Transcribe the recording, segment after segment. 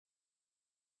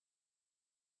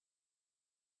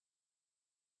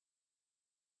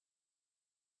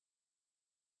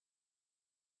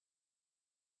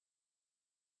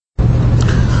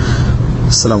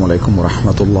السلام عليكم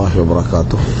ورحمة الله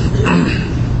وبركاته.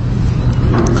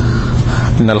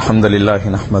 إن الحمد لله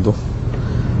نحمده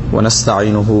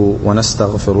ونستعينه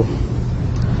ونستغفره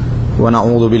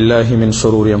ونعوذ بالله من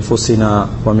شرور أنفسنا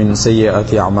ومن سيئات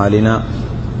أعمالنا.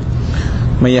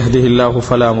 من يهده الله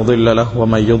فلا مضل له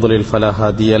ومن يضلل فلا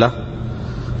هادي له.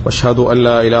 واشهد أن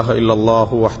لا إله إلا الله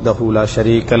وحده لا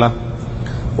شريك له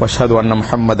واشهد أن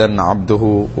محمدا عبده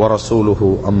ورسوله.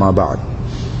 أما بعد.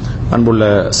 அன்புள்ள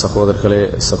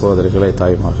சகோதரர்களே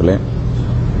தாய்மார்களே,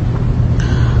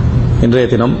 இன்றைய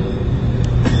தினம்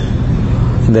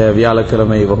இந்த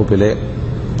வியாழக்கிழமை வகுப்பிலே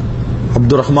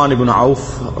அப்துர் ரஹ்மான் இப்னு அவுஃப்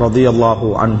ரலியல்லாஹு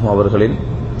அன்ஹு அவர்களின்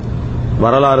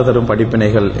வரலாறு தரும்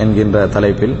படிப்பினைகள் என்கின்ற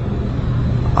தலைப்பில்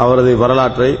அவரது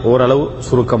வரலாற்றை ஓரளவு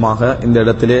சுருக்கமாக இந்த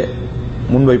இடத்திலே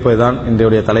முன்வைப்பதுதான்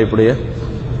இன்றைய தலைப்புடைய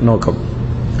நோக்கம்.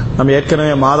 நாம்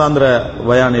ஏற்கனவே மாதாந்திர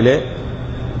பயானிலே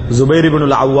ஜுபைர்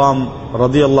இப்னுல் அவ்வாம்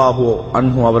ரலியல்லாஹு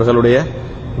அன்ஹு அவர்களுடைய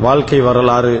வாழ்க்கை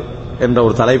வரலாறு என்ற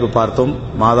ஒரு தலைப்பு பார்த்தோம்.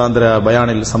 மாதாந்திர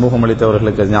பயானில் சமூகம்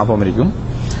அளித்தவர்களுக்கு ஞாபகம் இருக்கும்.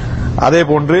 அதே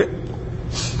போன்று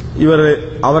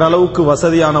இவர் அளவுக்கு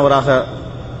வசதியானவராக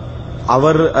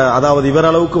இவர்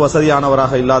அளவுக்கு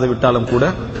வசதியானவராக இல்லாது விட்டாலும் கூட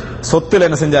சொத்தில்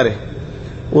என்ன செஞ்சாரு,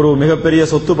 ஒரு மிகப்பெரிய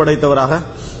சொத்து படைத்தவராக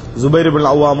ஜுபைர்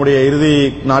இப்னுல் அவ்வாமுடைய இறுதி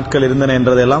நாட்கள் இருந்தன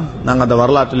என்றதெல்லாம் நாங்கள் அந்த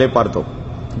வரலாற்றிலே பார்த்தோம்.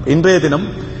 இன்றைய தினம்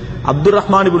அப்துர்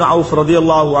ரஹ்மான் இப்னு அவுஃப்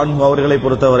ரலியல்லாஹு அன்ஹு அவர்களை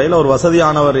பொறுத்தவரையில் ஒரு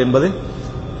வசதியானவர் என்பது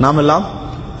நாம் எல்லாம்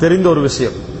தெரிந்த ஒரு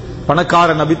விஷயம்.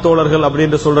 பணக்கார நபித்தோழர்கள்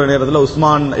அப்படின்னு சொல்ற நேரத்தில்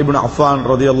உஸ்மான் இப்னு அஃபான்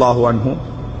ரலியல்லாஹு அன்ஹு,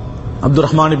 அப்துர்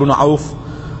ரஹ்மான் இப்னு அவுஃப்,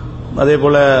 அதே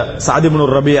போல சஅத் இப்னு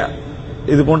ரபியா,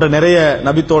 இது போன்ற நிறைய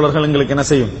நபித்தோழர்கள் எங்களுக்கு என்ன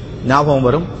செய்யும், ஞாபகம்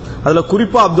வரும். அதுல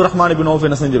குறிப்பா அப்துர் ரஹ்மான் இப்னு அவுஃப்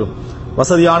என்ன செஞ்சிடும்,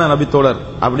 வசதியான நபித்தோழர்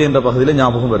அப்படின்ற பகுதியில்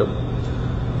ஞாபகம் வரும்.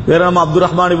 வேற நம்ம அப்துர்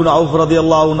ரஹ்மான் இப்னு அவுஃப்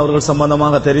ரலியல்லாஹு அன்ஹு அவர்கள்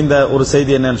சம்பந்தமாக தெரிந்த ஒரு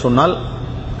செய்தி என்னன்னு சொன்னால்,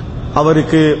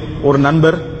 அவருக்கு ஒரு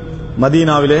நண்பர்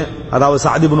மதீனாவிலே, அதாவது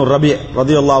சஅத் இப்னு ரபியா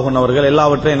ரலியல்லாஹு அன்ஹு அவர்கள்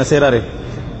எல்லாவற்றையும் என்ன செய்யறாரு,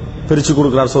 பிரிச்சு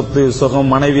கொடுக்கிறார். சொத்து சுகம்,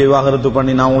 மனைவி விவாகரத்து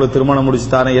பண்ணி நான் உங்களுக்கு திருமணம் முடிச்சு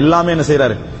தரேன் எல்லாமே என்ன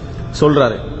செய்யறாரு,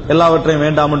 சொல்றாரு. எல்லாவற்றையும்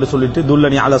வேண்டாம் என்று சொல்லிட்டு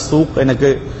துல்லனி அல சூக்,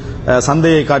 எனக்கு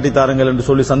சந்தையை காட்டித்தாருங்கள் என்று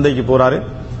சொல்லி சந்தைக்கு போறாரு.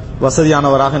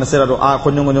 வசதியானவராக என்ன செய்யறாரு,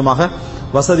 கொஞ்சம் கொஞ்சமாக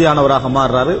வசதியானவராக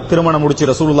மாறுறாரு. திருமணம் முடிச்சு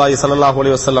ரசூலுல்லாஹி ஸல்லல்லாஹு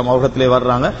அலைஹி வஸல்லம் அவர்களிடத்திலே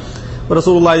வர்றாங்க.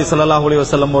 ரசூலுல்லாஹி ஸல்லல்லாஹு அலைஹி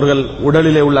வஸல்லம் அவர்கள்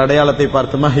உடலிலே உள்ள அடையாளத்தை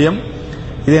பார்த்து மஹ்யம்,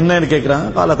 இது என்னன்னு கேட்கிறாங்க.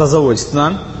 கால தஸவ்வஜ்,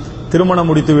 நான் திருமணம்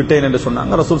முடித்து விட்டேன் என்று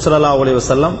சொன்னாங்க. ரசூல் ஸல்லல்லாஹு அலைஹி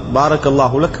வஸல்லம்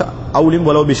பாரக்கல்லாஹு லக் அவுலிம்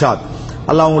வலோ பிஷாத்,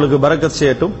 அல்லாஹ் உங்களுக்கு பரக்கத்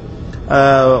செய்யட்டும்,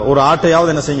 ஒரு ஆட்டையாவது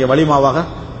என்ன செய்யுங்க வலிமாவாக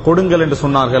கொடுங்கள் என்று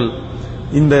சொன்னார்கள்.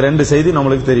 இந்த ரெண்டு செய்தி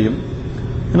நம்மளுக்கு தெரியும்.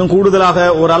 இன்னும் கூடுதலாக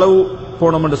ஒரு அளவு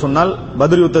போனோம் என்று சொன்னால்,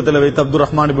 பத்ர் யுத்தத்தில் வைத்து அப்துர்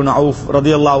ரஹ்மான் இப்னு அவுஃப்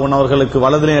ரலியல்லாஹு அன்ஹு அவர்களுக்கு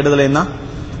வலதிலே இடதுலேன்னா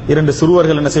இரண்டு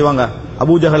சிறுவர்கள் என்ன செய்வாங்க,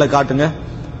 அபூஜஹலை காட்டுங்க,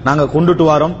 நாங்க கொண்டுட்டு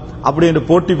வாரோம் அப்படி என்று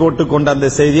போட்டி போட்டு கொண்ட அந்த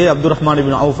செய்தியை அப்துர் ரஹ்மான்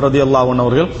இப்னு அவுஃப் ரலியல்லாஹு அன்ஹு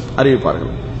அவர்கள்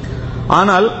அறிவிப்பார்கள்.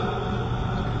 ஆனால்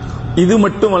இது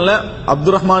மட்டுமல்ல,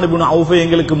 அப்துர் ரஹ்மான் இப்னு அவுஃபை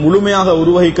எங்களுக்கு முழுமையாக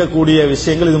உருவகிக்கக்கூடிய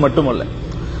விஷயங்கள் இது மட்டுமல்ல.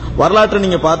 வரலாற்றை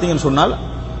நீங்க பாத்தீங்கன்னு சொன்னால்,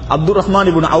 அப்துர்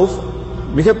ரஹ்மான் இப்னு அவுஃப்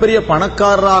மிகப்பெரிய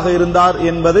பணக்காரராக இருந்தார்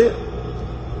என்பது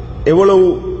எவ்வளவு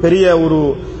பெரிய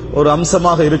ஒரு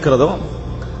அம்சமாக இருக்கிறதோ,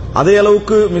 அதே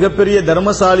அளவுக்கு மிகப்பெரிய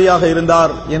தர்மசாலியாக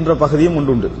இருந்தார் என்ற பகுதியும்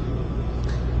உண்டு.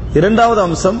 இரண்டாவது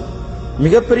அம்சம்,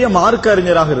 மிகப்பெரிய மார்க்க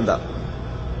அறிஞராக இருந்தார்.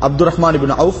 அப்துர் ரஹ்மான்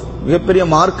இப்னு அவுஃப் மிகப்பெரிய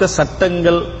மார்க்க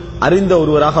சட்டங்கள் அறிந்த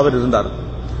ஒருவராக அவர் இருந்தார்.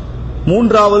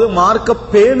 மூன்றாவது, மார்க்க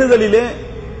பேணுதலிலே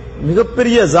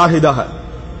மிகப்பெரிய ஜாஹிதாக,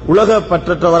 உலக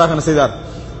பற்றற்றவராக என்ன செய்தார்,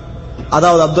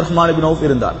 அதாவது அப்துர் ரஹ்மான் இப்னு அவுஃப்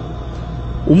இருந்தார்.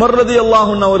 உமர்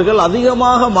ரலியல்லாஹு அன்ஹு அவர்கள்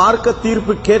அதிகமாக மார்க்க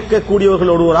தீர்ப்பு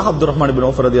கேட்கக்கூடியவர்கள் ஒருவராக அப்துர் ரஹ்மான் இப்னு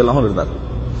அவுஃப் ரலியல்லாஹு அன்ஹு இருந்தார்.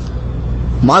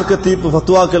 மார்க்க தீர்ப்பு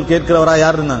ஃபத்வாக்கள் கேட்கிறவராக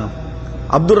யார் இருந்தாங்க,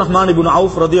 அப்துர் ரஹ்மான் இப்னு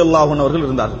அவுஃப் ரலியல்லாஹு அன்ஹு அவர்கள்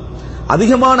இருந்தார்.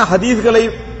 அதிகமான ஹதீஸ்களை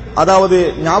அதாவது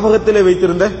ஞாபகத்திலே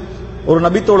வைத்திருந்த ஒரு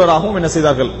நபித்தோழராகவும் என்ன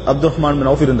செய்தார்கள், அப்துர் ரஹ்மான்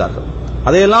இப்னு அவுஃப் இருந்தார்கள்.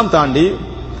 அதையெல்லாம் தாண்டி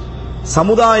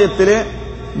சமுதாயத்திலே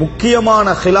முக்கியமான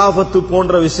ஹிலாஃபத்து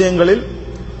போன்ற விஷயங்களில்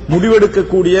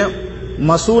முடிவெடுக்கக்கூடிய,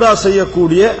 மசூரா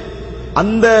செய்யக்கூடிய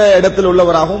அந்த இடத்தில்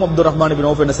உள்ளவராகவும் அப்துர் ரஹ்மான் இப்னு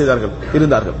அவுஃப் என்ன செய்தார்கள்,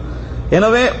 இருந்தார்கள்.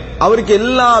 எனவே அவருக்கு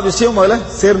எல்லா விஷயமும் அதுல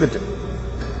சேர்ந்துட்டு,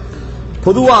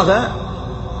 பொதுவாக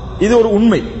இது ஒரு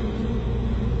உண்மை,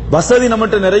 வசதி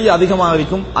நம்மகிட்ட நிறைய அதிகமாக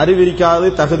இருக்கும், அறிவு இருக்காது,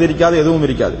 தகுதி இருக்காது, எதுவும்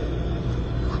இருக்காது.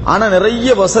 ஆனா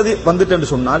நிறைய வசதி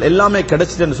வந்துட்டு சொன்னால், எல்லாமே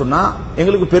கிடைச்சிட்டு சொன்னா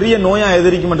எங்களுக்கு பெரிய நோயா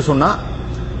எதிரிக்கும் என்று சொன்னா,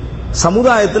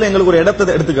 சமுதாயத்தில் எங்களுக்கு ஒரு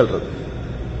இடத்தை எடுத்துக்கிறது,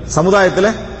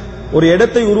 சமுதாயத்தில் ஒரு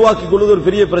இடத்தை உருவாக்கி கொள்வது ஒரு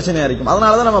பெரிய பிரச்சனையா இருக்கும்.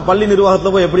 அதனாலதான் நம்ம பள்ளி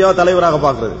நிர்வாகத்தில் போய் எப்படியாவது தலைவராக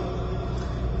பார்க்கிறது.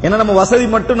 ஏன்னா நம்ம வசதி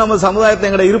மட்டும் நம்ம சமுதாயத்தை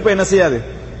எங்களோட இருப்பை என்ன செய்யாது,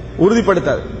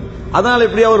 உறுதிப்படுத்தாது. அதனால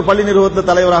எப்படியா ஒரு பள்ளி நிர்வாகத்தில்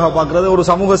தலைவராக பார்க்கிறது, ஒரு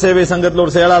சமூக சேவை சங்கத்தில்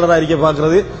ஒரு செயலாளராக இருக்க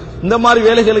பார்க்கிறது, இந்த மாதிரி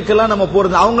வேலைகளுக்கெல்லாம் நம்ம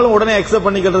போறது. அவங்களும் உடனே அக்செப்ட்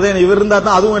பண்ணிக்கிறது, இவர் இருந்தா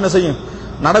தான் அதுவும் என்ன செய்யும்,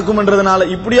 நடக்கும்ன்றதுனால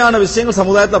இப்படியான விஷயங்கள்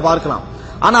சமுதாயத்தில் பார்க்கலாம்.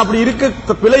 ஆனா அப்படி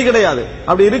இருக்க பிழை கிடையாது.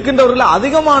 அப்படி இருக்கின்றவர்கள்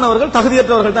அதிகமானவர்கள்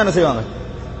தகுதியற்றவர்கள் தான் என்ன செய்வாங்க,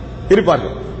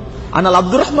 இருப்பார்கள். ஆனால்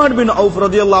அப்துல் ரஹ்மான் பின் அவுஃப்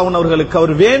ரலியல்லாஹு அன்ஹு அவர்களுக்கு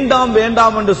அவர் வேண்டாம்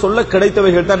வேண்டாம் என்று சொல்ல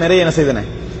கிடைத்தவைகள் தான் நிறைய என்ன செய்தன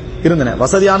இருந்தன.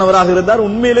 வசதியானவராக இருந்தார்,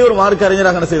 உண்மையிலே ஒரு மார்க்க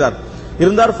அறிஞராக என்ன செய்தார்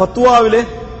இருந்தார், ஃபத்வாவிலே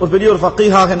ஒரு பெரிய ஒரு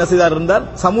ஃபக்கீஹாக என்ன செய்தார் இருந்தார்,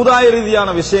 சமுதாய ரீதியான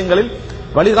விஷயங்களில்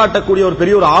வழிகாட்டக்கூடிய ஒரு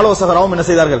பெரிய ஒரு ஆலோசகராகவும் என்ன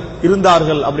செய்தார்கள்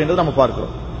இருந்தார்கள் அப்படின்றது நம்ம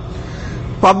பார்க்கிறோம்.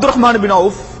 அப்துல் ரஹ்மான் பின்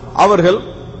அவுஃப் அவர்கள்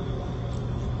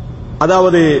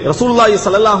அதாவது ரசூலுல்லாஹி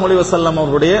ஸல்லல்லாஹு அலைஹி வஸல்லம்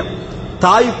அவர்களுடைய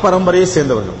தாய் பரம்பரையை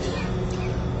சேர்ந்தவர்கள்.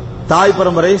 தாய்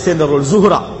பரம்பரையை சேர்ந்தவர்கள்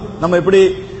ஜுஹ்ரா. நம்ம எப்படி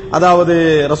அதாவது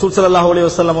ரசூல் ஸல்லல்லாஹு அலைஹி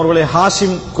வஸல்லம் அவர்களை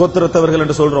ஹாஷிம் கோத்திரத்தவர்கள்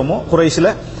என்று சொல்றோமோ குறைஷில,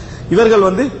 இவர்கள்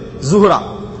ஜுஹ்ரா.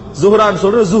 ஜுஹ்ரான்னு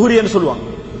சொல்ற ஜுஹ்ரி என்று சொல்லுவாங்க.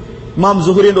 இமாம்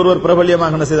ஜுஹ்ரி என்று ஒருவர்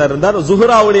பிரபல்யமாக என்ன செய்தார் இருந்தார்,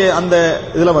 ஜுஹ்ராவுடைய அந்த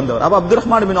இதுல வந்தவர். அப்ப அப்துல்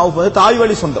ரஹ்மான் பின் அவுஃப் தாய்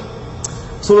வழி சொந்தம்.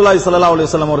 ரசூலுல்லாஹி ஸல்லல்லாஹு அலைஹி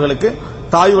வஸல்லம் அவர்களுக்கு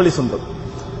தாய் வழி சொந்தம்.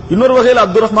 இன்னொரு வகையில்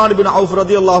அப்துல் ரஹ்மான் பின் அவுஃப்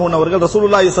ரலியல்லாஹு அன்ஹு அவர்கள்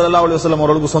ரசூலுல்லாஹி ஸல்லல்லாஹு அலைஹி வஸல்லம்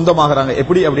அவர்களுக்கு சொந்தமாகறாங்க.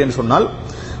 எப்படி அப்படின்னு சொன்னால்,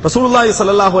 ரசூலுல்லாஹி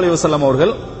ஸல்லல்லாஹு அலைஹி வஸல்லம்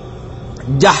அவர்கள்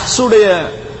ஜஹ்ஷுடைய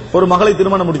ஒரு மகளை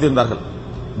திருமணம் முடித்திருந்தார்கள்.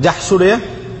 ஜஹ்ஷுடைய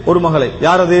ஒரு மகளை.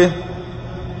 யார் அது?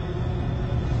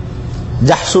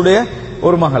 ஜஹ்ஷுடைய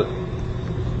ஒரு மகள்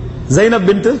ஸைனப்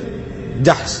பின்த்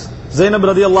ஜஹ்ஷ். ஸைனப்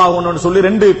ரலியல்லாஹு அன்ஹா சொல்லி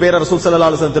ரெண்டு பேரை ரசூல் ஸல்லல்லாஹு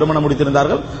அலைஹி வஸல்லம் திருமணம்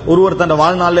முடித்திருந்தார்கள். ஒருவர் தன்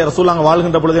வாழ்நாளிலே ரசூலுல்லாஹ்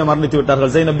வாழ்கின்ற பொழுதே மரணித்து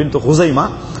விட்டார்கள், ஸைனப் பின்த் ஹுஸைமா.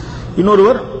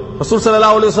 இன்னொருவர் ரசூல்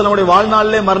ஸல்லல்லாஹு அலைஹி வஸல்லம் உடைய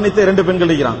வாழ்நாளிலே மரணித்த இரண்டு பெண்கள்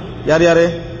இருக்கிறாங்க. யார் யாரு?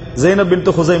 ஸைனப்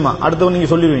பின்த் ஹுஸைமா. அடுத்தவங்க நீங்க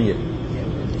சொல்லிடுவீங்க,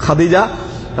 ஹதீஜா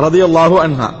ரலியல்லாஹு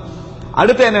அன்ஹா.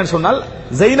 அடுத்து என்னன்னு சொன்னால்,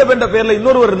 ஸைனப் என்ற பெயர்ல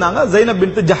இன்னொருவர் இருந்தாங்க, ஸைனப்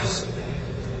பின்த் ஜஹ்ஷ்.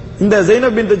 இந்த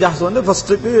ஸைனப் பின்த் ஜஹ்ஷ்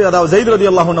ஃபர்ஸ்ட்க்கு அதாவது ஸைத்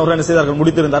ரலியல்லாஹு அன்ஹு அவர்கள் என்ன செய்தார்கள்,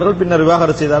 முடித்திருந்தார்கள். பின்னர்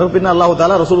விவாகரத்து செய்தார்கள். பின்னர் அல்லாஹ்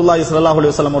தஆலா ரசூலுல்லாஹி ஸல்லல்லாஹு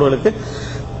அலைஹி வஸல்லம் அவர்களுக்கு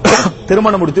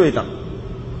திருமணம் முடித்து வைத்தார்.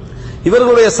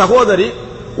 இவர்களுடைய சகோதரி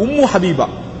உம்மு ஹபீபா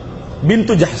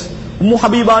பின்த் ஜஹ்ஷ். உம்மு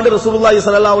ஹபீபா என்று ரசூலுல்லாஹி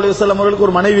ஸல்லல்லாஹு அலைஹி வஸல்லம் அவர்களுக்கு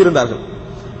ஒரு மனைவி இருந்தார்கள்.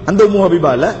 அந்த உம்மு ஹபீபா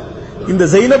இல்ல, இந்த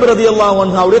ஸைனப் ரலியல்லாஹு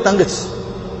அன்ஹாவுடைய தங்கச்சி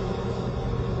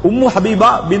உம்மு ஹபீபா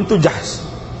பின்த் ஜஹ்ஷ்.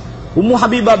 உம்மு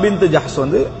Habiba bint Jahsh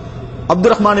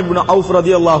Abdul Rahman ibn Awf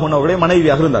ரலியல்லாஹு அன்ஹு அவருடைய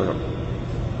மனைவியாக இருந்தார்கள்.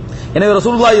 எனவே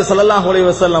ரசூலுல்லாஹி ஸல்லல்லாஹு அலைஹி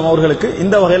வஸல்லம் அவர்களுக்கு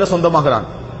இந்த வகையில சொந்தமாகிறாங்க.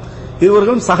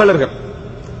 இருவர்களும் சகலர்கள்.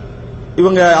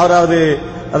 இவங்க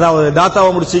அதாவது தாத்தாவை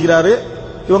முடிச்சுக்கிறாரு,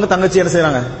 இவங்க தங்கச்சி என்ன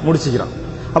செய்யறாங்க, முடிச்சுக்கிறாங்க.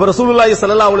 அப்ப ரசூலுல்லாஹி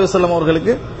ஸல்லல்லாஹு அலைஹி வஸல்லம்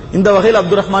அவர்களுக்கு இந்த வகையில்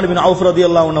அப்துல் ரஹ்மான் இப்னு அவுஃப்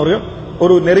ரலியல்லாஹு அன்ஹு அவர்கள்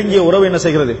ஒரு நெருங்கிய உறவு என்ன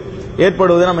செய்கிறது,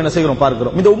 ஏற்படுவதை நாம் என்ன செய்கிறோம்,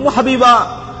 பார்க்கிறோம். இந்த உம்மு ஹபீபா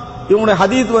இவங்களுடைய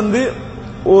ஹதீத்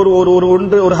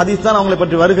ஒரு ஹதீஸ் தான் அவங்களை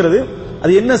பற்றி வருகிறது.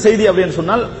 அது என்ன செய்தி அப்படின்னு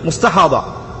சொன்னால், முஸ்தஹாதா.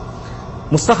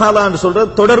 முஸ்தஹாதா என்று சொல்றது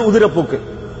தொடர் உதிரப்போக்கு.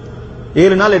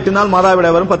 7 நாள் 8 நாள்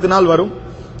மாதவிடாய் வரும், 10 நாள் வரும்.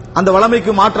 அந்த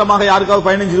வளமைக்கு மாற்றமாக யாருக்காவது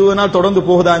 15-20 நாள் தொடர்ந்து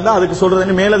போகுதா இருந்தா அதுக்கு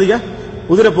சொல்றது மேலதிக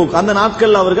உதிரப்போக்கு. அந்த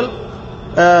நாட்கள் அவர்கள்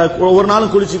ஒவ்வொரு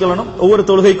நாளும் குளிச்சுக்கொள்ளணும், ஒவ்வொரு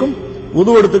தொழுகைக்கும்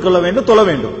உது எடுத்துக்கொள்ள வேண்டும், தொழ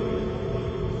வேண்டும்.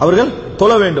 அவர்கள்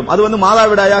தொழ வேண்டும். அது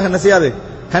மாதவிடாயாக என்ன செய்யாது,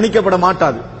 கணிக்கப்பட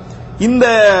மாட்டாது. இந்த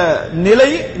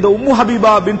நிலை இந்த உம்மு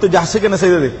ஹபீபா பின்த் ஜஹ்ஷுக்கு என்ன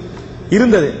செய்தது,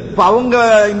 இருந்தது. இப்ப அவங்க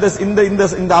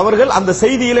இந்த அவர்கள் அந்த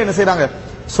செய்தியில என்ன செய்றாங்க,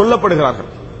 சொல்லப்படுகிறார்கள்.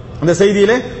 அந்த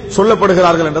செய்தியிலே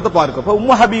சொல்லப்படுகிறார்கள் என்றதை பார்க்கிறோம். இப்ப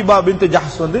உம்மு Habiba bint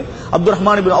Jahsh Abdul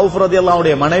Rahman ibn Awf ரலியல்லாஹு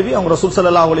அன்ஹுடைய மனைவி. அவங்க ரசூல்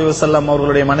ஸல்லல்லாஹு அலைஹி வஸல்லம்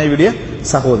அவர்களுடைய மனைவியுடைய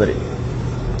சகோதரி.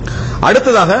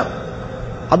 அடுத்ததாக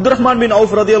அப்துல் ரஹ்மான் பின்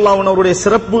அவுஃப் ரலியல்லாஹு அன்ஹு அவருடைய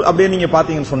சிறப்பு அப்படின்னு நீங்க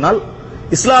பாத்தீங்கன்னு சொன்னால்,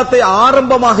 இஸ்லாத்தை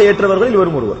ஆரம்பமாக ஏற்றவர்கள்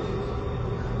இவரும் ஒருவர்.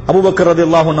 அபூபக்கர்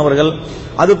ரலியல்லாஹு அன்ஹு அவர்கள்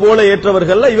அது போல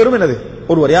ஏற்றவர்கள் இவரும் என்னது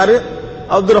ஒருவர். யாரு?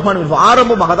 Abdul Rahman bin Auf.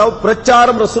 ஆரம்பமாக, அதாவது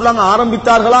பிரச்சாரம் ரசூலுல்லாஹ்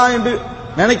ஆரம்பித்தார்களா என்று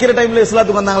நினைக்கிற டைம்ல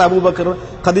இஸ்லாத்துக்கு வந்தாங்களா அபூபக்கர்,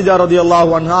 கதீஜா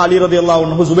ரலியல்லாஹு அன்ஹா, அலி ரலியல்லாஹு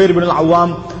அன்ஹு, ஜுபைர் பின்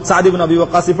அவ்வாம், சஅத் பின் அபி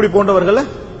வக்காஸ், இப்படி போன்றவர்கள்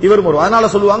இவரும் ஒருவர். அதனால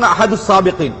சொல்லுவாங்க அஹது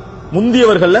சாபிகீன்,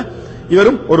 முந்தியவர்கள்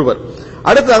இவரும் ஒருவர்.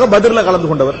 அடுத்ததாக பத்ர்ல கலந்து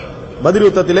கொண்டவர், பத்ர்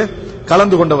யுத்தத்திலே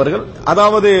கலந்து கொண்டவர்கள்.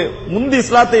 அதாவது முந்தி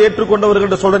இஸ்லாத்தை ஏற்றுக்கொண்டவர்கள்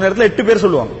என்று சொல்ற நேரத்தில் 8 பேர்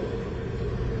சொல்லுவாங்க.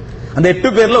 அந்த 8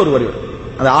 பேர்ல ஒருவர் இவர்.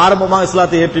 அந்த ஆரம்பமாக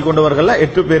இஸ்லாத்தை ஏற்றுக்கொண்டவர்கள்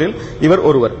 8 பேரில் இவர்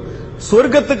ஒருவர்.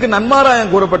 சொர்க்கத்துக்கு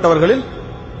நன்மாராயம் கூறப்பட்டவர்களில்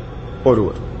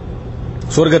ஒருவர்.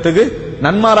 சொர்க்கத்துக்கு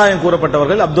நன்மாராயம்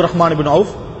கூறப்பட்டவர்கள் அப்துல் ரஹ்மான் பின்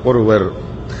அவுஃப் ஒருவர்.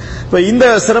 இப்ப இந்த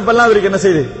சிறப்பெல்லாம் இவருக்கு என்ன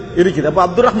செய்து இருக்குது. அப்ப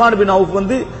அப்துல் ரஹ்மான் பின் அவுஃப்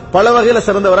பல வகையில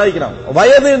சிறந்தவராக இருக்கிறார்.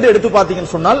 வயது என்று எடுத்து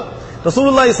பார்த்தீங்கன்னு சொன்னால்,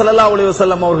 ரசூலுல்லாஹி ஸல்லல்லாஹு அலைஹி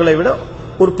வஸல்லம் அவர்களை விட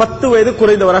ஒரு 10 வயது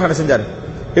குறைந்தவராக என்ன செஞ்சார்,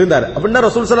 இருந்தார். அப்படின்னா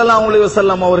ரசூல் ஸல்லல்லாஹு அலைஹி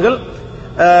வஸல்லம் அவர்கள்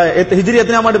ஹிஜ்ரி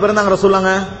எத்தனாம் ஆண்டு பிறந்தாங்க? ரசூலுல்லாஹ்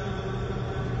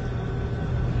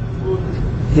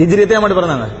ஹிஜ்ரி எத்தனாம் ஆண்டு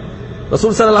பிறந்தாங்க?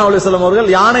 ரசூல் ஸல்லல்லாஹு அலைஹி வஸல்லம் அவர்கள்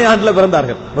யானை ஆண்டுல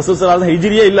பிறந்தார்கள். ரசூல் ஸல்லல்லாஹு அலைஹி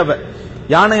ஹிஜ்ரியே இல்ல,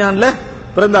 யானை ஆண்டுல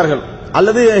பிறந்தார்கள்.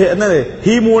 அல்லது என்னது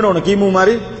ஹீமுன்னு ஒண்ணு, கீமு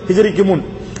மாதிரி ஹிஜ்ரிக்கு முன்.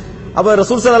 அப்ப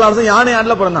ரசூல் ஸல்லல்லாஹு அலைஹி வஸல்லம் யானை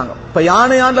ஆண்டுல பிறந்தாங்க. இப்ப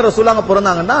யானை ஆண்டுல ரசூலுல்லாஹ்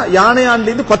பிறந்தாங்கன்னா யானை ஆண்டுல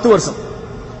இருந்து 10 வருஷம்,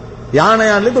 யானை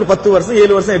ஆண்டுல இருந்து ஒரு 10 வருஷம்,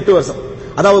 7 வருஷம், 8 வருஷம்.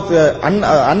 அதாவது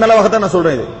அன்னளவாகத்தான் நான்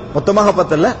சொல்றேன், இது மொத்தமாக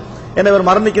பத்தல்ல. ஏன்னா இவர்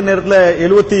மரணிக்கிற நேரத்தில்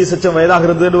 70 வயதாக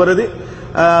இருந்தது வருது,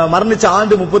 மரணிச்ச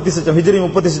ஆண்டு 30 ஹிஜ்ரி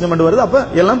 30 வருது. அப்ப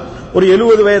எல்லாம் ஒரு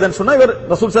 70 வயதுன்னு சொன்னா இவர்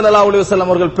ரசூல் ஸல்லல்லாஹு அலைஹி வஸல்லம்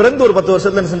அவர்கள் பிறந்து ஒரு 10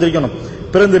 வருஷத்துல என்ன செஞ்சிருக்கணும்,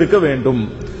 பிறந்து இருக்க வேண்டும்.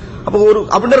 அப்ப ஒரு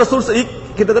அப்படின்ற ரசூல்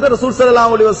கிட்டத்தட்ட ரசூல்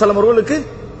ஸல்லல்லாஹு அலைஹி வஸல்லம் அவர்களுக்கு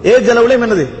ஏஜ் அளவுலயும்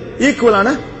என்னது ஈக்குவலான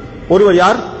ஒருவர்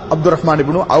யார்? அப்துர் ரஹ்மான்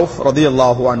இப்னு அவுஃப்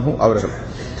ரலியல்லாஹு அன்ஹு அவர்கள்.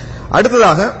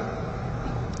 அடுத்ததாக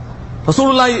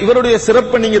ரசூலுல்லாஹி இவருடைய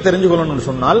சிறப்பை நீங்க தெரிஞ்சுக்கணும்னு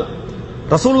சொன்னால்,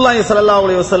 ரசூலுல்லாஹி ஸல்லல்லாஹு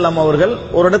அலைஹி வஸல்லம் அவர்கள்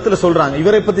ஒரு இடத்துல சொல்றாங்க,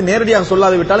 இவரை பத்தி நேரடியாக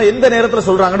சொல்லாத விட்டாலும் எந்த நேரத்தில்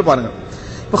சொல்றாங்கன்னு பாருங்க.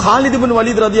 இப்ப ஹாலித் இப்னு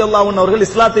வலீத் ரலியல்லாஹு அன்ஹு அவர்கள்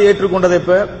இஸ்லாத்தை ஏற்றுக்கொண்டதை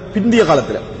இப்ப பிந்திய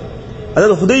காலத்துல,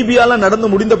 அதாவது ஹுதைபியால நடந்து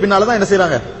முடிந்த பின்னாலதான் என்ன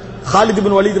செய்யறாங்க, ஹாலித்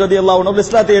இப்னு வலீத் ரலியல்லாஹு அன்ஹு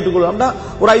இஸ்லாத்தை ஏற்றுக்கொள்றாங்க.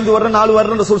 ஒரு 5 வருடம் 4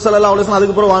 வருடம் ரசூல் ஸல்லல்லாஹு அலைஹி வஸல்லம்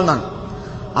அதுக்கு அப்புறம் வாழ்ந்தாங்க.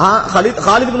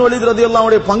 ஹாலித் இப்னு வலீத் ரலியல்லாஹு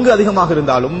அன்ஹுடைய பங்கு அதிகமாக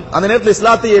இருந்தாலும் அந்த நேரத்தில்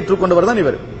இஸ்லாத்தை ஏற்றுக்கொண்டவர் தான்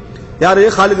இவர். யாரு?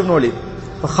 ஹாலித் இப்னு வலீத்.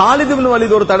 ஹாலித் இப்னு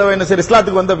வலீத் ஒரு தடவை என்ன செய்ய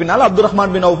இஸ்லாத்துக்கு வந்த பின்னால் அப்துர்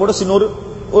ரஹ்மான் பின் அவுஃபோட சின்ன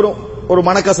ஒரு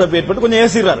மனக்கசப்பு ஏற்பட்டு கொஞ்சம்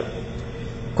ஏசிறாரு.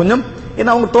 கொஞ்சம் என்ன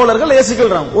அவங்க தோழர்கள்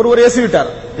ஏசிக்கிறாங்க, ஒருவர் ஏசி விட்டார்.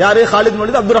 யாரு? ஹாலித் இப்னு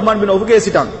வலீத் அப்துர் ரஹ்மான் பின் அவுஃபுக்கு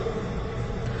ஏசிட்டாங்க.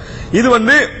 இது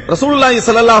ரசூலுல்லாஹி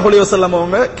ஸல்லல்லாஹு அலைஹி வஸல்லம்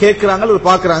அவங்க கேக்குறாங்க, அது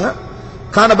பாக்குறாங்க.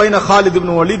 கான பைன ஹாலித்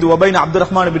இப்னு வலீத் வ பைன Abdur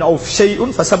Rahman bin Auf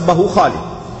ஷைஉன் ஃபஸப்பஹு Khalid.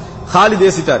 Khalid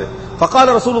ஏசிட்டாரு. ஃபகால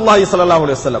ரசூலுல்லாஹி ஸல்லல்லாஹு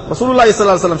அலைஹி வஸல்லம், ரசூலுல்லாஹி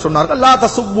ஸல்லல்லாஹு அலைஹி வஸல்லம் சொன்னார்கள், லா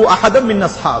தஸுப்பு அஹதம் மின்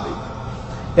அஸ்ஹாபி,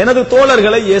 எனது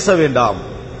தோழர்களை ஏச வேண்டாம்.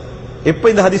 எப்ப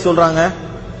இந்த ஹதீஸ் சொல்றாங்க?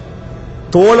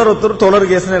 தோழர் ஒருத்தர்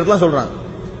தோழருக்கு ஏச நேரத்துல சொல்றாங்க.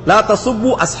 லா தஸுப்பு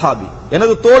அஸ்ஹாபி,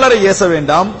 எனது தோழரை ஏச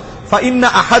வேண்டாம். فإن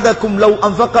أحدكم لو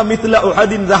أنفق مثل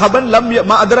أحد ذهبا لم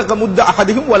ما أدرك مد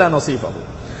أحدهم ولا نصيفه.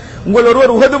 உங்கள்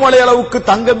ஒருவர் உஹது மலை அளவுக்கு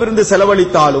தங்கம் இருந்து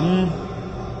செலவழித்தாலும்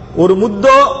ஒரு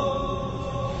முத்தோ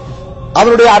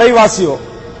அவருடைய அரைவாசியோ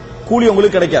கூலி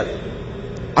உங்களுக்கு கிடைக்காது.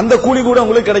 அந்த கூலி கூட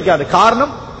உங்களுக்கு கிடைக்காது.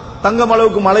 காரணம், தங்கம்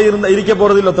அளவுக்கு மழை இருக்க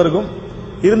போறது இல்ல, ஒருத்தருக்கும்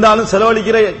இருந்தாலும்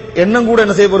செலவழிக்கிற எண்ணம் கூட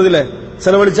என்ன செய்ய போறது இல்ல,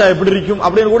 செலவழிச்சா எப்படி இருக்கும்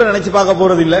அப்படின்னு கூட நினைச்சு பார்க்க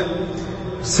போறது இல்ல.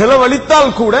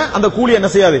 செலவழித்தால் கூட அந்த கூலி என்ன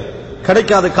செய்யாது,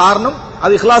 கிடைக்காது. காரணம்,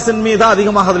 அது இஹ்லாஸின் மீது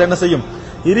அதிகமாக அதுல என்ன செய்யும்,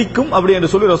 இருக்கும் அப்படி என்று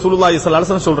சொல்லி ரசூலுல்லாஹி ஸல்லல்லாஹு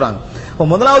அலைஹி வஸல்லம் சொல்றாங்க.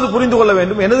 முதலாவது புரிந்து கொள்ள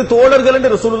வேண்டும், எனது தோழர்கள்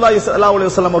என்று ரசூலுல்லாஹி ஸல்லல்லாஹு அலைஹி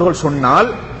வஸல்லம் அவர்கள் சொன்னால்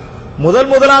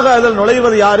முதலாக அதில்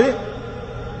நுழைவது யாரு?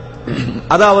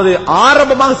 அதாவது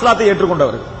ஆரம்பமாக இஸ்லாத்தை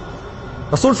ஏற்றுக்கொண்டவர்கள்.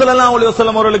 ரசூல் ஸல்லல்லாஹு அலைஹி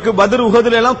வஸல்லம் அவர்களுக்கு பத்ர்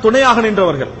உஹதுல எல்லாம் துணையாக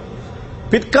நின்றவர்கள்.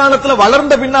 பிற்காலத்தில்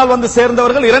வளர்ந்த பின்னால் வந்து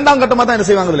சேர்ந்தவர்கள் இரண்டாம் கட்டமா தான் என்ன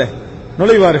செய்வாங்க, இதுல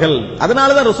நுழைவார்கள்.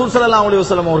 அதனாலதான் ரசூல் ஸல்லல்லாஹு அலைஹி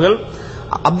வஸல்லம் அவர்கள்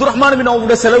அப்துர் ரஹ்மான் பின்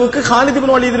அவுஃபுடைய செலவுக்கு ஹாலித்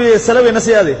இப்னு வலீதுடைய செலவு என்ன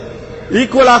செய்யாது,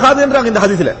 ஈக்குவல் ஆகாது என்றாங்க இந்த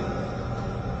ஹதீஸ்ல.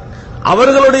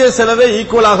 அவர்களுடைய செலவே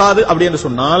ஈக்குவல் ஆகாது அப்படி என்று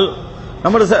சொன்னால்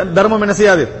நம்முடைய தர்மம் என்ன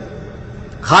செய்யாது,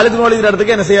 ஹாலித் இப்னு வலீத்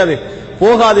இடத்துக்கு என்ன செய்யாது,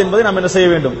 போகாது என்பதை நாம் என்ன செய்ய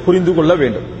வேண்டும், புரிந்து கொள்ள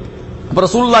வேண்டும். அப்ப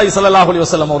ரசூலுல்லாஹி ஸல்லல்லாஹு அலைஹி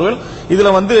வஸல்லம் அவர்கள் இதுல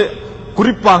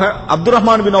குறிப்பாக அப்துர்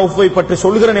ரஹ்மான் பின் அவுஃபை பற்றி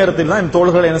சொல்கிற நேரத்தில் தான் என்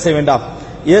தோழர்களை என்ன செய்ய வேண்டாம்,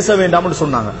 ஏச வேண்டாம் என்று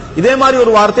சொன்னாங்க. இதே மாதிரி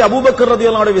ஒரு வார்த்தை அபூபக்கர்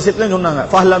ரலியல்லாஹு அன்ஹு விஷயத்திலும் சொன்னாங்க.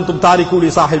 ஃபஹல் அன்தும் தாரிகூ லி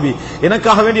சாஹிபி,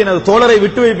 எனக்காக வேண்டி எனது தோழரை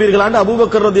விட்டு வைப்பீர்களான்னு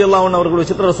அபூபக்கர் ரலியல்லாஹு அன்ஹு அவர்கள்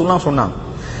விஷயத்தில் ரசூலுல்லாஹ் சொன்னாங்க.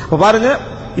 அப்ப பாருங்க,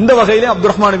 இந்த வகையிலே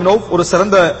அப்துர் ரஹ்மான் பின் அவுஃப் ஒரு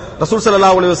சிறந்த ரசூல்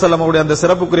ஸல்லல்லாஹு அலைஹி வஸல்லம் அவருடைய அந்த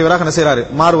சிறப்புக்குரியவராக என்ன செய்றாரு,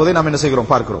 மாறுவதை நாம் என்ன செய்கிறோம்,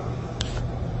 பார்க்கிறோம்.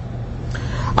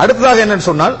 அடுத்ததாக என்னன்னு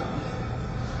சொன்னால்,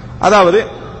 அதாவது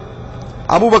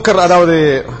அபூபக்கர், அதாவது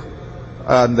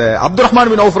அந்த அப்துர் ரஹ்மான்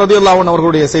பின் அவுஃப் ரலியல்லாஹு அன்ஹு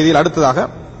அவர்களுடைய செய்தியில் அடுத்ததாக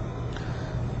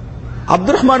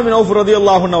அப்துர் ரஹ்மான் பின் அவுஃப்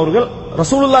ரலியல்லாஹு அன்ஹு அவர்கள்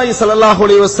ரசூலுல்லாஹி ஸல்லல்லாஹு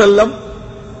அலைஹி வஸல்லம்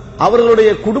அவர்களுடைய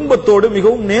குடும்பத்தோடு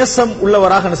மிகவும் நேசம்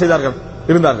உள்ளவராக என்ன செய்தார்கள்,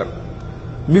 இருந்தார்கள்.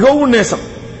 மிகவும் நேசம்.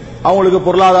 அவங்களுக்கு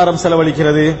பொருளாதாரம்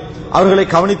செலவழிக்கிறது, அவர்களை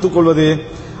கவனித்துக் கொள்வது,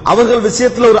 அவர்கள்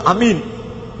விஷயத்தில் ஒரு அமீன்,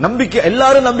 நம்பிக்கை.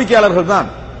 எல்லாரும் நம்பிக்கையாளர்கள் தான்,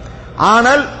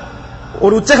 ஆனால்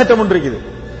ஒரு உச்சகட்டம் ஒன்று இருக்குது.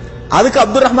 அதுக்கு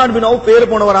அப்துர் ரஹ்மான் பின் அவுஃப்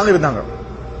பேர் போனவராக இருந்தாங்க.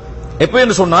 எப்ப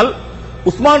என்று சொன்னால்,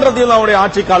 உஸ்மான் ரலியல்லாஹு அன்ஹு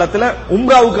ஆட்சி காலத்தில்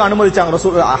உம்ராவுக்கு அனுமதிச்சாங்க,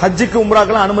 ஹஜ்ஜுக்கு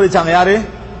உம்ராக்கெல்லாம் அனுமதிச்சாங்க. யாரு?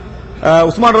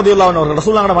 உஸ்மான் ரலியல்லாஹு அன்ஹு அவர்கள்,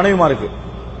 ரசூலுல்லாஹ்வோட மனைவிமாருக்கு.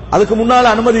 அதுக்கு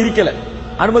முன்னால அனுமதி இருக்கல,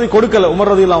 அனுமதி கொடுக்கல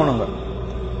உமர் ரலியல்லாஹு அன்ஹு.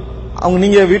 அவங்க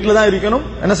நீங்க வீட்டுல தான் இருக்கணும்,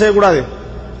 என்ன செய்யக்கூடாது,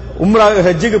 உம்ரா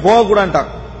ஹஜ்ஜுக்கு போகக்கூடாதுட்டாங்க,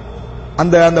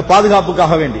 அந்த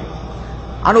பாதுகாப்புக்காக வேண்டி.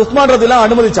 ஆனா உஸ்மான் ரலியல்லாஹு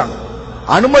அனுமதிச்சாங்க.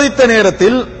 அனுமதித்த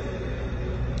நேரத்தில்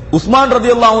உஸ்மான்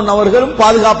ரலியல்லாஹு அன்ஹு அவர்களும்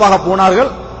பாதுகாப்பாக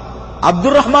போனார்கள்.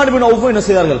 அப்துர் ரஹ்மான் பின் அவுஃப் என்ன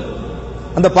செய்தார்கள்,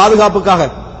 அந்த பாதுகாப்புக்காக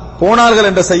போனார்கள்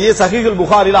என்ற செய்தியை சஹீஹுல்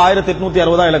புகாரில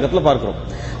 1860 இலக்கத்தில் பார்க்கிறோம்.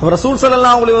 ரசூல்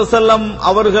ஸல்லல்லாஹு அலைஹி வஸல்லம்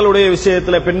அவர்களுடைய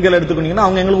விஷயத்துல பெண்கள் எடுத்துக்கிட்டீங்கன்னா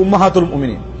அவங்க எங்களுக்கு உம்மஹாத்துல்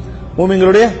முஃமினீன்,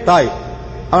 மூமின்களுடைய தாய்.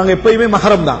 அவங்க எப்பயுமே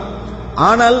மஹரம் தான்.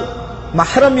 ஆனால்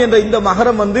மஹரம் என்ற இந்த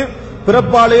மஹரம்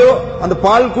பிறப்பாலேயோ அந்த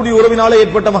பால் குடி உறவினாலே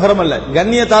ஏற்பட்ட மஹரம் அல்ல,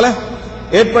 கண்ணியத்தால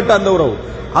ஏற்பட்ட அந்த உறவு.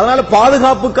 அதனால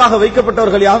பாதுகாப்புக்காக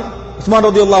வைக்கப்பட்டவர்கள் யார்? உஸ்மான்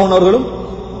ரலியல்லாஹு அன்ஹு அவர்களும்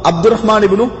அப்துர் ரஹ்மான்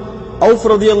இப்னு அவுஃப்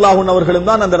ரலியல்லாஹு அன்ஹு அவர்களும்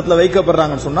தான் அந்த இடத்துல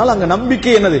வைக்கப்படுறாங்கன்னு சொன்னால் அங்க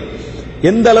நம்பிக்கை என்னது,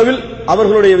 எந்த அளவில்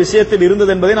அவர்களுடைய விஷயத்தில்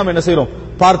இருந்தது என்பதை நாம் என்ன செய்கிறோம்,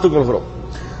 பார்த்துக் கொள்கிறோம்.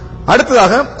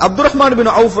 அடுத்ததாக அப்துல் ரஹ்மான்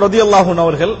பின் அவுஃப் ரலியல்லாஹு அன்ஹு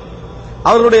அவர்கள்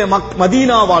அவர்களுடைய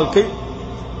மதீனா வாழ்க்கை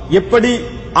எப்படி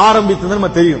ஆரம்பித்தது நம்ம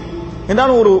தெரியும்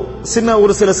என்றாலும்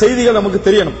ஒரு சில செய்திகள் நமக்கு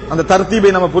தெரியணும், அந்த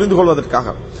தர்த்தீபை நம்ம புரிந்து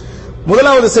கொள்வதற்காக.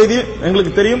 முதலாவது செய்தி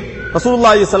எங்களுக்கு தெரியும்,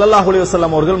 ரசூலுல்லாஹி ஸல்லல்லாஹு அலைஹி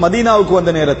வஸல்லம் அவர்கள் மதீனாவுக்கு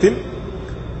வந்த நேரத்தில்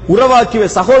உறவாக்கிய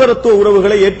சகோதரத்துவ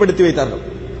உறவுகளை ஏற்படுத்தி வைத்தார்கள்.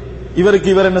 இவருக்கு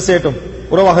இவர் என்ன செய்யட்டும்,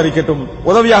 உறவாக இருக்கட்டும்,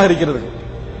 உதவியாக இருக்கிறது.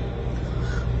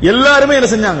 எல்லாருமே என்ன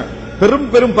செஞ்சாங்க, பெரும்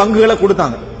பெரும் பங்குகளை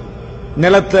கொடுத்தாங்க.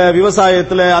 நிலத்துல,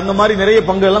 விவசாயத்துல, அந்த மாதிரி நிறைய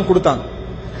பங்குகள் எல்லாம் கொடுத்தாங்க.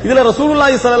 இதுல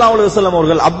ரசூலுல்லாஹி ஸல்லல்லாஹு அலைஹி வஸல்லம்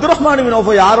அவர்கள் அப்துல் ரஹ்மான் பின்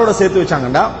அவுஃபை யாரோட சேர்த்து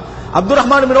வச்சாங்கடா, அப்துல்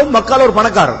ரஹ்மான் பின் அவுஃப் மக்கால ஒரு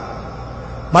பணக்காரர்,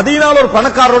 மதீனால ஒரு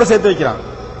பணக்காரரோட சேர்த்து வைக்கிறாங்க.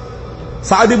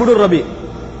 சஅத் இப்னு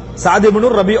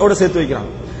ரபியோட சேர்த்து வைக்கிறாங்க.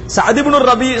 சஅத் இப்னு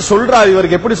ரபி சொல்றார்,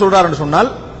 இவருக்கு எப்படி சொல்றாருன்னு சொன்னால்,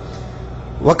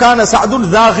 வகான சஅதுன்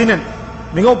ஜாகினன்,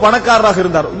 மிகவும் பணக்காரராக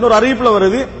இருந்தார். இன்னொரு அறிவிப்புல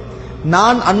வருது,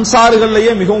 நான்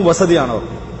அன்சார்களையே மிகவும் வசதியானவர்,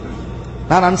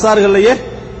 நான் அன்சார்களையே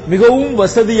மிகவும்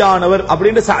வசதியானவர்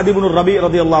அப்படின்னு சஅத் இப்னு ரபி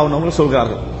ரலியல்லாஹு அன்ஹு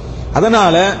சொல்றார்கள்.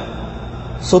 அதனால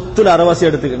சொத்துல அரவாசி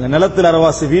எடுத்துக்கங்க, நிலத்துல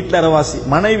அரவாசி, வீட்டுல அரவாசி,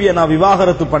 மனைவியை நான்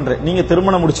விவாகரத்து பண்றேன், நீங்க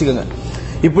திருமணம் முடிச்சுக்கங்க,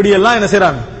 இப்படி எல்லாம் என்ன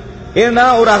செய்யறாங்க. ஏன்னா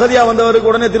ஒரு அகதியா வந்தவருக்கு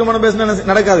உடனே திருமணம் பேசினா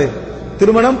நடக்காது,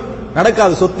 திருமணம்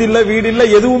நடக்காது. சொத்து இல்ல, வீடு இல்ல,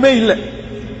 எதுவுமே இல்ல.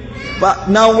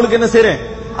 நான் உங்களுக்கு என்ன செய்றேன்,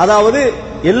 அதாவது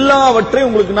எல்லாவற்றையும்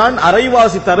உங்களுக்கு நான்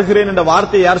அரைவாசி தருகிறேன் என்ற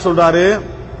வார்த்தையை யார் சொல்றாரு,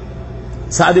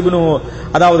 சஅத் இப்னு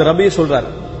அதாவது ரபி சொல்றாரு.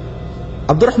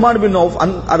 அப்துல் ரஹ்மான் பின் அவுஃப்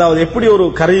அதாவது எப்படி ஒரு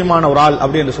கரியமான ஒரு ஆள்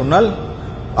அப்படி என்று சொன்னால்,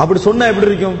 அப்படி சொன்னா எப்படி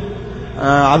இருக்கும்,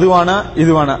 அதுவானா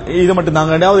இதுவானா இது மட்டும்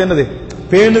தாங்க, அதாவது என்னது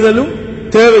பேணுதலும்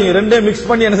தேவையும் ரெண்டே மிக்ஸ்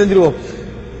பண்ணி என்ன செஞ்சிருவோம்,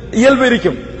 இயல்பு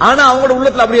இருக்கும். ஆனா அவங்களோட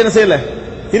உள்ளத்துல அப்படி என்ன செய்யல,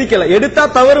 இருக்கல. எடுத்தா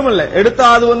தவறும் இல்ல, எடுத்தா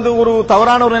அது ஒரு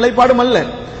தவறான ஒரு நிலைப்பாடும் அல்ல.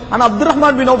 ஆனா அப்துல்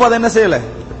ரஹ்மான் பின் அவுஃப் அதை என்ன செய்யல,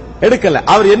 எடுக்கல.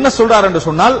 அவர் என்ன சொல்றார் என்று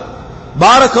சொன்னால்,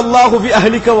 பாரக்கல்லாஹு ஃபி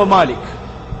அஹ்லிக வ மாலிக்,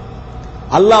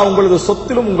 அல்லாஹ் உங்களது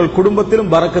சொத்திலும் உங்கள் குடும்பத்திலும்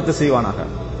பரக்கத்து செய்வானாக.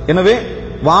 எனவே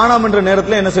வானம் என்ற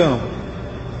நேரத்தில் என்ன செய்யணும்,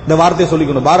 இந்த வார்த்தையை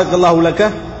சொல்லிக்கணும், பாரக்கல்லாஹு லக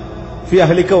ஃபி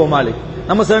அஹ்லிக வ மாலிக்.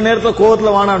 நம்ம சில நேரத்தில்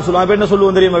கோவத்துல வானான்னு சொல்லுவோம், அப்ப என்ன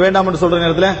சொல்லுவோம் தெரியுமா, வேண்டாம் என்று சொல்ற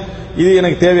நேரத்தில் இது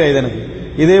எனக்கு தேவையா, இது எனக்கு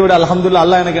இதை விட அல்ஹம்துலில்லாஹ்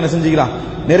அல்லாஹ் எனக்கு என்ன செஞ்சுக்கிறான்,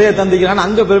 நிறைய தந்திக்கிறான்,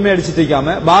 அங்க பெருமை அடிச்சு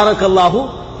வைக்காம பாரக்கல்லாஹு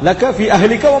லக ஃபி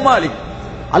அஹ்லிக வ மாலிக்,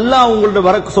 அல்லாஹ்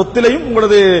உங்களுடைய சொத்திலையும்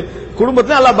உங்களது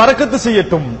குடும்பத்திலும் அல்லாஹ் பரக்கத்து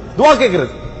செய்யட்டும். துஆ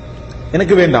கேட்கிறது,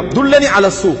 எனக்கு வேண்டாம். துல்லனி அல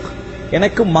சூக்,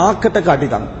 எனக்கு மார்க்கெட்டை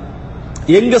காட்டித்தாங்க,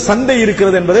 எங்க சந்தை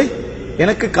இருக்கிறது என்பதை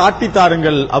எனக்கு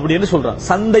காட்டித்தாருங்கள் அப்படின்னு சொல்றான்.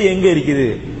 சந்தை எங்க இருக்குது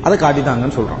அதை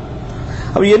காட்டித்தாங்கன்னு சொல்றான்.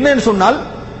 அப்ப என்னன்னு சொன்னால்,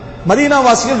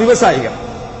 மதீனாவாசிகள் விவசாயிகள்,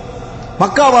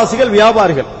 மக்காவாசிகள்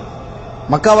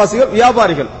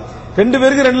வியாபாரிகள். ரெண்டு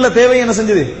பேருக்கு ரெண்டுல தேவை என்ன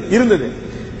செஞ்சது இருந்தது.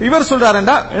 இவர்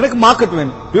சொல்றாருண்டா, எனக்கு மார்க்கெட்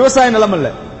வேணும், விவசாய நிலம் அல்ல,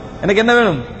 எனக்கு என்ன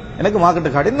வேணும், எனக்கு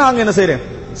மார்க்கெட்டை காட்டி நாங்க என்ன செய்யறேன்,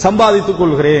 சம்பாதித்துக்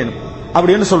கொள்கிறேன்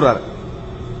அப்படின்னு சொல்றாரு.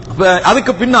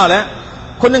 அதுக்கு பின்னால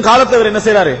கொஞ்சம் காலத்தை அவர் என்ன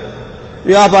செய்யறாரு,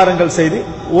 வியாபாரங்கள் செய்து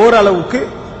ஓரளவுக்கு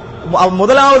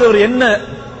முதலாவது அவர் என்ன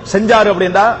செஞ்சாரு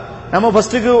அப்படின்னா, நம்ம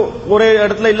ஃபர்ஸ்டுக்கு ஒரே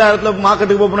இடத்துல இல்ல இடத்துல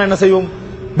மார்க்கெட்டுக்கு போனா என்ன செய்வோம்,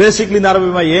 பேசிக்லி இந்த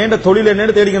ஆரம்பிமா ஏண்ட தொழில்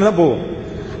என்னன்னு தேடிக்கணும் தான் போவோம்.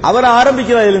 அவர்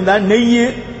ஆரம்பிக்கிறதா இருந்தா நெய்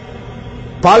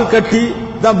பால் கட்டி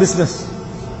தான் பிசினஸ்,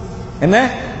 என்ன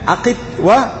அகித்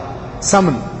வ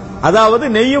சமன், அதாவது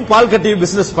நெய்யும் பால் கட்டியும்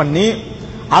பிசினஸ் பண்ணி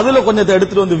அதுல கொஞ்சத்தை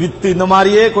எடுத்துட்டு வந்து வித்து இந்த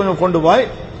மாதிரியே கொஞ்சம் கொண்டு போய்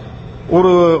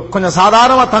ஒரு கொஞ்சம்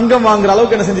சாதாரணமா தங்கம் வாங்குற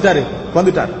அளவுக்கு என்ன செஞ்சிட்டாரு,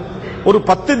 வந்துட்டார். ஒரு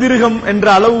 10 திர்ஹம் என்ற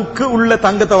அளவுக்கு உள்ள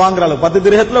தங்கத்தை வாங்குற அளவு, 10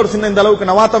 திர்ஹத்துல ஒரு சின்ன இந்த அளவுக்கு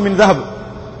நவாத்தா மின் தஹப்,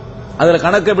 அதுல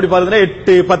கணக்கு எப்படி பாருங்க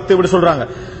 8 10 இப்படி சொல்றாங்க,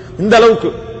 இந்த அளவுக்கு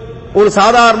ஒரு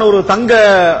சாதாரண ஒரு தங்க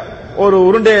ஒரு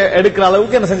உருண்டை எடுக்கிற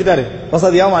அளவுக்கு என்ன செஞ்சிட்டாரு,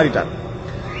 வசதியா மாறிட்டார்.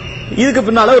 இதுக்கு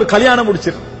பின்னால ஒரு கல்யாணம்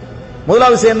முடிச்சிரு.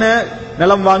 முதலாவது விஷயம் என்ன,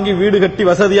 நிலம் வாங்கி வீடு கட்டி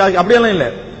வசதியாகி அப்படியெல்லாம் இல்ல,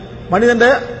 மனிதன்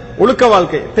ஒழுக்க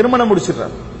வாழ்க்கை. திருமணம்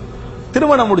முடிச்சிடுறார்.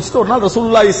 திருமணம் முடிச்சுட்டு ஒரு நாள்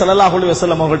ரசூலுல்லாஹி ஸல்லல்லாஹு அலைஹி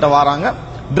வஸல்லம் அவங்கள்ட்ட வராங்க.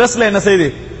 டிரெஸ்ல என்ன செய்யுது,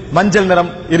 மஞ்சள்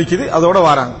நிறம் இருக்குது, அதோட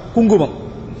வராங்க, குங்குமம்.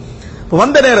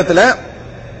 வந்த நேரத்தில்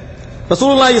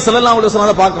ரசூலுல்லாஹி ஸல்லல்லாஹு அலைஹி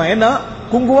வஸல்லம் பார்க்கறாங்க, என்ன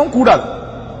குங்குமம் கூடாது,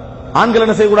 ஆண்கள்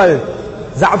என்ன செய்யக்கூடாது,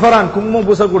 ஜஅஃபரான் குங்குமம்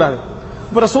பூசக்கூடாது.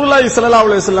 இப்ப ரசூலுல்லாஹி ஸல்லல்லாஹு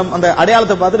அலைஹி வஸல்லம் அந்த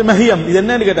அடையாளத்தை பார்த்துட்டு மஹியம் இது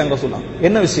என்னன்னு கேட்டாங்க. ரசூலுல்லாஹ்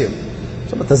என்ன விஷயம்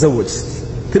சொன்ன, தஸவ்வஜ்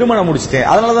திருமணம் முடிச்சிட்டேன்.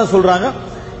 அதனாலதான் சொல்றாங்க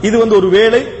இது ஒரு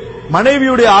வேளை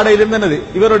மனைவியுடைய ஆடையிலிருந்து என்னது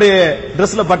இவருடைய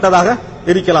டிரெஸ்ல பட்டதாக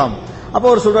இருக்கலாம். அப்ப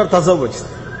அவர் சொல்றார் தஸவ்வஜ்,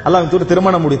 அல்லாஹ்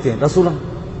திருமணம் முடித்தேன். ரசூலுல்லாஹ்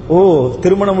ஓ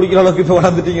திருமணம் முடிக்கிற அளவுக்கு இப்ப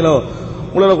வளர்ந்துட்டீங்களோ,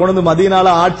 உங்களை கொண்டு வந்து மதீனால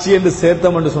ஆட்சி என்று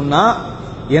சேர்த்தம் என்று சொன்னா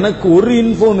எனக்கு ஒரு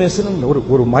இன்ஃபர்மேஷன்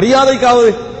ஒரு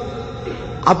மரியாதைக்காவது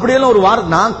அப்படியெல்லாம் ஒரு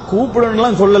வார்த்தை நான்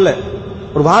கூப்பிடணும்லாம் சொல்லல,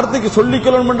 ஒரு வார்த்தைக்கு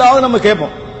சொல்லிக்கொள்ளணும்ன்றாவது நம்ம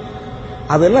கேட்போம்.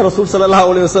 அதெல்லாம் ரசூல் ஸல்லல்லாஹு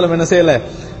அலைஹி வஸல்லம் என்ன செய்யல,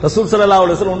 ரசூல் ஸல்லல்லாஹு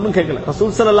அலைஹி வஸல்லம் ஒன்றும் கேட்கல.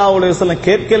 ரசூல் ஸல்லல்லாஹு அலைஹி வஸல்லம்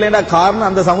கேட்கலன்னா காரணம்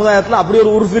அந்த சமுதாயத்துல அப்படி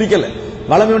ஒரு உறுப்பு இருக்கல,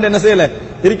 வளமை ஒன்று என்ன செய்யல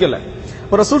இருக்கல.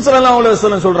 ரசூல் ஸல்லல்லாஹு அலைஹி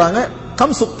வஸல்லம் சொல்றாங்க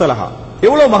கம் சுக்தலஹா,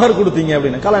 எவ்வளவு மகர் கொடுத்தீங்க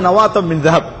அப்படின்னு. கால நவாத்தம் மின்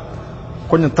தஹப்,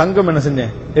 கொஞ்சம் தங்கம் என்ன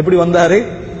செஞ்சேன். எப்படி வந்தாரு,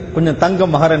 கொஞ்சம்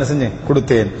தங்கம் மகர் என்ன செஞ்சேன்,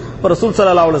 கொடுத்தேன். அப்ப ரசூல்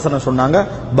ஸல்லல்லாஹு அலைஹி வஸல்லம் சொன்னாங்க,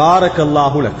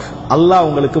 பாரக்கல்லாஹு லக், அல்லாஹ்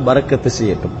உங்களுக்கு பரக்கத்து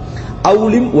செய்யட்டும்.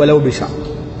 அவுலிம் வலவ் பிஷா,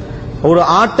 ஒரு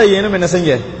ஆட்டை ஏனும் என்ன செய்ய,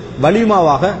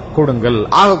 வலிமாவாக கொடுங்கள்.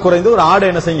 ஆக குறைந்து ஒரு ஆடை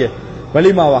என்ன செய்ய,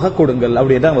 வலிமாவாக கொடுங்கள்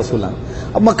அப்படின்றாங்க ரசூல்.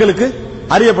 மக்களுக்கு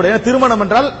அறியப்படும். திருமணம்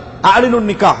என்றால் ஆலினுன்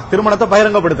நிக்காஹ், திருமணத்தை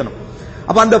பகிரங்கப்படுத்தணும்.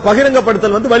 அப்ப அந்த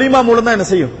பகிரங்கப்படுத்தல் வந்து வலிமா மூலம் தான் என்ன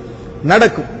செய்யும்,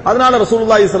 நடக்கும். அதனால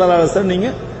ரசூலுல்லாஹி ஸல்லல்லாஹு அலைஹி வஸல்லம் நீங்க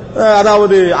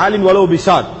அதாவது ஆலின் வலவ்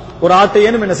பிஷார், ஒரு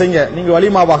ஆட்டையேனும் என்ன செய்ய, நீங்க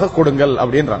வலிமாவாக கொடுங்கள்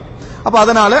அப்படின்றாங்க. அப்ப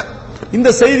அதனால இந்த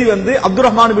செய்தி வந்து அப்துர்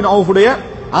ரஹ்மான் பின் அவுஃபுடைய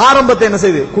ஆரம்பத்தை என்ன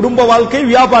செய்யுது, குடும்ப வாழ்க்கை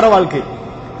வியாபார வாழ்க்கை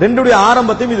ரெண்டுடைய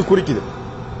ஆரம்பத்தையும் இது குறிக்குது.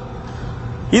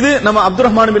 இது நம்ம அப்துர்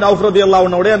ரஹ்மான் பின் அவுஃப் ரலியல்லாஹு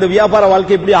அன்ஹு உடைய அந்த வியாபார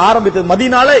வாழ்க்கை எப்படி ஆரம்பித்தது,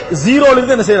 மதீனால ஜீரோல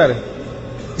இருந்து என்ன செய்யறாரு,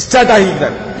 ஸ்டார்ட்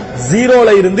ஆகிக்கிறார். ஜீரோல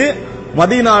இருந்து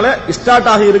மதீனால ஸ்டார்ட்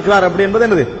ஆகி இருக்கிறார் அப்படி என்பது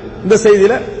என்னது இந்த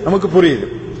செய்தியில நமக்கு புரியுது.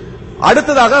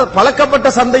 அடுத்ததாக பழக்கப்பட்ட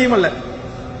சந்தையும் அல்ல,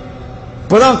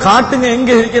 இப்பதான் காட்டுங்க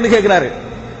எங்க இருக்குன்னு கேட்கிறாரு.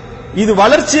 இது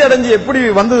வளர்ச்சி அடைஞ்சு எப்படி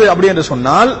வந்தது அப்படி என்று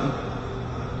சொன்னால்,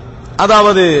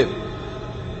 அதாவது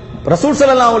ரசூல்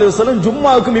ஸல்லல்லாஹு அலைஹி வஸல்லம்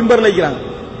ஜும்மாவுக்கு மிம்பர்ல இருக்கிறாங்க,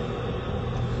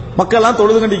 மக்கள் எல்லாம்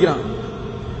தொழுது கண்டிக்கிறாங்க.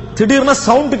 திடீர்னு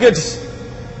சவுண்ட் கேட்டுச்சு,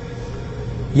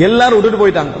 எல்லாரும் விட்டுட்டு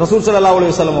போயிட்டாங்க ரசூல் ஸல்லல்லாஹு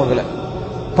அலைஹி வஸல்லம் அவர்களை.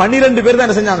 12 பேர் தான்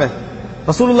என்ன செஞ்சாங்க,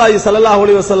 ரசூலுல்லாஹி ஸல்லல்லாஹு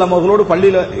அலைஹி வஸல்லம் அவர்களோடு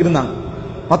பள்ளியில இருந்தாங்க.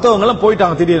 மற்றவங்க எல்லாம்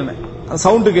போயிட்டாங்க. திடீர்னு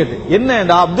சவுண்ட் கேட்டு என்ன,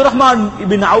 அப்துர் ரஹ்மான்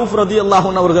இப்னு அவுஃப் ரலியல்லாஹு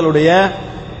அன்ஹு அவர்களுடைய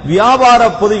வியாபார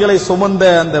பொதிகளை சுமந்த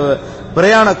அந்த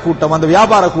பிரயாண கூட்டம், அந்த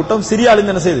வியாபார கூட்டம்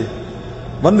சிரியாலிருந்து என்ன செய்து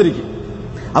வந்திருக்கு.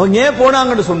 அவங்க ஏன்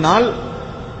போனாங்கன்னு சொன்னால்,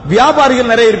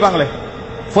 வியாபாரிகள் நிறைய இருப்பாங்களே,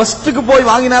 ஃபர்ஸ்டுக்கு போய்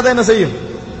வாங்கினாதான் என்ன செய்யும்,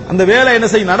 அந்த வேலை என்ன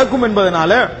செய்யும் நடக்கும்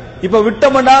என்பதனால, இப்ப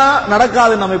விட்டமண்டா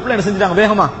நடக்காது, நம்ம இப்ப என்ன செஞ்சிட்டாங்க,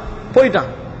 வேகமா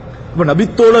போயிட்டாங்க. இப்ப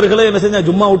நபித்தோழர்களே என்ன செஞ்சா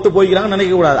ஜும்மா விட்டு போய்க்கிறாங்க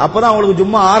நினைக்க கூடாது. அப்பதான் அவங்களுக்கு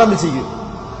ஜும்மா ஆரம்பிச்சிருக்கு.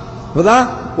 இப்பதான்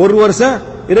 1 வருஷம்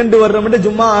 2 வருடம்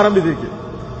ஜும்மா ஆரம்பிச்சிருக்கு.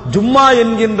 ஜும்மா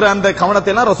என்கின்ற அந்த கவனத்தை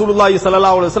எல்லாம் ரசூலுல்லாஹி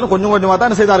ஸல்லல்லாஹு அலைஹி வஸல்லம் கொஞ்சம் கொஞ்சமா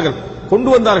தான் செய்தார்கள், கொண்டு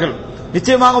வந்தார்கள்.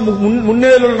 நிச்சயமாக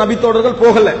முன்னிலையில் உள்ள நபித்தோழர்கள்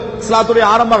போகல. இஸ்லாத்துடைய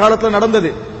ஆரம்ப காலத்தில் நடந்தது.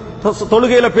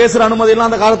 தொழுகையில பேசுற அனுமதி எல்லாம்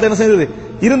அந்த காலத்தில் என்ன செய்தது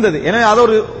இருந்தது. எனவே அதை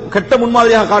ஒரு கெட்ட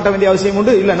முன்மாதிரியாக காட்ட வேண்டிய அவசியம்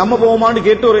உண்டு இல்ல. நம்ம போவோமான்னு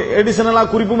கேட்டு ஒரு எடிஷனலா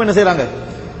குறிப்பும் என்ன செய்யறாங்க,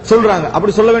 சொல்றாங்க.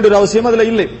 அப்படி சொல்ல வேண்டிய ஒரு அவசியம் அதுல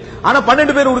இல்லை. ஆனா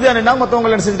 12 பேர் உறுதியா நின்றாங்க, மத்தவங்க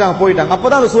என்ன செஞ்சாங்க, போயிட்டாங்க.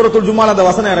 அப்பதான் அந்த சூரத்துல் ஜும்மால அந்த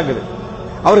வசனம் இறங்குது.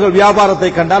 அவர்கள் வியாபாரத்தை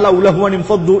கண்டால் உலஹுவனின்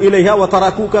ஃபத்து இலைஹா வ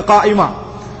தரகுக காயிமா,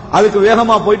 அதுக்கு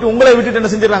வேகமா போயிட்டு உங்களை விட்டுட்டு என்ன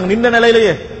செஞ்சிடறாங்க, நின்ற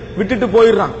நிலையிலேயே விட்டுட்டு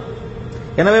போயிடுறாங்க.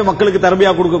 எனவே மக்களுக்கு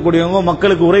தர்பியா கொடுக்கக்கூடியவங்க,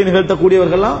 மக்களுக்கு உரை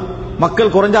நிகழ்த்தக்கூடியவர்கள்லாம்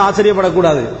மக்கள் குறைஞ்ச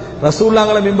ஆச்சரியப்படக்கூடாது.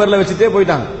 ரசூலுல்லாஹ்களை மிம்பர்ல வச்சுட்டே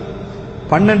போயிட்டாங்க.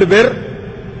 12 பேர்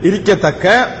இருக்கத்தக்க,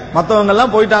 மத்தவங்க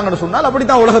எல்லாம் போயிட்டாங்கன்னு சொன்னால்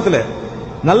அப்படித்தான் உலகத்துல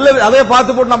நல்ல. அதை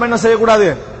பார்த்து போட்டு நம்ம என்ன செய்யக்கூடாது,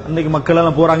 அன்னைக்கு மக்கள்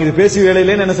எல்லாம் போறாங்க, இது பேசி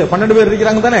வேலையிலே என்ன செய்ய, 12 பேர்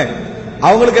இருக்கிறாங்க தானே,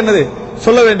 அவங்களுக்கு என்னது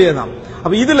சொல்ல வேண்டியதுதான்.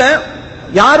 அப்ப இதுல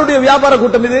யாருடைய வியாபார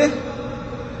கூட்டம் இது,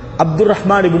 அப்துர்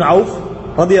ரஹ்மான் இப்னு அவுஃப்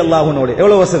ரலியல்லாஹு அன்ஹு.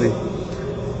 எவ்வளவு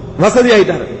வசதி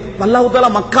ஆயிட்டாரு. அல்லாஹ் தஆலா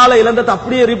மக்கால இழந்ததை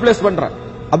அப்படியே ரீப்ளேஸ் பண்றார்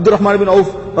அப்துர் ரஹ்மான் இப்னு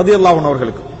அவுஃப் ரலியல்லாஹு அன்ஹு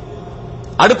அவர்களுக்கு.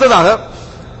 அடுத்ததாக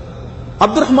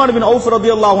அப்துர் ரஹ்மான் இப்னு அவுஃப்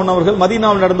ரலியல்லாஹு அன்ஹு அவர்கள்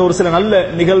மதீனாவில் நடந்த ஒரு சில நல்ல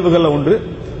நிகழ்வுகள் ஒன்று,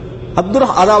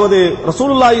 அதாவது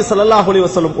ரசூலுல்லாஹி ஸல்லல்லாஹு அலைஹி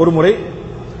வஸல்லம் ஒரு முறை,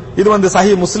 இது வந்து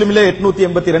சஹீஹ் முஸ்லிமிலே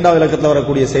 882வது இலக்கத்தில்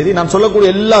வரக்கூடிய செய்தி. நான் சொல்லக்கூடிய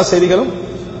எல்லா செய்திகளும்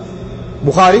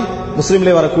புகாரி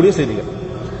முஸ்லிமிலே வரக்கூடிய செய்திகள்.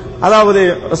 அதாவது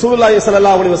ரசூலுல்லாஹி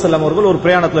ஸல்லல்லாஹு அலைஹி வஸல்லம் அவர்கள் ஒரு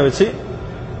பிரயாணத்துல வச்சு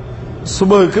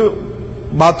சுபஹுக்கு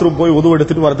பாத்ரூம் போய் உது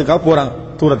எடுத்துட்டு வரதுக்காக போறாங்க.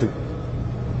 தூரத்துக்கு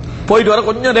போயிட்டு வர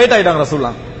கொஞ்சம் லேட் ஆயிட்டாங்க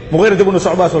ரசூலுல்லாஹ். முகைரத் இப்னு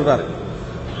ஷுபா சொல்றாரு,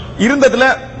 இருந்ததுல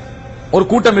ஒரு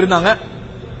கூட்டம் இருந்தாங்க.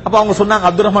 அப்ப அவங்க சொன்னாங்க,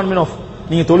 அப்துர் ரஹ்மான் பின் அவுஃப்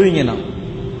நீங்க தொழுவீங்கன்னா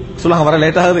சொல்லாங்க, வர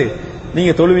லேட் ஆகுது,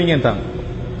 நீங்க தொழுவீங்கன்றாங்க.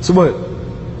 சுபஹ்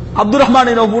அப்துர் ரஹ்மான்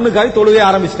பின் அவுஃப் தொழுகை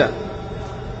ஆரம்பிச்சிட்டார்.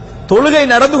 தொழுகை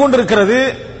நடந்து கொண்டிருக்கிறது.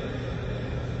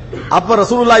 அப்ப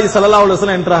ரசூலுல்லாஹி ஸல்லல்லாஹு அலைஹி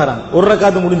வஸல்லம் என்டர் ஆகறாங்க. ஒரு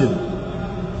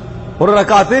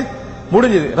ரக்காத்து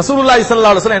முடிஞ்சது. ரசூலுல்லாஹி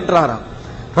ஸல்லல்லாஹு அலைஹி வஸல்லம் என்டர் ஆகறாங்க.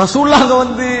 ரசூலுல்லாஹ்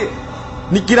வந்து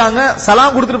நிக்கிறாங்க,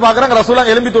 சலாம் கொடுத்துட்டு பாக்குறாங்க,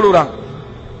 ரசூலுல்லாஹ் எழும்பி தொழுகிறாங்க.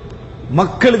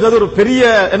 மக்களுக்கு அது ஒரு பெரிய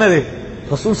என்னது,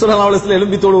 ரசூல் ஸல்லல்லாஹு அலைஹி வஸல்லம்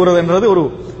எழும்பி தொழுகிறதுன்றது ஒரு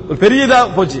பெரியதா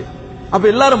போச்சு. அப்ப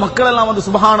எல்லாரும் மக்கள் எல்லாம் வந்து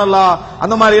சுப்ஹானல்லாஹ்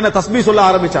அந்த மாதிரி என்ன தஸ்பீஹ் சொல்ல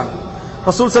ஆரம்பிச்சாங்க.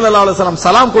 ரசூல் ஸல்லல்லாஹு அலைஹி வஸல்லம்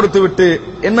சலாம் கொடுத்து விட்டு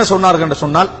என்ன சொன்னார்கள் என்று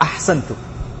சொன்னால், அஹ்சன்து,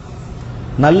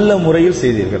 நல்ல முறையில்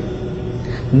செய்தீர்கள்,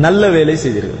 நல்ல வேலை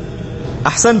செய்தீர்கள்.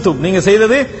 அஹ்சன்தும், நீங்க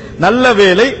செய்தது நல்ல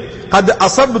வேலை. கத்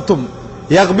அஸப்தும்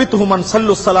யக்பித்துஹு மன்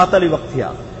ஸல்லு ஸலாத்த லி வக்திஹா.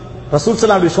 ரசூல்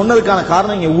ஸல்லல்லாஹு அலைஹி வஸல்லம் சொன்னதுக்கான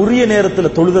காரணம், இங்க உரிய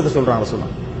நேரத்தில் தொழுததை சொல்றாங்க.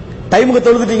 ரசூலுல்லாஹ் டைமுக்கு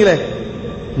தொழுதுட்டீங்களே,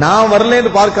 நான்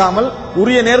வரலன்னு பார்க்காமல்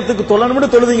உரிய நேரத்துக்கு தொழணும்னு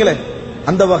தொழுதீங்களே,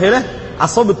 அந்த வகையில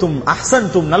அஸப்தும்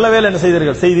அஹ்சன்தும், நல்ல வேலை என்ன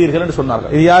செய்தீர்கள் என்று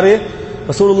சொன்னார்கள். இது யாரு,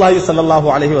 ரசூலுல்லாஹி ஸல்லல்லாஹு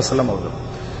அலைஹி வஸல்லம் அவர்கள்.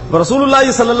 ரசூலுல்லாஹி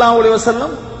ஸல்லல்லாஹு அலைஹி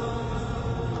வஸல்லம்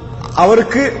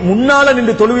அவருக்கு முன்னால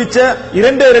நின்று தொழுவிச்ச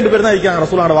இரண்டு பேர் தான் இருக்காங்க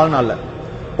ரசூலுல்லாஹி வாழ்நாள்ல.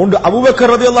 ஒன்று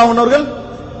அபூபக்கர் ரலியல்லாஹு அன்ஹு அவர்கள்,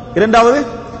 இரண்டாவது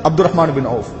அப்துர் ரஹ்மான் பின்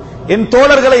அவுஃப். என்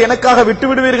தோழர்களை எனக்காக விட்டு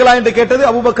விடுவீர்களா என்று கேட்டது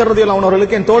அபூபக்கர் ரலியல்லாஹு அன்ஹு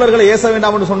அவர்களுக்கு. என் தோழர்களை ஏச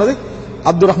வேண்டாம் என்று சொன்னது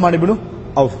அப்துர் ரஹ்மான் பின்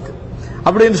அவுஃப்க்கு.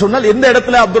 அப்படி என்று சொன்னால் எந்த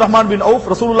இடத்துல அப்துர் ரஹ்மான் பின் அவுஃப்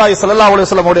ரசூலுல்லாஹி ஸல்லல்லாஹு அலைஹி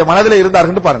வஸல்லம் உடைய மனதிலே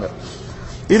இருந்தார்கள் பாருங்க.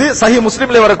 இது சஹீஹ்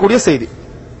முஸ்லிமிலே வரக்கூடிய செய்தி.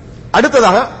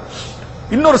 அடுத்ததாக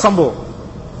இன்னொரு சம்பவம்,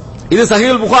 இது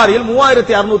சஹீஹ் புகாரியில்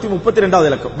 3632வது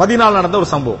இலக்கம், மதீனாவில் நடந்த ஒரு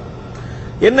சம்பவம்.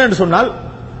 என்ன என்று சொன்னால்,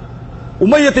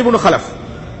 உமையத் இப்னு கலஃப்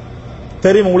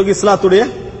தெரியும் உங்களுக்கு, இஸ்லாத்துடைய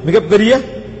மிகப்பெரிய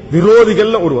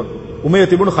விரோதிகள் ஒருவர்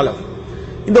உமையத் இப்னு கலஃப்.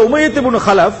 இந்த உமையத் இப்னு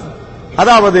கலஃப்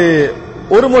அதாவது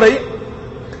ஒரு முறை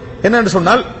என்ன என்று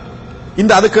சொன்னால்,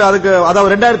 இந்த அதுக்கு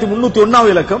அதாவது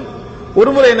 2301வது இலக்கம், ஒரு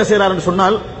முறை என்ன செய்யறார் என்று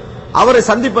சொன்னால், அவரை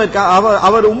சந்திப்பதற்காக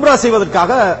அவர் உம்ரா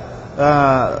செய்வதற்காக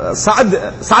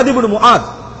சாத் இப்னு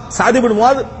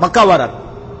முஆத் மக்கா வரார்.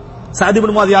 சாத்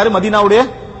இப்னு முஆத் யாரு? மதீனாவுடைய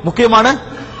முக்கியமான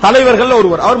தலைவர்கள்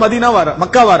ஒருவர். அவர் மதீனா வரார்,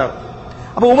 மக்கா வரார்.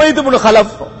 அப்ப உமையத் இப்னு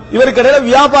கலஃப் இவருக்கு இடையில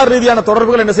வியாபார ரீதியான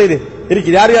தொடர்புகள் என்ன செய்து இருக்கு.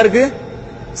 யார் யாருக்கு?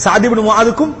 சாத் இப்னு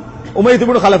முஆதுக்கும் உமையத்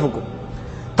இப்னு கலஃபுக்கும்.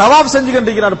 தவாப் செஞ்சு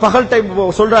கண்டிருக்கிறார். பகல் டைம்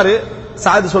சொல்றாரு,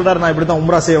 சாத் சொல்றாரு, நான் இப்படித்தான்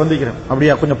உம்ரா செய்ய வந்திருக்கிறேன்.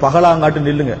 அப்படியா, கொஞ்சம் பகலாங்காட்டு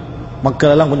நில்லுங்க,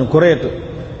 மக்கள் எல்லாம் கொஞ்சம் குறையட்டும்.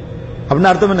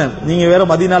 அப்படின்னு அர்த்தம் என்ன? நீங்க வேற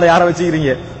மதீனால யாரை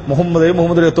வச்சுக்கிறீங்க?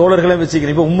 முகமதுடைய தோழர்களையும்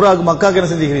வச்சுக்கிறீங்க. இப்ப உம்ராவுக்கு மக்காவுக்கு என்ன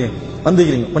செஞ்சுக்கிறீங்க?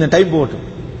 வந்துக்கிறீங்க, கொஞ்சம் டைம் போகட்டும்.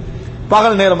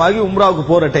 பகல் நேரமாகி உம்ராவுக்கு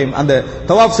போற டைம், அந்த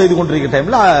தவாப் செய்து கொண்டிருக்கிற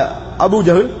டைம்ல அபூ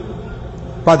ஜஹல்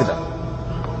பார்த்துட்டார்.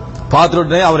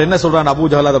 பார்த்துட்டு அவர் என்ன சொல்றாரு, அபூ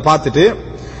ஜஹல் அதை பார்த்துட்டு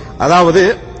அதாவது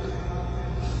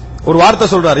ஒரு வார்த்தை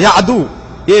சொல்றாரு, யா அது,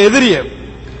 ஏ எதிரிய,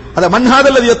 அத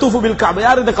மன்ஹாதல் யதூஃபு பில் கஅபா,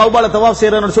 யார் இந்த கௌபால தவாப்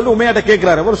செய்யறான்னு சொல்லி உமையாட்ட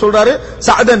கேக்குறாரு. அவர் சொல்றாரு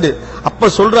சஅதன். அப்ப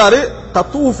சொல்றாரு,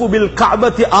 ததூஃபு பில்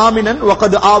கஅபதி ஆமினன்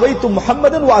வகத் ஆவைது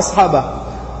முஹம்மதன் வ அஸ்ஹாபா.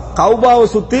 கௌபாவை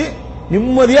சுத்தி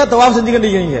நிம்மதியா தவாப்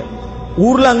செஞ்சுக்கிட்டீங்க.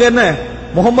 ஊர்ல அங்க என்ன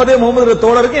முகமது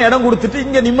தோழருக்கு இடம் கொடுத்துட்டு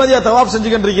இங்க நிம்மதியா தவாப்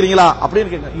செஞ்சுக்கிட்டு இருக்கீங்களா அப்படின்னு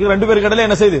கேட்க. இங்க ரெண்டு பேருக்கு இடையில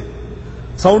என்ன செய்யுது?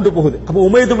 சவுண்ட் போகுது. அப்ப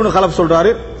உமையத் இப்னு கலஃப்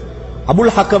சொல்றாரு,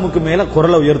 அபுல் ஹக்கமுக்கு மேல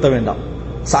குரலை உயர்த்த வேண்டாம்.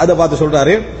 சாத பார்த்து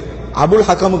சொல்றாரு, அபுல்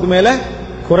ஹக்கமுக்கு மேல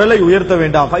குரலை உயர்த்த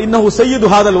வேண்டாம். இன்னஹு சய்யிது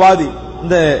ஹாதல் வாதி,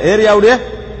 இந்த ஏரியாவுடைய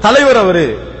தலைவர் அவரு.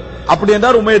 அப்படி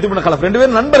என்றார் உமையத் இப்னு கலஃப். ரெண்டு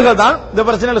பேரும் நண்பர்கள் தான். இந்த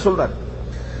பிரச்சனையில சொல்றாரு.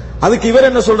 அதுக்கு இவர்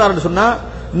என்ன சொல்றாருன்னு சொன்னா,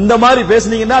 இந்த மாதிரி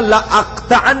பேசுனீங்கன்னா லா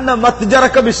அக்தஅன்ன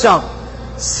மத்ஜரக பிஷாம்,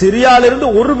 சிரியால இருந்து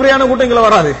ஒரு பிரயாண கூட்டம் இங்க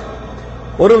வராது.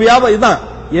 ஒரு வியாபாரம் இதான்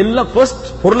எல்லாம் ஃபர்ஸ்ட்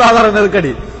பொருளாதார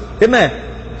நெருக்கடி. என்ன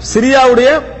சிரியாவுடைய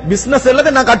பிசினஸ்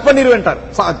எல்லாத்தையும் நான் கட் பண்ணிடுவேன்.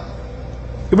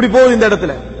 இப்படி போகுது இந்த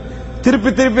இடத்துல.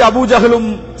 திருப்பி அபூ ஜஹலும்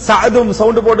சஅதும்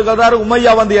சவுண்ட் போட்டு கதாரு.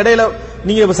 உமையா வந்து இடையில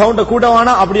நீங்க சவுண்ட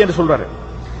கூட்டவானா அப்படி என்று சொல்றாரு.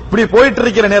 இப்படி போயிட்டு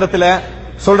இருக்கிற நேரத்தில்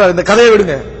சொல்றாரு, இந்த கதையை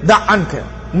விடுங்க.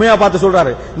 உமையா பார்த்து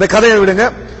சொல்றாரு, இந்த கதையை விடுங்க.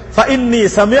 فإني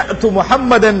سمعت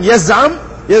محمدا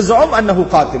يزعم أنه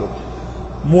قاتل.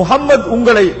 முஹம்மது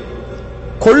உங்களை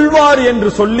கொல்வார் என்று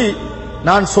சொல்லி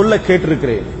நான் சொல்ல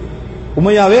கேட்டிருக்கிறேன்.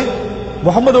 உமையாவே,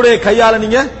 முகமதுடைய கையால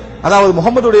நீங்க, அதாவது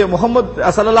முகமது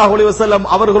ஸல்லல்லாஹு அலைஹி வஸல்லம்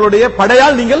அவர்களுடைய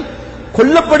படையால் நீங்கள்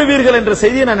கொல்லப்படுவீர்கள் என்ற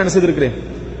செய்தியை நான் என்ன செய்திருக்கிறேன்?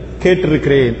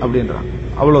 கேட்டிருக்கிறேன் அப்படின்றான்.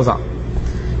 அவ்வளவுதான்.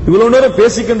 இவ்வளவு நேரம்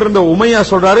பேசிக்கின்ற உமையா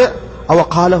சொல்றாரு, அவ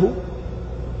காலஹு,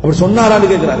 அவர் சொன்னாரான்னு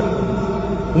கேட்கிறாரு.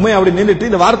 உமையா அப்படி நின்றுட்டு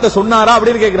இந்த வார்த்தை சொன்னாரா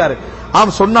அப்படின்னு கேட்கிறாரு.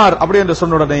 ஆம் சொன்னார் அப்படி என்று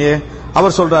சொன்ன உடனேயே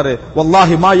அவர் சொல்றாரு,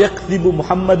 வல்லாஹி மா யக்திபு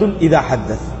முஹம்மதுன் இதா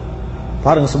ஹத்தஸ்.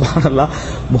 பாருங்க சுப்ஹானல்லாஹ்,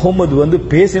 முகமது வந்து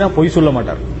பேசினா பொய் சொல்ல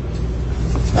மாட்டார்.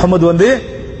 முகமது வந்து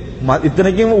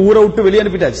இத்தனைக்கும் ஊரை விட்டு வெளியே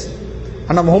அனுப்பிட்டாச்சு.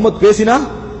 ஆனா முகமது பேசினா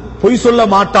பொய் சொல்ல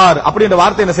மாட்டார் அப்படின்ற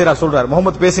வார்த்தை என்ன செய்யறார் சொல்றார்.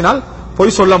 முகமது பேசினால்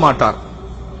பொய் சொல்ல மாட்டார்.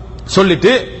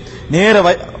 சொல்லிட்டு நேர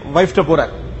வைஃப்ட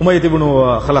போறார். உமையத் இப்னு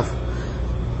கலஃப்,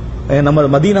 நம்ம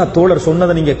மதீனா தோழர்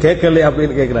சொன்னதை நீங்க கேட்கலையா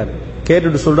அப்படின்னு கேட்கிறாரு.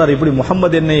 கேட்டுட்டு சொல்றாரு, இப்படி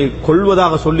முகமது என்னை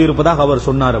கொல்வதாக சொல்லி இருப்பதாக அவர்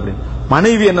சொன்னார் அப்படின்னு.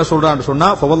 மனைவி என்ன சொல்றான்னு சொன்னா,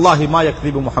 ஃபவல்லாஹி மா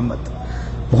யக்திபு முஹம்மத்,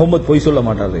 முகமது பொய் சொல்ல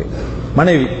மாட்டாரு.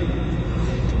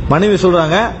 மனைவி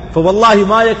சொல்றாங்க, ஃபவல்லாஹி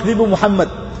மா யக்திபு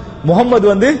முஹம்மத், முகமது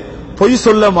வந்து பொய்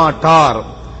சொல்ல மாட்டார்.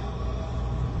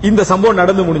 இந்த சம்பவம்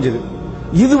நடந்து முடிஞ்சது.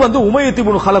 இது வந்து உமையத்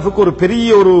இப்னு கலஃபுக்கு ஒரு பெரிய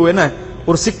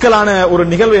ஒரு சிக்கலான ஒரு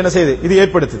நிகழ்வு என்ன செய்யுது, இது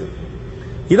ஏற்படுத்துது.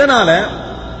 இதனால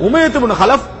உமையத் இப்னு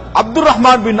கலஃப் அப்துர்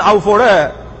ரஹ்மான் பின் அவுஃபோட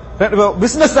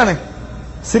பிசினஸ் தானே,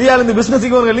 சிரியால இருந்து பிசினஸ்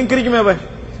லிங்க் இருக்குமே,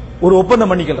 ஒரு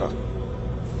ஒப்பந்தம் பண்ணிக்கிறார்.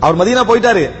 அவர் மதீனா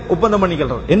போயிட்டாரு, ஒப்பந்தம்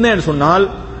பண்ணிக்கிறார். என்னன்னு சொன்னால்,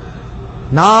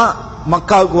 நான்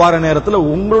மக்காவுக்கு வர நேரத்தில்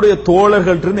உங்களுடைய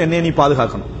தோழர்கள்ட்ட இருந்து என்னை நீ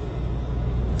பாதுகாக்கணும்,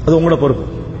 அது உங்களோட பொறுப்பு.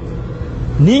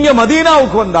 நீங்க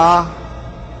மதீனாவுக்கு வந்தா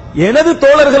எனது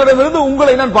தோழர்களிடமிருந்து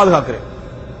உங்களை நான் பாதுகாக்கிறேன்.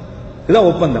 இதுதான்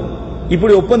ஒப்பந்தம்.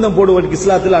 இப்படி ஒப்பந்தம் போடுவதற்கு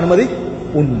இஸ்லாத்தில் அனுமதி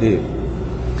உண்டு.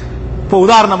 இப்போ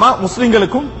உதாரணமா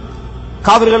முஸ்லிம்களுக்கும்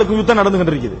காவிர்களுக்கும் யுத்தம் நடந்து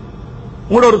கொண்டிருக்கிறது.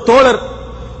 உங்களோட ஒரு தோழர்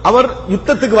அவர்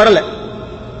யுத்தத்துக்கு வரல,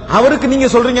 அவருக்கு நீங்க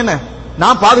சொல்றீங்க என்ன,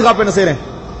 நான் பாதுகாப்பு என்ன செய்யறேன்,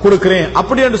 கொடுக்கிறேன்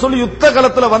அப்படி என்று சொல்லி யுத்த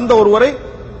களத்துல வந்த ஒருவரை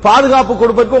பாதுகாப்பு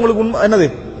கொடுப்பதற்கு உங்களுக்கு என்னது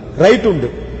ரைட் உண்டு.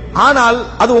 ஆனால்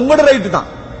அது உங்களோட ரைட் தான்.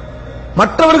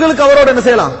 மற்றவர்களுக்கு அவரோட என்ன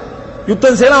செய்யலாம்,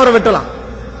 யுத்தம் செய்யலாம், அவரை வெட்டலாம்.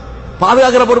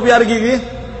 பாதுகாக்கிற பொறுப்பு யாருக்கு இருக்கு,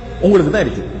 உங்களுக்கு தான்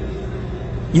இருக்கு.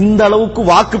 இந்த அளவுக்கு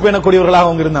வாக்கு பேணக்கூடியவர்களாக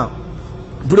அவங்க இருந்தாங்க.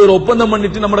 இப்படி ஒரு ஒப்பந்தம்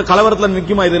பண்ணிட்டு நம்ம கலவரத்துல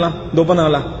நிக்குமா இதெல்லாம், இந்த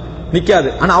ஒப்பந்தம் நிக்காது.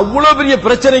 ஆனா அவ்வளவு பெரிய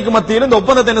பிரச்சனைக்கு மத்தியில் இந்த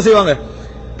ஒப்பந்தத்தை என்ன செய்வாங்க,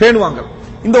 பேணுவாங்க.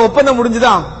 இந்த ஒப்பந்தம்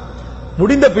முடிஞ்சுதான்,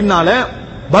 முடிந்த பின்னால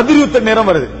பத்ர் யுத்த நேரம்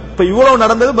வருது. இப்ப இவ்வளவு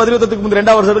நடந்தது பத்ர் யுத்தத்துக்கு முந்தைய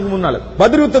 2 வருஷத்துக்கு முன்னால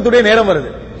பத்ர் யுத்தத்துடைய நேரம் வருது.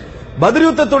 பத்ர்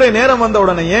யுத்தத்துடைய நேரம் வந்த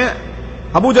உடனே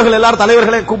அபூஜஹல் எல்லாரும்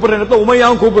தலைவர்களை கூப்பிடுற நேரத்தில்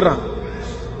உமையாவும் கூப்பிடுறாங்க.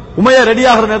 உமையா ரெடி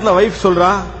ஆகிற நேரத்தில் வைஃப்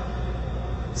சொல்றா,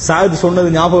 சாத் சொன்னது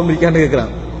ஞாபகம் இருக்கான்னு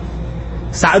கேட்கிறாங்க.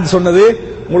 சாத் சொன்னது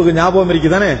உங்களுக்கு ஞாபகம் இருக்கு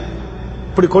தானே,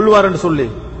 இப்படி கொள்வாருன்னு சொல்லி.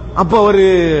 அப்ப அவரு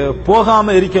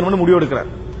போகாம இருக்கணும்னு முடிவு எடுக்கிறார்.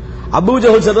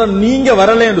 அபூஜஹல் சொல்ற, நீங்க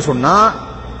வரல என்று சொன்னா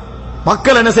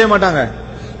மக்கள் என்ன செய்ய மாட்டாங்க,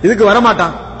 இதுக்கு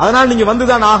வரமாட்டாங்க, அதனால நீங்க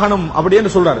வந்துதான் ஆகணும் அப்படின்னு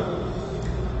சொல்றாரு.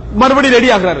 மறுபடியும் ரெடி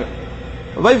ஆகிறாரு.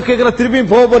 வைஃப் கேட்கிற,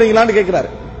 திருப்பியும் போக போறீங்களான்னு கேட்கிறாரு.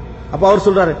 அப்ப அவர்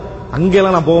சொல்றாரு,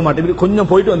 அங்கெல்லாம் நான் போக மாட்டேன், கொஞ்சம்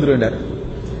போயிட்டு வந்துருவேன்.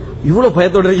 இவ்வளவு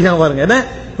பயத்தோட இருக்காங்க பாருங்க. என்ன,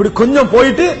 இப்படி கொஞ்சம்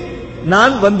போயிட்டு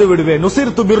நான் வந்து விடுவேன்.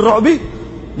 நுசிர்து பிர்ரபி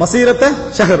மசீரத்த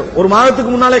ஷஹர், ஒரு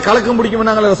மாதத்துக்கு முன்னாலே கலக்கம்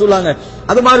பிடிக்கும் சொல்லாங்க,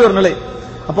 அது மாதிரி ஒரு நிலை.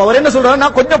 அப்ப அவர் என்ன சொல்றாரு,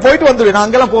 நான் கொஞ்சம் போயிட்டு வந்துடுவேன், நான்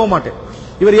அங்கெல்லாம் போக மாட்டேன்.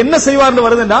 இவர் என்ன செய்வார்னு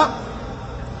வருதுன்னா,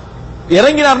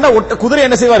 இறங்கினார்னா குதிரை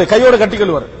என்ன செய்வாரு, கையோட கட்டி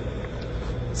கொள்வார்.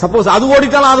 சப்போஸ் அது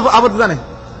ஓடிட்டாலும் அது ஆபத்து தானே.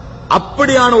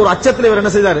 அப்படியான ஒரு அச்சத்தில் இவர்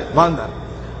என்ன செய்தார், வாழ்ந்தார்.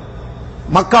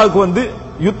 மக்காவுக்கு வந்து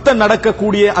யுத்தம்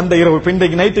நடக்கக்கூடிய அந்த இரவு,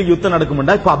 இன்றைக்கு நைட்டுக்கு யுத்தம் நடக்கும்.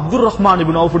 இப்ப அப்துல் ரஹ்மான்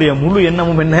இப்னு அவுஃபுடைய முழு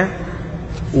எண்ணமும் என்ன,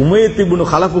 உமையத் இப்னு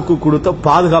கலஃபுக்கு கொடுத்த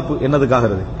பாதுகாப்பு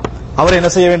என்னதுக்காகிறது, அவரை என்ன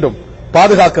செய்ய வேண்டும்,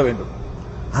 பாதுகாக்க வேண்டும்.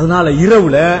 அதனால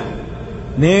இரவுல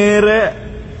நேர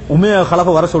உமைய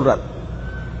கலஃப வர சொல்றார்.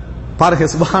 பாருங்க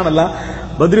சுப்ஹானல்லாஹ்,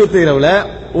 பத்ர் யுத்த இரவுல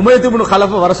உமையத் இப்னு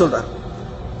கலஃப வர சொல்றார்.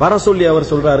 வர சொல்லி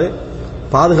அவர் சொல்றாரு,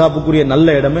 பாதுகாப்புக்குரிய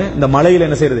நல்ல இடமே இந்த மலையில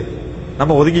என்ன செய்யறது,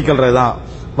 நம்ம ஒதுக்கி கொள்றதுதான்,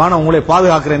 வான உங்களை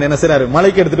பாதுகாக்கிறேன் என்ன செய்யறாரு,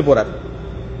 மலைக்கு எடுத்துட்டு போறாரு.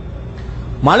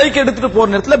 மலைக்கு எடுத்துட்டு போற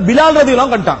நேரத்துல பிலால்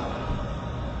ரதியல்லாஹு கண்டான்.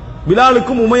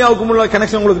 பிலாலுக்கும் உமையாவுக்கும் உள்ள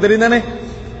கனெக்ஷன் உங்களுக்கு தெரியும் தானே.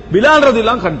 பிலால்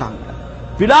ரதியல்லாஹு கண்டாங்க.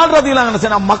 பிலால் ரதியல்லாஹு என்ன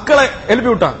செய்ய, மக்களை எழுப்பி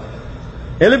விட்டாங்க.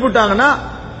 எழுப்பி விட்டாங்கன்னா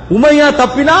உமையா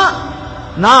தப்பினா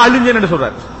நான் அழிஞ்சேன்னு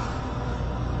சொல்றாரு.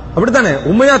 அப்படித்தானே,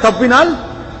 உமையா தப்பினால்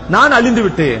நான் அழிந்து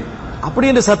விட்டேன் அப்படி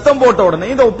என்று சத்தம் போட்ட உடனே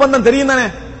இந்த ஒப்பந்தம் தெரியும் தானே.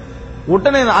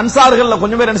 உடனே அன்சார்கள்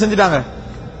கொஞ்சம் பேர் என்ன செஞ்சிட்டாங்க,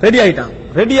 ரெடி ஆயிட்டாங்க.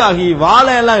 ரெடி ஆகி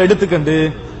வாளை எல்லாம் எடுத்துக்கண்டு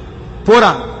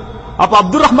போறாங்க. அப்ப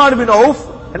அப்துல் ரஹ்மான் பின் அவுஃப்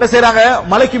என்ன செய்யறாங்க,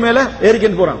 மலைக்கு மேல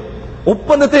ஏறிக்கிட்டு போறாங்க.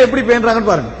 ஒப்பந்தத்தை எப்படி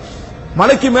பேணுறாங்கன்னு பாருங்க.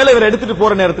 மலைக்கு மேல இவர் எடுத்துட்டு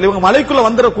போற நேரத்தில் இவங்க மலைக்குள்ள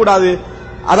வந்துடக்கூடாது.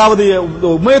 அதாவது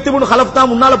உமையத் இப்னு கலஃப்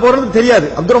தான் முன்னால போறது தெரியாது,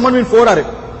 அப்துல் ரஹ்மான் பின் போறாரு.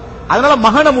 அதனால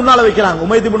மகனை முன்னால வைக்கிறாங்க.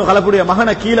 உமையத் இப்னு கலஃபுடைய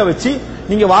மகனை கீழே வச்சு,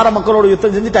 நீங்க வார மக்களோட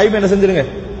யுத்தம் செஞ்சு டைம் என்ன செஞ்சிருங்க,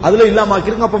 அதுல இல்லாம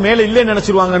ஆக்கிருங்க, அப்ப மேல இல்லைன்னு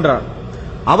நினைச்சிருவாங்கன்றார்.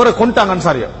 அவரை கொண்டாங்க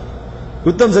அன்சாரியா,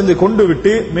 யுத்தம் செஞ்சு கொண்டு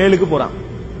விட்டு மேலுக்கு போறாங்க.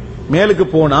 மேலுக்கு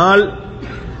போனால்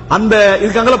அந்த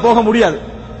இதுக்காங்கள போக முடியாது,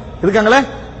 இதுக்காங்கள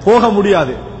போக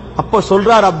முடியாது. அப்ப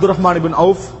சொல்றார் அப்துல் ரஹ்மான் இப்னு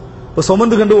அவுஃப், இப்ப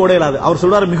சுமந்து கண்டு ஓடையலாது. அவர்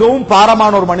சொல்றாரு, மிகவும்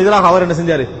பாரமான ஒரு மனிதராக அவர் என்ன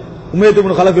செஞ்சாரு, உமையத்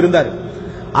இப்னு கலஃப் இருந்தார்.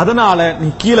 அதனால நீ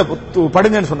கீழே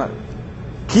படுங்கன்னு சொன்னார்.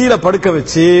 கீழே படுக்க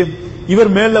வச்சு இவர்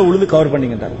மேல உளுந்து கவர்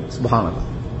பண்ணிக்கிட்டார். சுப்ஹானல்லாஹ்,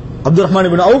 அப்துல் ரஹ்மான்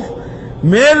இப்னு அவுஃப்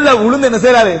மேல உளுந்து என்ன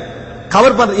செய்யறாரு,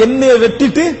 கவர் பண்ண, எண்ணெயை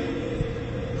வெட்டிட்டு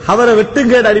அவரை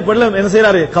வெட்டுங்கேட அடிப்படையில் என்ன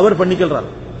செய்யறாரு, கவர் பண்ணிக்கிறார்.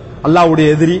 அல்லாஹ்வுடைய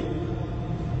எதிரி,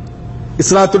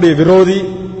 இஸ்லாத்துடைய விரோதி,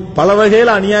 பல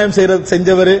வகையில அநியாயம்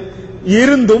செஞ்சவர்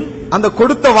இருந்தும் அந்த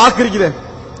கொடுத்த வாக்கு இருக்கிற,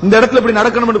 இந்த இடத்துல இப்படி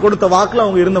நடக்கணும் கொடுத்த வாக்குல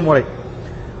அவங்க இருந்த முறை.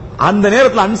 அந்த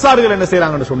நேரத்தில் அன்சாரிகள் என்ன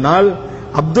செய்யறாங்கன்னு சொன்னால்,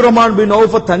 அப்துல் ரஹ்மான் பின்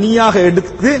அவுஃப தனியாக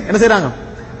எடுத்து என்ன செய்யறாங்க,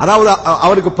 அதாவது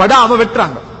அவருக்கு படாம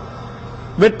வெட்டுறாங்க.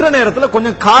 வெற்ற நேரத்தில்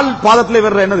கொஞ்சம் கால் பாதத்துல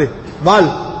வர்ற என்னது வால்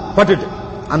பட்டுட்டு,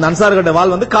 அந்த அன்சாரிகளோட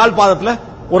வால் வந்து கால் பாதத்துல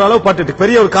ஓரளவு பட்டுட்டு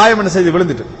பெரிய ஒரு காயம் என்ன செய்து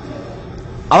விழுந்துட்டு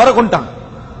அவரை கொண்டாங்க.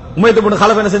 உமையத் இப்னு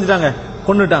கலஃப் என்ன செஞ்சிட்டாங்க,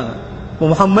 கொன்னுட்டாங்க.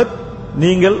 முஹம்மத்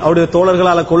நீங்கள் அவருடைய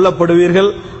தோழர்களால் கொல்லப்படுவீர்கள்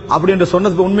அப்படின்ற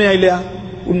சொன்னது உண்மையா இல்லையா,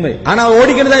 உண்மை. ஆனா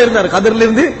ஓடிக்கிட்டு தான் இருந்தார், கதிரில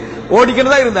இருந்து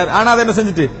ஓடிக்கிட்டு தான் இருந்தார். ஆனா அதை என்ன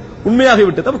செஞ்சுட்டு உண்மையாகி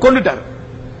விட்டு கொண்டுட்டார்.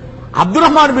 அப்துல்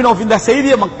ரஹ்மான் பின் அவுஃப் இந்த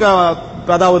செய்தியை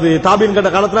அதாவது தாபீன் கட்ட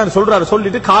காலத்துல சொல்றாரு,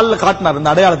 சொல்லிட்டு காலில் காட்டினார் இந்த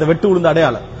அடையாளத்தை, வெட்டு விழுந்த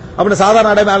அடையாளம். அப்படி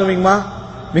சாதாரண அடையாளம்,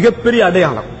 மிகப்பெரிய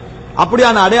அடையாளம்.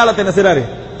 அப்படியான அடையாளத்தை என்ன செய்யறாரு,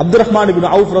 அப்துல் ரஹ்மான் பின்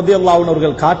அவுஃப் ரலியல்லாஹு அன்ஹு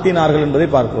அவர்கள் காட்டினார்கள் என்பதை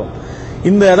பார்க்கிறோம்.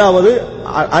 இந்த அதாவது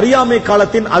அறியாமை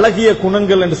காலத்தின் அழகிய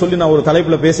குணங்கள் என்று சொல்லி நான் ஒரு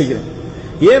தலைப்புல பேசுகிறேன்.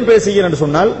 ஏன் பேசுகிறேன் என்று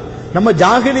சொன்னால், நம்ம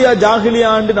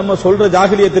ஜாகிலியா நம்ம சொல்ற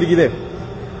ஜாகிலியத் இருக்குது,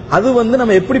 அது வந்து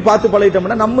நம்ம எப்படி பார்த்து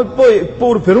பழகிட்டோம்னா, நம்ம இப்போ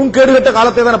ஒரு பெரும் கேடுகட்ட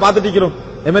காலத்தை தானே பார்த்துட்டு இருக்கிறோம்.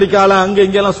 அமெரிக்கால அங்க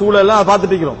இங்க எல்லாம் சூழலாம்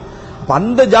பார்த்துட்டு இருக்கிறோம்.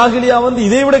 அந்த ஜாகிலியா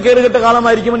இதை விட கேடுகட்ட காலமா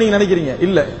இருக்குமே நீங்க நினைக்கிறீங்க?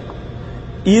 இல்ல,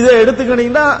 இதை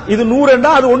எடுத்துக்கிட்டீங்கன்னா இது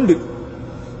 100 அது 1,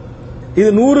 இது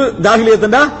 100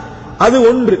 ஜாகிலியத்துண்டா அது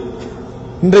 1.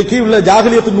 இன்றைக்கு உள்ள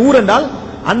ஜாகிலியத்து 100 என்றால்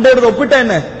அந்த இடத்தை ஒப்பிட்டா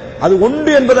என்ன, அது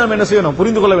 1 என்பதை நம்ம என்ன செய்யணும்,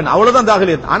 புரிந்து கொள்ள வேண்டும். அவ்வளவுதான்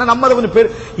ஜாகிலியத். ஆனா நம்ம அதை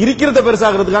கொஞ்சம் இருக்கிறத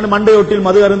பெருசாகிறதுக்கான மண்டையொட்டில்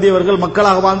மது அருந்தியவர்கள்,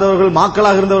 மக்களாக வாழ்ந்தவர்கள்,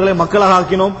 மக்களாக இருந்தவர்களை மக்களாக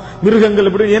ஆக்கினோம், மிருகங்கள்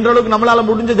இப்படி என்ற அளவுக்கு நம்மளால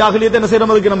முடிஞ்ச ஜாகிலியத்தை என்ன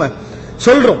செய்யறோம், அதுக்கு நம்ம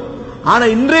சொல்றோம். ஆனா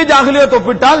இன்றைய ஜாகிலியத்தை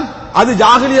ஒப்பிட்டால் அது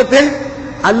ஜாகிலியத்தே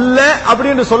அல்ல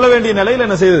அப்படின்னு சொல்ல வேண்டிய நிலையில்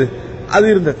என்ன செய்தது, அது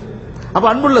இருந்தது. அப்ப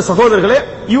அன்புள்ள சகோதரர்களே,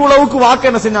 இவ்வளவுக்கு வாக்கு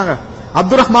என்ன செஞ்சாங்க,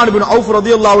 அப்துல் ரஹ்மான் பின் அவுஃப்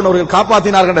ரலியல்லாஹு அன்ஹு அவர்கள்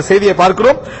காப்பாற்றினார்கள் என்ற செய்தியை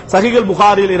பார்க்கிறோம். சஹீஹுல்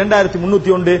புகாரியில்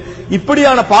 2301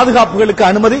 இப்படியான பாதுகாப்புகளுக்கு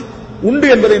அனுமதி உண்டு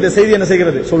என்பதை இந்த செய்தி என்ன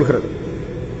செய்கிறது, சொல்கிறது.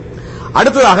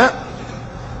 அடுத்ததாக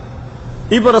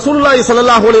இப்ப ரசூலுல்லாஹி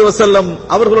ஸல்லல்லாஹு அலைஹி வஸல்லம்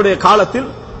அவர்களுடைய காலத்தில்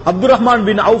அப்துல் ரஹ்மான்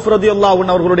பின் அவுஃப் ரலியல்லாஹு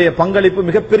அன்ஹு அவர்களுடைய பங்களிப்பு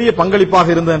மிகப்பெரிய பங்களிப்பாக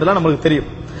இருந்தது என்றெல்லாம் நமக்கு தெரியும்.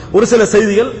 ஒரு சில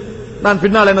செய்திகள் நான்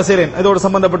பின்னால் என்ன செய்றேன், இதோடு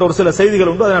சம்பந்தப்பட்ட ஒரு சில செய்திகள்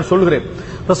உண்டு, அதை நான் சொல்கிறேன்.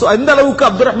 எந்த அளவுக்கு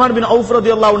அப்துல் ரஹ்மான் பின் அவுஃப்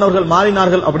ரலியல்லாஹு அன்ஹு அவர்கள்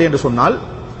மாறினார்கள் அப்படி என்று சொன்னால்,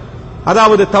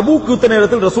 அதாவது தபூக் யுத்த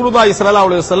நேரத்தில் ரசூலுல்லாஹி ஸல்லல்லாஹு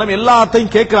அலைஹி வஸல்லம்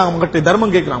எல்லாத்தையும் கேட்கிறாங்க, உங்ககிட்ட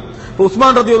தர்மம் கேட்கிறாங்க.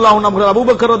 உஸ்மான் ரலியல்லாஹு அன்ஹு அவர்கள்,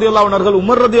 அபூபக்கர் ரலியல்லாஹு அன்ஹு அவர்கள்,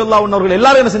 உமர் ரலியல்லாஹு அன்ஹு அவர்கள்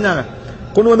எல்லாரும் என்ன செஞ்சாங்க,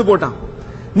 கொண்டு வந்து போட்டாங்க.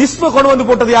 நிஸ்ப கொண்டு வந்து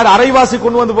போட்டது யார், அரைவாசி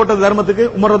கொண்டு வந்து போட்டது தர்மத்துக்கு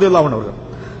உமர் ரலியல்லாஹு அன்ஹு அவர்கள்.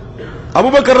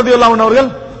 அபூபக்கர் ரலியல்லாஹு அன்ஹு அவர்கள்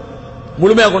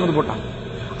முழுமையாக கொண்டு வந்து போட்டாங்க.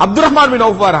 அப்துல் ரஹ்மான் பின்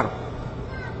அவுஃப் வரார்,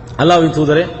 அல்லாஹ்வின்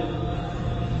தூதரே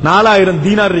 4000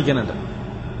 தீனார் இருக்கிறேன்.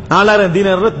 4000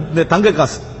 தீனார் தங்க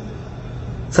காசு,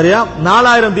 சரியா?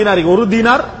 4000 தீனார், ஒரு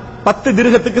தீனார் 10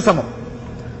 திர்ஹத்துக்கு சமம்.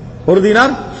 ஒரு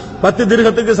தீனார் 10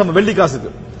 திர்ஹத்துக்கு சமம் வெள்ளி காசுக்கு.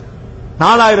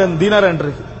 4000 தீனார்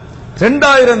என்று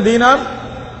 2000 தீனார்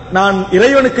நான்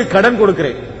இறைவனுக்கு கடன்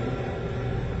கொடுக்கிறேன்.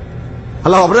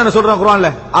 அல்லாஹ் அப்படிதான் சொல்றான் குர்ஆன்ல,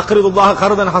 அக்ரிதுல்லாஹ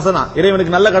கர்தன் ஹஸனா,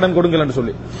 இறைவனுக்கு நல்ல கடன் கொடுங்கள் என்று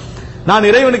சொல்லி நான்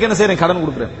இறைவனுக்கு என்ன செய்றேன், கடன்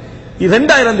கொடுக்கிறேன்.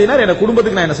 2000 தீனார் என்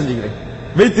குடும்பத்துக்கு நான் என்ன செஞ்சுக்கிறேன்,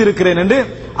 வைத்திருக்கிறேன் என்று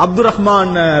அப்துல்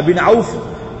ரஹ்மான் பின் அவுஃப்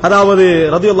அதாவது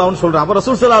ரலியல்லாஹு அன்ஹு சொல்றாங்க. அப்ப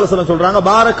ரசூல் ஸல்லல்லாஹு அலைஹி வஸல்லம் சொல்றாங்க,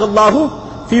 பாரக்கல்லாஹு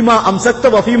ஃபீமா அம்சக்த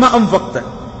வ ஃபீமா அன்ஃபக்த,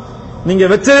 நீங்க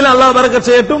வெச்சதில அல்லாஹ் பரக்கத்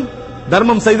செய்யட்டும்,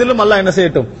 தர்மம் செய்ததிலும் அல்லாஹ் என்ன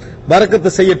செய்யட்டும், பரக்கத்து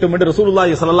செய்யட்டும் என்று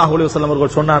ரசூலுல்லாஹி ஸல்லல்லாஹு அலைஹி வஸல்லம்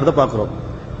அவர்கள் சொன்னார்த பார்க்கிறோம்.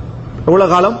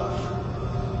 எவ்வளவு காலம்,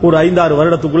 ஒரு 5-6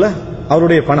 வருடத்துக்குள்ள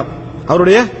அவருடைய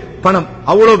பணம்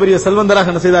அவ்வளவு பெரிய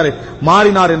செல்வந்தராக என்ன செய்தார்,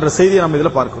 மாறினார் என்ற செய்தியை நாம்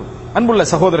இதில் பார்க்கிறோம். அன்புள்ள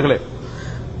சகோதரர்களே,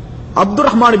 அப்துல்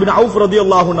ரஹ்மான் பின் அவுஃப்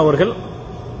ரலியல்லாஹு அன்ஹு அவர்கள்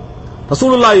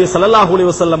ரசூலுல்லாஹி ஸல்லல்லாஹு அலைஹி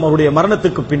வஸல்லம் அவருடைய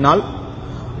மரணத்துக்கு பின்னால்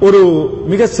ஒரு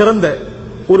மிக சிறந்த,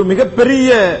 ஒரு மிகப்பெரிய,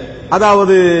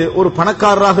 அதாவது ஒரு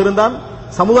பணக்காரராக இருந்தார்,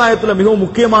 சமுதாயத்தில் மிகவும்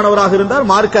முக்கியமானவராக இருந்தார்,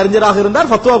 மார்க்க அறிஞராக இருந்தார்,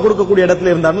 ஃபத்வா கொடுக்கக்கூடிய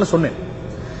இடத்துல இருந்தார்னு சொன்னேன்.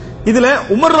 இதுல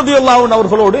உமர் ரலியல்லாஹு அன்ஹு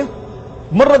அவர்களோடு,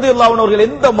 உமர் ரலியல்லாஹு அன்ஹு அவர்கள்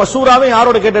எந்த மஷூராவை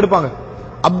யாரோட கேட்டு எடுப்பாங்க,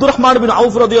 அப்துல் ரஹ்மான் பின்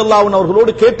அவுஃப் ரலியல்லாஹு அன்ஹு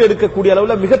அவர்களோடு கேட்டு எடுக்கக்கூடிய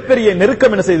அளவில் மிகப்பெரிய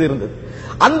நெருக்கம் என்ன செய்து இருந்தது.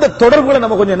 அந்த தொடர்புகளை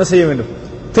நம்ம கொஞ்சம் என்ன செய்ய வேண்டும்,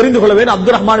 தெரிந்து கொள்ள வேண்டும்.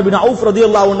 அப்துல் ரஹ்மான் பின் அவுஃப்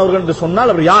ரலியல்லாஹு அன்ஹு அவர்கள் என்று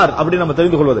சொன்னால் அவர் யார் அப்படி நம்ம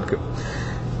தெரிந்து கொள்வதற்கு,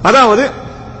 அதாவது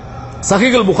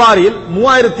சஹீஹுல் புகாரியில்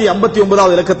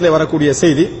 3059வது இலக்கத்திலே வரக்கூடிய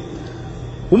செய்தி,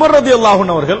 உமர் ரலியல்லாஹு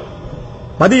அன்ஹு அவர்கள்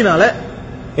மதீனால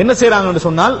என்ன செய்றாங்கன்னு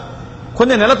சொன்னால்,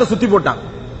 கொஞ்சம் நிலத்தை சுத்தி போட்டாங்க.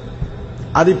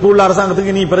 அது இப்போ உள்ள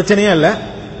அரசாங்கத்துக்கு நீ பிரச்சனையே இல்ல,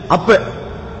 அப்ப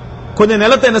கொஞ்சம்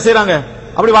நிலத்தை என்ன செய்றாங்க,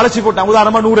 அப்படி வளைச்சி போட்டாங்க.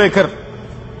 உதாரணமா 100 ஏக்கர்,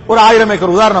 ஒரு 1000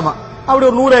 ஏக்கர் உதாரணமா, அப்படி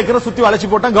ஒரு 100 ஏக்கரை சுத்தி வளைச்சி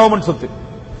போட்டாங்க. கவர்மெண்ட் சொத்து,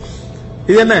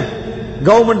 இது என்ன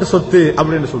கவர்மெண்ட் சொத்து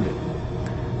அப்படின்னு சொல்லி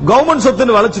கவர்மெண்ட்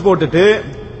சொத்துன்னு வளைச்சு போட்டுட்டு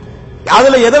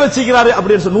அதுல எதை வச்சுக்கிறாரு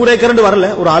அப்படின்னு சொல்லி, 100 ஏக்கர் வரல,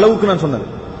 ஒரு அளவுக்கு நான் சொன்னது,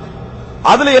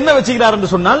 அதுல என்ன வச்சுக்கிறார் என்று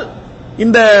சொன்னால்,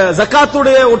 இந்த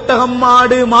ஜக்காத்துடைய ஒட்டகம்,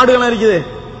 மாடுகள் இருக்குது,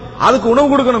 அதுக்கு உணவு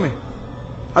கொடுக்கணுமே,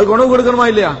 அதுக்கு உணவு கொடுக்கணுமா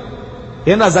இல்லையா?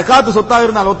 ஏன்னா ஜக்காத்து சொத்தாக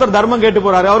இருந்தால் ஒருத்தர் தர்மம் கேட்டு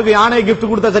போறாரு, அவருக்கு யானை கிஃப்ட்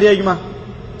கொடுத்தா சரியாக்குமா?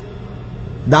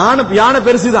 யானை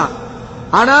பெருசுதான்,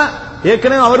 ஆனா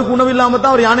ஏற்கனவே அவருக்கு உணவு இல்லாம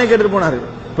தான் அவர் யானையை கேட்டுட்டு போனாரு.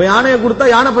 இப்ப யானையை கொடுத்தா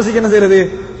யானை பசிக்கு என்ன செய்யறது?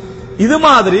 இது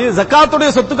மாதிரி ஜக்காத்துடைய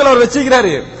சொத்துக்கள் அவர்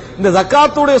வச்சுக்கிறாரு. இந்த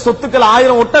ஜக்காத்துடைய சொத்துக்கள்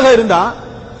 1000 ஒட்டகம் இருந்தா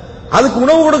அதுக்கு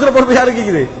உணவு கொடுக்கிற பொறுப்பு யாருக்கு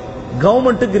இருக்குது?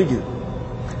 கவர்மெண்ட்டுக்கு இருக்குது.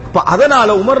 அதனால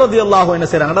உமர் ரலியல்லாஹு அன்ஹு என்ன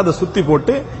செய்றாங்கன்னா, அதை சுத்தி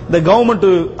போட்டு இந்த கவர்மெண்ட்,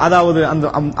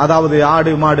 அதாவது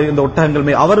ஆடு மாடு இந்த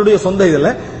ஒட்டகங்கள் அவருடைய சொந்த இதுல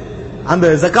அந்த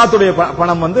ஜக்காத்துடைய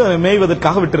பணம்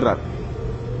மேய்வதற்காக விட்டுறார்.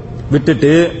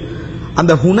 விட்டுட்டு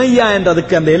அந்த ஹுனையா என்ற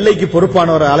அதுக்கு அந்த எல்லைக்கு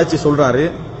பொறுப்பானவரை அழைச்சி சொல்றாரு,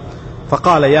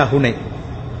 ஃபகாலயா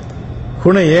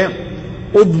ஹுனையே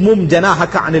உத்மும்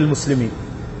ஜனாஹக அனில் முஸ்லிமீன்,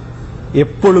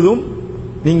 எப்பொழுதும்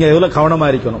நீங்க எவ்வளவு கவனமா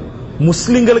இருக்கணும்,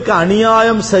 முஸ்லிம்களுக்கு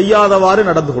அநியாயம் செய்யாதவாறு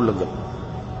நடந்து கொள்ளுங்கள்.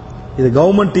 இது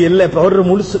கவர்மெண்ட் எல்லை. அவரோட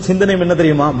முழு சிந்தனை என்ன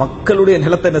தெரியுமா? மக்களுடைய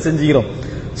நிலத்தை என்ன செஞ்சுக்கிறோம்,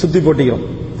 சுத்தி போட்டிக்கிறோம்.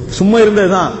 சும்மா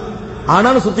இருந்ததுதான்,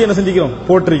 ஆனாலும் சுத்தி என்ன செஞ்சுக்கிறோம்,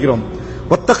 போட்டிருக்கிறோம்.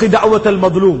 வத்தகி தஅவத்தல்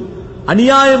மத்லூம்,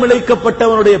 அநியாயம்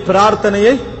இழைக்கப்பட்டவனுடைய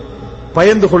பிரார்த்தனையை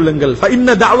பயந்து கொள்ளுங்கள். ஃபஇன்ன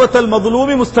தஅவத்தல்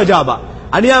மத்லூமி முஸ்தஜாபா,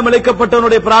 அநியாயம்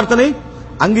இழைக்கப்பட்டவனுடைய பிரார்த்தனை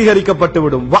அங்கீகரிக்கப்பட்டு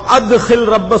விடும். வஅத்ஹில்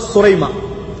ரப்பஸ் சுரைமா,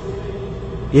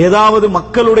 ஏதாவது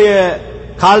மக்களுடைய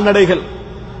கால்நடைகள்,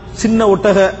 சின்ன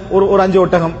ஒட்டக, ஒரு 5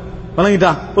 ஒட்டகம்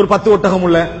வழங்கிட்டா, ஒரு 10 ஒட்டகம்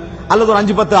உள்ள அல்லது ஒரு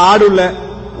 5-10 ஆடு உள்ள,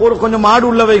 ஒரு கொஞ்சம் ஆடு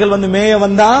உள்ளவைகள் வந்து மேய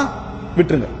வந்தா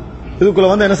விட்டுருங்க. இதுக்குள்ள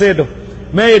வந்து என்ன செய்யட்டும்,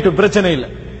 மேயட்டும், பிரச்சனை இல்லை.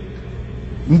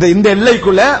 இந்த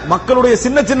எல்லைக்குள்ள மக்களுடைய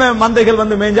சின்ன சின்ன மந்தைகள்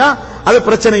வந்து மேய்ஞ்சா அது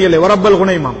பிரச்சனை இல்லை. வரப்பல்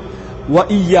குனைமாம்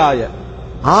வஇய்யாய,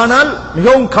 ஆனால்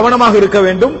மிகவும் கவனமாக இருக்க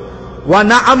வேண்டும்.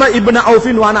 வனஅம இப்னு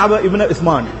அவுஃபின் வனஅம இப்னு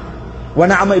உஸ்மான்,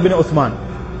 வனஅம இப்னு உஸ்மான்,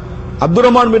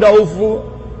 அப்துர்ரஹ்மான் பின்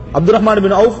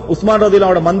அவுஃப் உஸ்மான்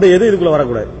ரலியல்லாஹு அன்ஹு மந்தை எது இதுக்குள்ள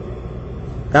வரக்கூடாது.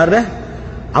 யாரு?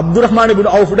 அப்துர்ரஹ்மான்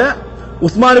பின் அவுஃப்ட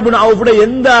உஸ்மான் பின் அவுஃப்ட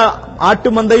எந்த ஆட்டு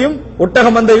மந்தையும் ஒட்டக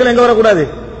மந்தைகள் எங்க வரக்கூடாது,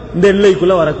 இந்த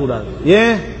எல்லைக்குள்ள வரக்கூடாது.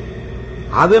 ஏன்?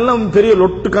 அதெல்லாம் பெரிய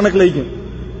லொட்டு கணக்கில் வைக்கும்.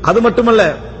 அது மட்டுமல்ல,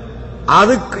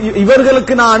 அதுக்கு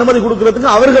இவர்களுக்கு நான் அனுமதி கொடுக்கிறதுக்கு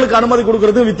அவர்களுக்கு அனுமதி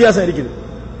கொடுக்கிறதுக்கு வித்தியாசம் இருக்குது.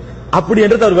 அப்படி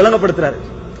என்று அவர் விளங்கப்படுத்துறாரு.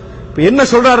 இப்ப என்ன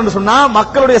சொல்றாருன்னு சொன்னா,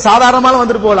 மக்களுடைய சாதாரணமான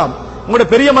வந்துட்டு போகலாம், உங்களுடைய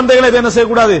பெரிய மந்தைகளை இது என்ன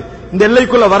செய்யக்கூடாது, இந்த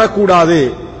எல்லைக்குள்ள வரக்கூடாது.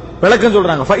 விளக்கம்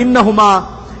சொல்றாங்க. ஃபஇன்னஹுமா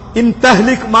இன்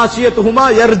தஹ்லிக் மாஷியத்துஹுமா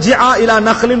யர்ஜிஆ இலா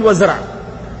நக்லின் வஸரா,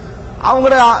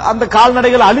 அவங்க அந்த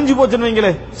கால்நடைகள் அழிஞ்சு போச்சுன்னு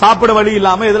வைங்களே, சாப்பிட வழி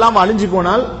இல்லாம இதெல்லாம் அழிஞ்சு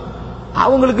போனால்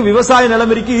அவங்களுக்கு விவசாய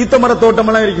நிலம் இருக்கு, ஈத்த மர தோட்டம்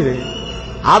எல்லாம் இருக்குது,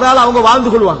 அதால அவங்க வாழ்ந்து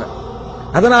கொள்வாங்க.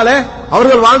 அதனால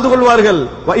அவர்கள் வாழ்ந்து கொள்வார்கள்.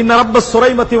 இன்ன ரப்பஸ்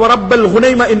சுரைமதி வ ரப்பல்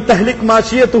குனைம இன் தஹ்லிக்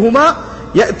மாஷியத்துஹுமா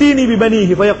யஅதீனி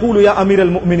பிபனீஹி ஃபயகூலு யா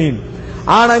அமீரல் முஃமினீன்.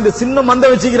 ஆனா இந்த சின்ன மந்தை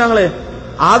வச்சிருக்காங்களே,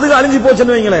 அது அழிஞ்சு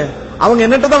போச்சுன்னு வைங்களே, அவங்க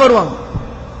என்னட்ட தான் வருவாங்க,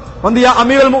 வந்து யா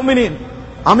அமீரல் முஃமினீன்,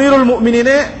 அமீருல்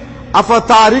முஃமினீனே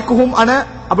அஃபதாரிகுஹும் அன,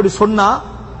 அப்படி சொன்னா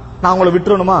நான் அவங்கள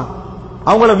விட்டுறணுமா,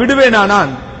 அவங்கள விடுவேனா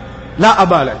நான்? லா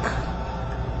அபாலக்.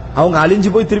 அவங்க அழிஞ்சு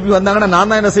போய் திருப்பி வந்தாங்கன்னா நான்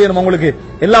தான் என்ன செய்யணும், அவங்களுக்கு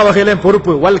எல்லா வகையிலும்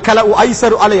பொறுப்பு. வல் கலஉ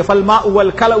ஐஸரு அலைய ஃபல் மாஉ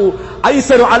வல் கலஉ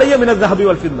ஐஸரு அலைய மின ذهب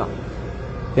والفضة.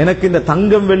 எனக்கு இந்த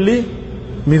தங்கம் வெள்ளி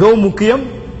மிகவும் முக்கியம்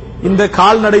இந்த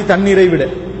கால்நடை தண்ணீரை விட.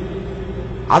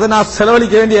 அதை நான்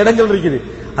செலவழிக்க வேண்டிய இடங்கள் இருக்குது.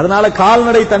 அதனால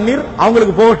கால்நடை தண்ணீர்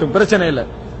அவங்களுக்கு போகட்டும், பிரச்சனை இல்லை.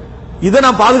 இதை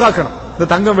நான் பாதுகாக்கணும், இந்த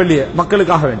தங்கம் வெள்ளிய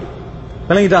மக்களுக்காக வேண்டி.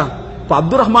 விளங்கிட்டா? இப்ப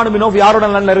அப்துர்ரஹ்மான் பின் அவுஃப் யாரோட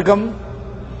நல்ல நெருக்கம்?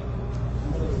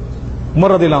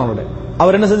 உமர் ரலியல்லாஹு அன்ஹு.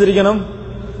 அவர் என்ன செஞ்சிருக்கணும்,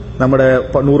 நம்மட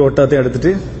 100 ஒட்டகத்தை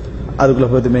எடுத்துட்டு அதுக்குள்ள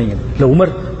போய் மேய்ங்க. இல்ல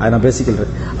உமர், அதை நான்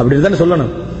பேசிக்கிறேன் அப்படின்னு தானே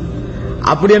சொல்லணும்,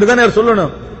 அப்படி என்று தானே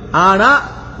சொல்லணும். ஆனா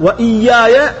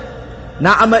வஇய்யாய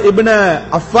நஅம இப்னு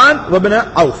அஃபான் வ இப்னு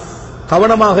அவுஃப்,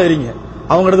 கவனமாக இருங்க,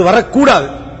 அவங்களது வரக்கூடாது,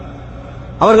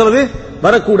 அவர்களது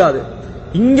வரக்கூடாது.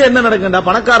 இங்க என்ன நடக்குண்டா,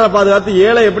 பணக்கார பாதுகாத்து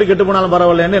ஏழை எப்படி கெட்டு போனாலும்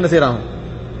பரவாயில்ல என்ன செய்யறாங்க,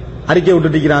 அறிக்கை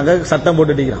விட்டுட்டிக்கிறாங்க, சட்டம்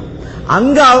போட்டுட்டிக்கிறாங்க.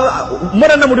 அங்க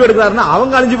உமர் என்ன முடிவு எடுக்கிறாருன்னா,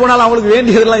 அவங்க அழிஞ்சு போனாலும் அவங்களுக்கு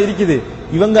வேண்டியதெல்லாம் இருக்குது,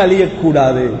 இவங்க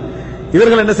அழியக்கூடாது,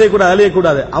 இவர்கள் என்ன செய்யக்கூடாது,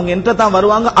 அழியக்கூடாது. அவங்க என்கிட்ட தான்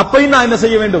வருவாங்க, அப்பையும் நான் என்ன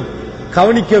செய்ய வேண்டும்,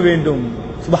 கவனிக்க வேண்டும்.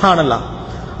 சுப்ஹானல்லாஹ்.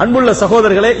 அன்புள்ள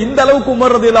சகோதரர்களே, இந்த அளவுக்கு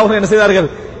உமர் ரலியல்லாஹு அன்ஹு என்ன செய்தார்கள்,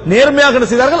 நேர்மையாக என்ன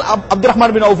செய்தார்கள்,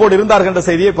 அப்துர்ரஹ்மான் பின் அவுஃபோடு இருந்தார்கள் என்ற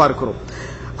செய்தியை பார்க்கிறோம்.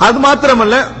 அது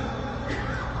மாத்திரமல்ல,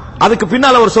 அதுக்கு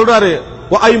பின்னால் அவர் சொல்றாரு,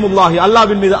 வஐமுல்லாஹி,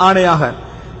 அல்லாஹ்வின் மீது ஆணையாக,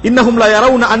 இன்னஹும் லா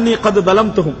யரவுன அன்னி கத்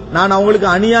தலம்துஹும், நான் அவங்களுக்கு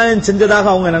அநியாயம் செஞ்சதாக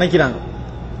அவங்க நினைக்கிறாங்க.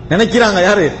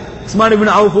 யாரு? உஸ்மான்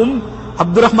இப்னு அவுஃபும்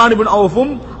அப்துர்ரஹ்மான் இப்னு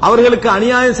அவுஃபும் அவர்களுக்கு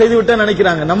அநியாயம் செய்து விட்டா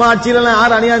நினைக்கிறாங்க. நம்ம ஆட்சியில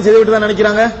யார் அநியாயம் செய்து விட்டதா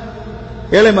நினைக்கிறாங்க?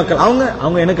 ஏழை மக்கள்.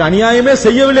 அவங்க எனக்கு அநியாயமே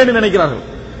செய்யவில்லை என்று நினைக்கிறார்கள்.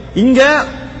 இங்க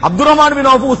Abdur Rahman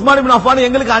bin Awf Usman ibn Affan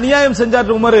எங்களுக்கு அநியாயம்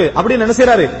செஞ்சாரு உமர் அப்படின்னு என்ன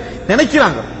செய்யறாரு,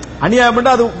 நினைக்கிறாங்க. அநியாயம்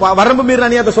பண்ணா அது வரம்பு மீறின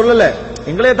அநியாயத்தை சொல்லல,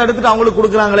 எங்களே தடுத்துட்டு அவங்களுக்கு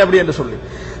கொடுக்கறாங்களே அப்படி என்று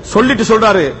சொல்லிட்டு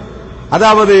சொல்றாரு,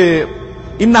 அதாவது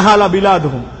இன்னஹாலா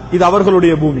பிலாதுஹும், இது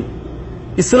அவர்களுடைய பூமி.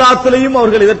 இஸ்லாத்திலையும்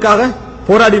அவர்கள் இதற்காக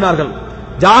போராடினார்கள்,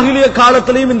 ஜாகிலிய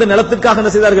காலத்திலையும் இந்த நிலத்திற்காக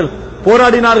என்ன செய்தார்கள்,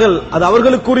 போராடினார்கள், அது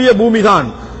அவர்களுக்குரிய பூமிதான்.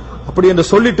 அப்படி என்று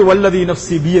சொல்லிட்டு, வல்லதி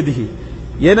நஃப்ஸி பியதிஹி,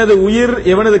 எனது உயிர்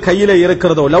எவனது கையிலே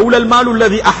இருக்கிறதோ, லௌலல் மால்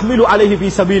உள்ளதி அஹ்மிலு அலைஹி ஃபீ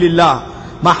சபீலில்லாஹ்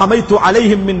மா ஹமைத்து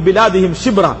அலைஹிம் மின் பிலாதிஹிம்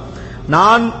ஷிப்ரா,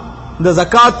 நான் இந்த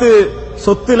ஜகாத்து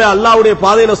சொத்துல அல்லாஹ்வுடைய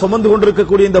பாதையில சுமந்து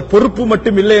கொண்டிருக்கக்கூடிய இந்த பொறுப்பு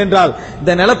மட்டும் இல்லை என்றால்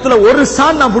இந்த நிலத்துல ஒரு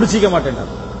சான் நான் பிடிச்சிக்க மாட்டேன்,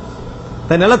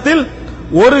 இந்த நிலத்தில்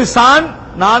ஒரு சான்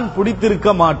நான் பிடித்திருக்க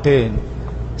மாட்டேன்.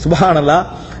 சுப்ஹானல்லாஹ்.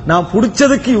 நான்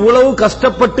பிடிச்சதுக்கு இவ்வளவு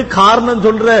கஷ்டப்பட்டு காரணம்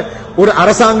சொல்ற ஒரு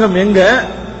அரசாங்கம் எங்க,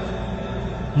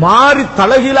 மாறி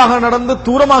தலகீழாக நடந்து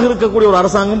தூரமாக இருக்கக்கூடிய ஒரு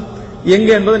அரசாங்கம் எங்க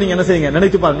என்பதை நீங்க என்ன செய்யுங்க,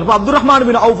 நினைத்து பாருங்க. இப்ப அப்துர்ரஹ்மான்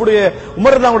பின் அவுஃபுடைய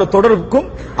உமர் ரலியல்லாஹு அன்ஹு தொடர்புக்கும்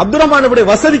அப்துர்ரஹ்மானுடைய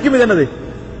வசதிக்கும் இது என்னது,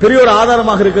 பெரிய ஒரு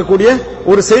ஆதாரமாக இருக்கக்கூடிய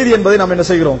ஒரு செய்தி என்பதை நாம் என்ன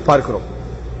செய்கிறோம், பார்க்கிறோம்.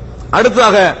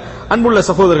 அடுத்ததாக அன்புள்ள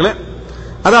சகோதரர்களே,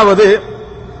 அதாவது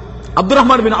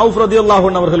அப்துர்ரஹ்மான் பின் அவுஃப் ரலியல்லாஹு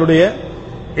அன்ஹு அவர்களுடைய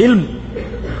இல்ம்,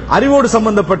 அறிவோடு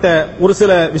சம்பந்தப்பட்ட ஒரு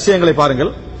சில விஷயங்களை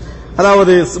பாருங்கள்.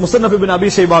 அதாவது முஸன்னஃப் இப்னு அபீ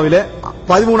ஷைபாவிலே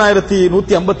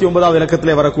 13159வது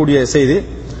இலக்கத்திலே வரக்கூடிய செய்தி,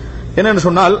 என்னன்னு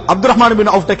சொன்னால் அப்துல் ரஹ்மான்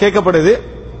பின் அவுஃப்ட கேட்கப்படுது,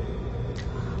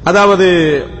 அதாவது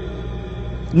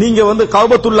நீங்க வந்து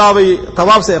கஅபத்துல்லாவை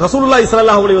தவாப் செய்ய ரசூலுல்லாஹி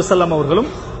ஸல்லல்லாஹு அலைஹி வஸல்லம் அவர்களும்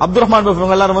அப்துல் ரஹ்மான் பின்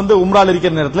அவுஃப் எல்லாரும் வந்து உம்ரால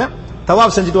இருக்கிற நேரத்துல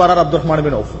தவாப் செஞ்சுட்டு வராரு. அப்துல் ரஹ்மான்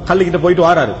பின் அவுஃப் கல்லுகிட்ட போயிட்டு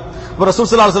வராரு. அப்ப ரசூல்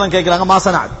ஸல்லல்லாஹு அலைஹி வஸல்லம் கேக்குறாங்க,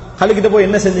 மாசனா கல்லுகிட்ட போய்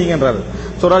என்ன செஞ்சீங்கன்றாரு.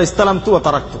 சொல்றாரு, இஸ்தலம்து வ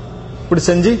தரக்து, இப்படி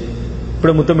செஞ்சு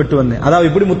இப்படி முத்தமிட்டு வந்தேன், அதாவது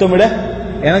இப்படி முத்தமிட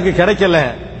எனக்கு கிடைக்கல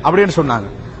அப்படின்னு சொன்னாங்க.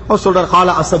 அவர் சொல்றார், கால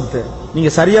அசப்த், நீங்க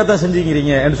சரியா தான்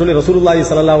செஞ்சீங்க என்று சொல்லி ரசூலுல்லாஹி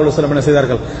ஸல்லல்லாஹு அலைஹி வஸல்லம் என்ன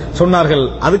செய்தார்கள் சொன்னார்கள்.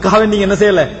 அதுக்காக நீங்க என்ன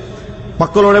செய்யல,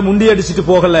 மக்களோட முண்டி அடிச்சுட்டு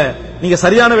போகல, நீங்க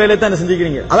சரியான வேலையை தான் என்ன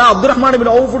செஞ்சுக்கிறீங்க. அதான் அப்துல் ரஹ்மான்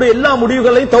பின் அவுஃபுடைய எல்லா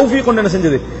முடிவுகளையும் தௌஃபீக் கொண்டு என்ன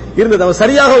செஞ்சது இருந்தது. அவர்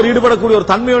சரியாக ஒரு ஈடுபடக்கூடிய ஒரு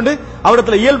தன்மை உண்டு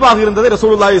அவரிடத்துல இயல்பாக இருந்ததை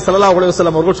ரசூலுல்லாஹி ஸல்லல்லாஹு அலைஹி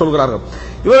வஸல்லம் அவர்கள் சொல்கிறார்கள்.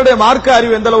 இவருடைய மார்க்க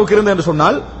அறிவு எந்த அளவுக்கு இருந்தது என்று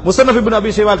சொன்னால், முஸன்னஃப் இப்னு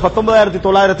அபீ ஷைபா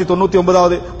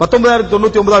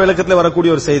 1999 இலக்கத்தில் வரக்கூடிய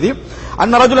ஒரு செய்தி,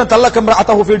 அன்ன ரஜுலன் தல்லக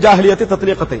இம்ரஅத்தஹு ஃபில் ஜாஹிலியத்தி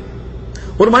தத்லீகத்தை,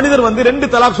 ஒரு மனிதர் வந்து 2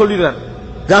 தலாக் சொல்லிடுறார்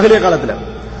ஜாஹிலியா காலத்துல.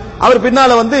 அவர்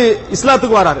பின்னால வந்து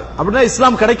இஸ்லாத்துக்கு வராரு. அப்படின்னா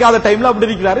இஸ்லாம் கிடைக்காத டைம்ல அப்படி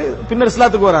இருக்கிறாரு, பின்னர்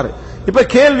இஸ்லாத்துக்கு வராரு. இப்ப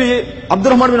கேள்வி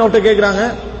அப்துல் ரஹ்மான் பின் அவுஃப்ட கேக்குறாங்க,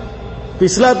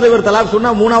 இஸ்லாத்துல இவர் தலாக் சொன்னா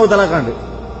 3வது தலாக்காண்டு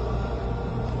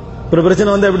ஒரு பிரச்சனை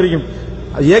வந்து எப்படி இருக்கும்.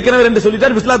 ஏற்கனவே 2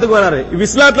 சொல்லிட்டாரு, இஸ்லாத்துக்கு வராரு.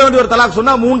 இஸ்லாத்துல வந்து ஒரு தலாக்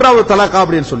சொன்னா 3வது தலாக்கா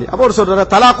அப்படின்னு சொல்லி அப்ப ஒரு சொல்றாரு,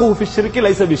 தலாக்கு ஃபி ஷிர்கி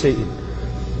லைஸ பிஷைஇன்,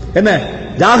 என்ன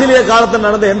ஜாஹிலியா காலத்தில்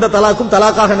நடந்த எந்த தலாக்கும்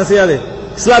தலாக்காக என்ன செய்யாது,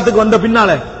 இஸ்லாத்துக்கு வந்த பின்னால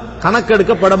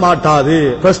கணக்கெடுக்கப்பட மாட்டாது.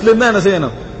 ஃபர்ஸ்ட்ல இருந்தா என்ன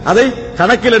செய்யணும், அதை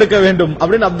கணக்கில் எடுக்க வேண்டும்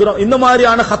அப்படின்னு இந்த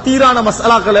மாதிரியான ஹத்தீரான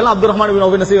மசாலாக்கள் எல்லாம் அப்துல் ரஹ்மான் பின்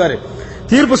அவுஃப் என்ன செய்வாரு,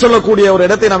 தீர்ப்பு சொல்லக்கூடிய ஒரு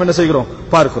இடத்தை நாம் என்ன செய்கிறோம்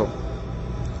பார்க்கிறோம்.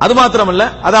 அது மாத்திரமல்ல,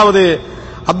 அதாவது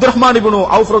அப்துல் ரஹ்மான் பின்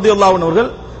அவுஃப் ரலியல்லாஹு அன்ஹு அவர்கள்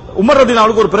உமர் ரலியல்லாஹு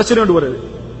அன்ஹுக்கு ஒரு பிரச்சனை ஒன்று வருது.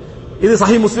 இது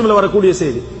சஹீஹ் முஸ்லிம்ல வரக்கூடிய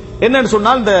செய்தி. என்னன்னு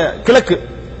சொன்னால், இந்த கிழக்கு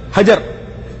ஹஜர்,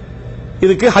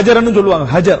 இதுக்கு ஹஜர்னு சொல்லுவாங்க,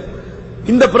 ஹஜர்,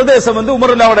 இந்த பிரதேசம் வந்து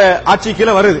உமர் ரலியல்லாஹுவோட ஆட்சி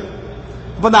கீழே வருது.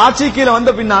 அப்ப அந்த ஆட்சி கீழே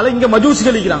வந்த பின்னால இங்க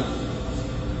மஜூசிகள் இருக்கிறாங்க.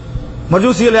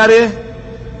 மஜூசிகள் யாரு,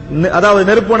 அதாவது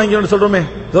நெருப்பு வணங்கின்னு சொல்றோமே,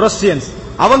 ஜொரஸ்டியன்ஸ்,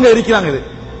 அவங்க இருக்கிறாங்க. இது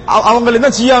அவங்க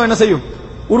தான் சியா என்ன செய்யும்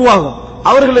உருவாகும்.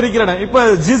 அவர்கள் இருக்கிற இப்ப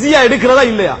ஜிஸியா எடுக்கிறதா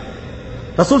இல்லையா,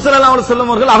 ரசூல் ஸல்லல்லாஹு அலைஹி வஸல்லம்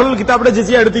அவர்கள் அஹ்லுல் கிதாபோட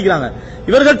ஜிஸியா எடுத்துக்கிறாங்க,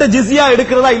 இவர்கள்ட்ட ஜிஸியா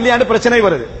எடுக்கிறதா இல்லையான்னு பிரச்சனை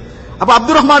வருது. அப்ப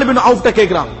அப்துல் ரஹ்மான் பின் அவுஃப்ட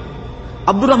கேக்குறாங்க.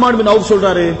 அப்துல் ரஹ்மான் பின் அவுஃப்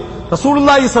சொல்றாரு,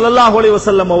 ரசூலுல்லாஹி ஸல்லல்லாஹு அலைஹி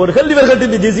வஸல்லம் அவர்கள் இவர்கள்ட்ட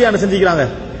இந்த ஜிஸியா என்ன செஞ்சுக்கிறாங்க,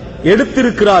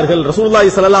 எடுத்திருக்கிறார்கள். ரசூலுல்லாஹி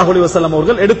ஸல்லல்லாஹு அலைஹி வஸல்லம்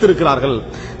அவர்கள் எடுத்திருக்கிறார்கள்.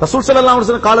 ரசூல் ஸல்லல்லாஹு அலைஹி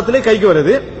வஸல்லம் காலத்திலே கைக்கு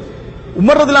வருது.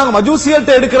 உமர் ரலியல்லாஹு அன்ஹு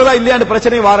மஜூசியல்ட்ட எடுக்கிறதா இல்லையான்னு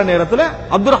பிரச்சனை வார நேரத்தில்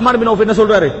அப்துல் ரஹ்மான் பின் அவுஃப் என்ன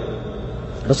சொல்றாரு,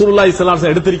 ரசூலுல்லாஹி ஸல்லல்லாஹு அலைஹி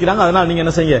வஸல்லம் எடுத்திருக்கிறாங்க, அதனால நீங்க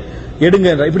என்ன செய்ய எடுங்க.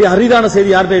 இப்படி அரிதான செய்தி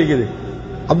யார்கிட்ட இருக்குது,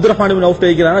 அப்துல் ரஹ்மான் பின் அவுஃப்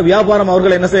இருக்கிறாங்க. வியாபாரம்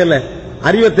அவர்கள் என்ன செய்யல,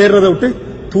 அறிவை தேடுறதை விட்டு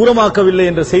தூரமாக்கவில்லை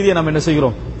என்ற செய்தியை நாம் என்ன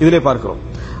செய்கிறோம் இதிலே பார்க்கிறோம்.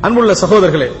 அன்புள்ள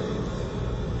சகோதரர்களே,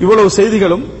 இவ்வளவு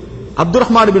செய்திகளும் அப்துல்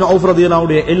ரஹ்மான் பின் அவுஃப் ரலியல்லாஹு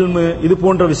அன்ஹுடைய இல்மு இது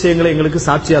போன்ற விஷயங்களை எங்களுக்கு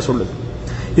சாட்சியா சொல்லுது.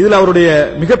 இதுல அவருடைய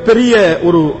மிகப்பெரிய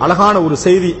ஒரு அழகான ஒரு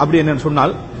செய்தி அப்படி என்னன்னு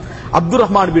சொன்னால், அப்துல்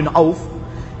ரஹ்மான் பின் அவுஃப்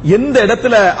எந்த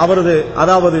இடத்துல அவரது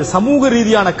அதாவது சமூக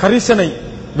ரீதியான கரிசனை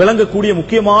விளங்கக்கூடிய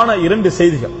முக்கியமான 2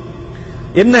 செய்திகள்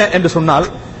என்ன என்று சொன்னால்,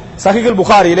 சஹீஹுல்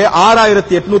புகாரியிலே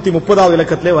 6830வது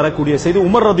இலக்கத்திலே வரக்கூடிய செய்தி,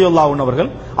 உமர் ரலியல்லாஹு அன்ஹு அவர்கள்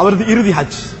அவரது இறுதி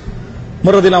ஹஜ்,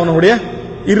 உமர் ரலியல்லாஹு அன்ஹு அவருடைய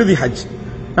இறுதி ஹஜ்.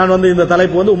 நான் வந்து இந்த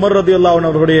தலைப்பு வந்து உமர் ரலியல்லாஹு அன்ஹு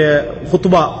அவருடைய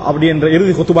குத்பா அப்படி என்ற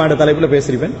இறுதி குத்பா என்ற தலைப்பில்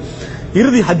பேசியிருப்பேன்.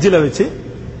 இறுதி ஹஜ்ஜில வச்சு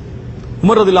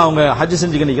உமர் ரலியல்லாஹு அவங்க ஹஜ்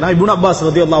செஞ்சு நிக்கிறாங்க. இப்னு அப்பாஸ்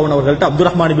ரலியல்லாஹு அன்ஹு அவர்கள்ட்ட அப்துல்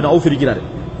ரஹ்மான் பின் அவுஃப் இருக்கிறார்.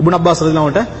 இப்னு அப்பாஸ் ரலியல்லாஹு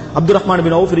அன்ஹு அப்துல் ரஹ்மான்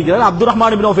பின் அவுஃப் இருக்கிறார். அப்துல்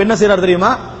ரஹ்மான் பின் அவுஃப் என்ன செய்யறாரு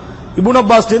தெரியுமா, இப்னு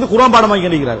அப்பாஸ் இருந்து குர்ஆன் பாடமாக்கி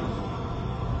நிக்கிறார்.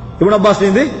 இப்னு அப்பாஸ்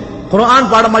இருந்து குர்ஆன்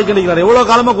பாடமாக்கி நிக்கிறார். எவ்வளவு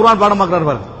காலமா குர்ஆன் பாடமாக்குறாரு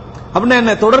பாருங்க. அப்படின்னா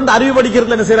என்ன, தொடர்ந்து அறிவு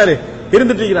படிக்கிறதுல என்ன செய்யறாரு,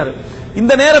 இருந்துட்டு இருக்கிறாரு.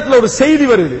 இந்த நேரத்தில் ஒரு செய்தி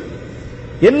வருது.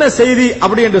 என்ன செய்தி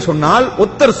அப்படி என்று சொன்னால்,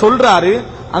 ஒருத்தர் சொல்றாரு,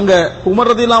 அங்க உமர்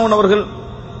ரலியல்லாஹு அன்ஹு அவர்கள்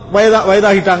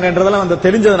வயதாகிட்டாங்க என்றதெல்லாம் அந்த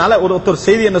தெரிஞ்சதுனால ஒருத்தர்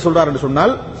செய்தி என்ன சொல்றாரு என்று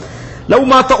சொன்னால், லவ்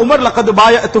மாத்த உமர் லகத்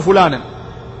பாயஅத்து ஃபுலானன்,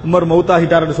 உமர்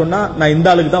மௌத்தாகிட்டார் என்று சொன்னா நான் இந்த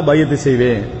ஆளுக்கு தான் பையத்து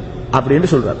செய்வேன் அப்படின்னு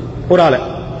சொல்றாரு. ஒரு ஆளு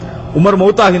உமர்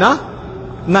மௌத்தாகினா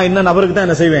நான் இந்த நபருக்கு தான்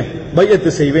என்ன செய்வேன், பையத்து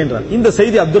செய்வேன். இந்த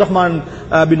செய்தி அப்துல் ரஹ்மான்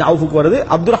பின் அவுஃப்க்கு வருது.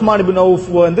 அப்துல் ரஹ்மான் பின் அவுஃப்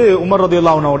வந்து உமர்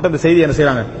ரலியல்லாஹு அன்ஹு இந்த செய்தி என்ன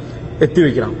செய்றாங்க, எத்தி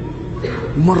வைக்கிறாங்க.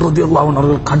 உமர் ரலியல்லாஹு அன்ஹு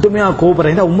அவர்கள் கடுமையா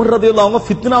கோபப்படுறாங்க. உமர் ரலியல்லாஹு அன்ஹு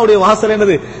ஃபித்னாவுடைய வாசல்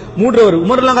என்னது, மூன்றவர்.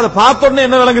 உமர் ரலியல்லாஹு அதை பார்த்த உடனே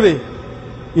என்ன விளங்குது,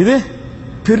 இது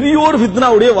பெரியோர்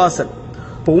ஃபித்னாவுடைய வாசல்.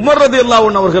 இப்ப உமர் ரலியல்லாஹு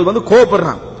அன்ஹு அவர்கள் வந்து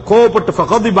கோபப்படுறாங்க. கோபப்பட்டு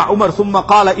ஃபகதிப உமர் ثم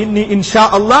قال اني ان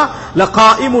شاء الله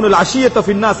لقائم العشيه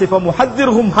في الناس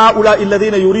فمحذرهم هؤلاء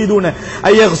الذين يريدون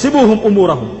ان يغصبوهم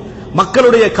امورهم,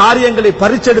 மக்களுடைய காரியங்களை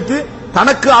பறிச்செடுத்து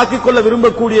தனக்கு ஆக்கிக் கொள்ள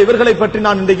விரும்பக்கூடிய இவர்களை பற்றி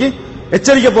நான் இன்றைக்கு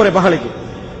எச்சரிக்க போறேன். பகலைக்கு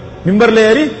மிம்பர்ல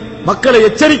ஏறி மக்களை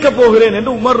எச்சரிக்க போகிறேன்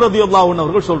என்று உமர் ரலியல்லாஹு அன்ஹு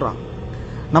அவர்கள் சொல்றாங்க.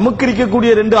 நமக்கு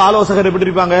இருக்கக்கூடிய 2 ஆலோசகர் எப்படி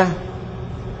இருப்பாங்க,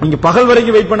 நீங்க பகல்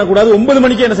வரைக்கும் வெயிட் பண்ண கூடாது, 9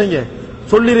 மணிக்கு என்ன செய்யுங்க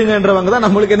சொல்லிருங்கன்றவங்க தான்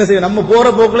நம்மளுக்கு என்ன செய்யும், நம்ம போற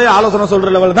போக்குலயே ஆலோசனை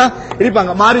சொல்ற லெவல் தான்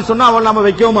இருப்பாங்க. மாறி சொன்னா அவள் நாம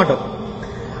வைக்கவும் மாட்டோம்.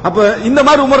 அப்ப இந்த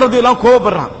மாதிரி உமர் ரலியல்லாஹு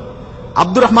கோவப்படுறான்.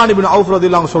 அப்துல் ரஹ்மான் இப்னு அவுஃப்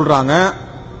ரலியல்லாஹு சொல்றாங்க,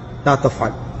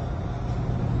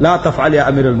 லா தஃஅல் யா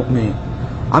அமீருல் முஃமினீன்,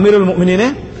 அமீருல் முஃமினீனே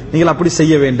நீங்கள் அப்படி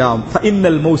செய்ய வேண்டாம்.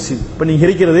 ஃபஇன்னல் மௌசிம், இப்ப நீங்க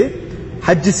இருக்கிறது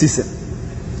ஹஜ் சீசன்.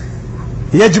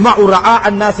 யஜ்மஉ ரஆ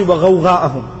அன்-நாஸ் வ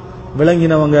கௌகாஅஹும்,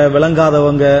 விளங்கினவங்க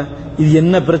விளங்காதவங்க, இது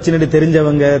என்ன பிரச்சனை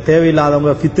தெரிஞ்சவங்க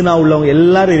தேவையில்லாதவங்க ஃபித்னா உள்ளவங்க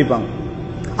எல்லாரும் இருப்பாங்க.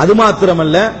 அது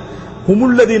மாத்திரமல்ல,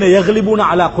 ஹுமுல்லதீன யக்லிபூன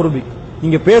அலா குர்பி,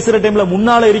 நீங்க பேசுற டைம்ல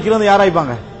முன்னால இருக்கிறவங்க யாரா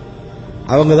இருப்பாங்க,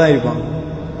 அவங்க தான் இருப்பாங்க.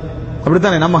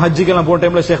 அப்படித்தானே நம்ம ஹஜ்ஜுக்கெல்லாம் போற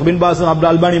டைம்ல Sheikh bin Baz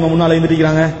Abdul Albani முன்னால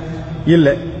இருந்திருக்கிறாங்க இல்ல,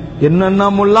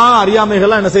 என்னென்னமெல்லாம்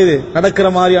அறியாமைகள்லாம் என்ன செய்யுது நடக்கிற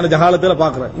மாதிரியான ஜகாலத்துல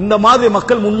பாக்குறேன். இந்த மாதிரி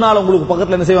மக்கள் முன்னால உங்களுக்கு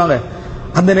பக்கத்துல என்ன செய்வாங்க,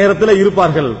 அந்த நேரத்தில்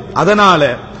இருப்பார்கள். அதனால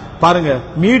பாருங்க,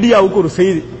 மீடியாவுக்கு ஒரு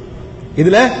செய்தி,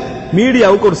 இதுல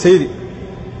மீடியாவுக்கு ஒரு செய்தி,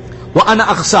 வஅன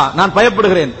அக்ஷா, நான்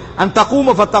பயப்படுகிறேன், அன்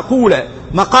தகூம ஃபதகூல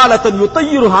மகாலத்தன்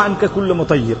யுதையிருஹா அன்க குல்ல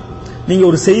முதையிர், நீங்க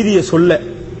ஒரு செய்தியை சொல்ல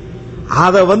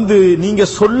அத நீங்க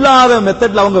சொல்லாத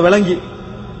மெத்தட்ல அவங்க விளங்கி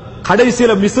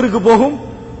கடைசியில மிஸ்ருக்கு போகும்,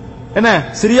 என்ன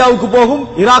சிரியாவுக்கு போகும்,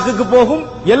 ஈராக்குக்கு போகும்,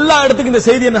 எல்லா இடத்துக்கும் இந்த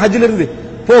செய்தி என்ன ஹஜ்ல இருந்து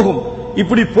போகும்.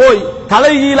 இப்படி போய்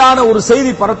தலைகீழான ஒரு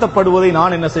செய்தி பரத்தப்படுவதை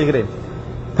நான் என்ன செய்கிறேன்,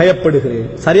 பயப்படுகிறேன்.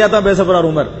 சரியா தான் பேச போறார்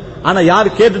உமர், ஆனா யார்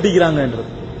கேட்டுட்டிக்கிறாங்க என்று.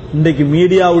 இன்றைக்கு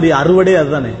மீடியாவுடைய அறுவடை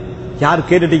அதுதானே, யார்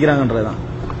கேட்டுட்டிக்கிறாங்கன்றதுதான்.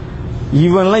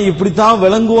 இவன்லாம் இப்படித்தான்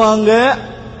விளங்குவாங்க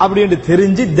அப்படின்னு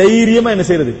தெரிஞ்சு தைரியமா என்ன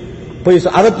செய்யறது, போய்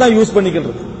அதைத்தான் யூஸ்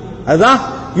பண்ணிக்கிறது. அதுதான்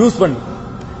யூஸ் பண்ணு.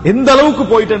 எந்த அளவுக்கு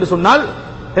போயிட்டு சொன்னால்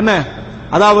என்ன,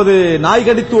 அதாவது நாய்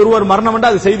கடித்து ஒருவர் மரணம்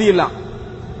என்றா அது செய்தி இல்ல,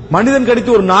 மனிதன்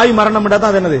கடித்து ஒரு நாய் மரணம் என்றா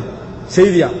தான் அது என்னது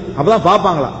செய்தியா, அப்பதான்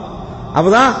பாப்பாங்களா,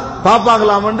 அப்பதான்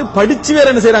பாப்பாங்களாம் படிச்சு வேற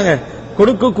என்ன செய்யறாங்க,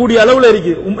 கொடுக்கக்கூடிய அளவுல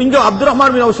இருக்கு. இங்க அப்துல்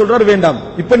ரஹ்மான் பின் அவுஃப் சொல்றாரு, வேண்டாம்,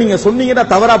 இப்ப நீங்க சொன்னீங்கன்னா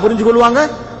தவறா புரிஞ்சு கொள்வாங்க,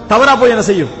 தவறா போய் என்ன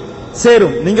செய்யும்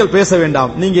சேரும், நீங்கள் பேச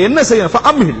வேண்டாம். நீங்க என்ன செய்யணும்,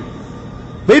 ஃபஅம்ஹில்,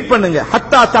 வெயிட் பண்ணுங்க,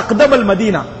 ஹத்தா தக்தமல்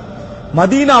மதீனா,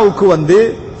 மதீனாவுக்கு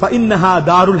ஃபஇன்னஹா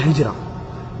தாருல் ஹிஜ்ரா,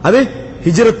 அது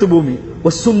ஹிஜ்ரத் பூமி,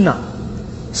 வஸ்ஸுன்னா,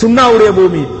 சுன்னாவுடைய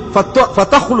பூமி,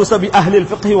 ஃபதஹ்லுஸ பி அஹ்லில்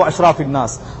ஃபிக்ஹ் வ அஷ்ராஃபின்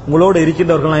நாஸ், உங்களோட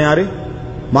இருக்கின்றவர்கள் யாரு,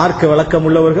 மார்க்க விளக்கம்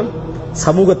உள்ளவர்கள்,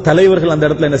 சமூக தலைவர்கள் அந்த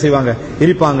இடத்துல என்ன செய்வாங்க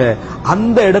இருப்பாங்க.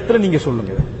 அந்த இடத்துல நீங்க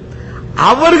சொல்லுங்க,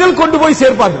 அவர்கள் கொண்டு போய்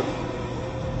சேர்ப்பார்கள்,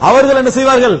 அவர்கள் என்ன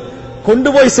செய்வார்கள் கொண்டு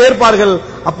போய் சேர்ப்பார்கள்.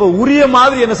 அப்ப உரிய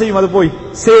மாதிரி என்ன செய்யும், அது போய்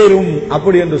சேரும்.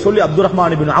 அப்படி என்று சொல்லி Abdul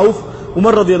Rahman ibn Awf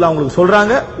Umar ரலியல்லாஹு அன்ஹு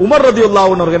சொல்றாங்க. உமர்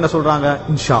ரலியல்லாஹு அன்ஹு என்ன சொல்றாங்க,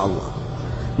 இன்ஷா அல்லாஹ்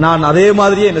நான் அதே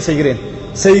மாதிரியே என்ன செய்கிறேன்.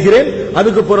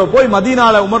 அதுக்கு பிறகு போய்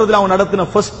மதீனால உமர் ரலியல்லாஹு அன்ஹு நடத்தின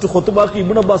ஃபர்ஸ்ட் குத்பாக்கு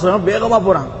இப்னு அப்பாஸ் வேகமா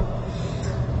போறாங்க.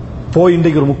 போய்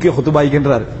இன்றைக்கு ஒரு முக்கிய குத்பா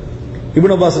இருக்கின்றார்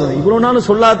இப்னு அப்பாஸ். இவ்வளவு நாள்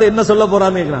சொல்லாத என்ன சொல்ல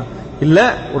போறான்னு கேக்குறான். இல்ல,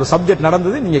 ஒரு சப்ஜெக்ட்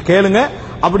நடந்தது, நீங்க கேளுங்க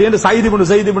அப்படி என்று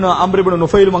Saeed ibn Amr ibn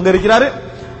Nufail அங்க இருக்கிறாரு.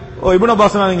 இப்னு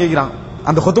அப்பாஸ் கேக்குறான்,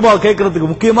 அந்த குத்பாவை கேட்கறதுக்கு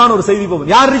முக்கியமான ஒரு செய்தி போகும்.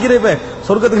 யார் இருக்கிற இப்ப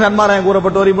சொர்க்கத்துக்கு நன்மாராயம்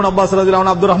கூறப்பட்டவர் இப்னு அப்பாஸ் ரலியல்லாஹு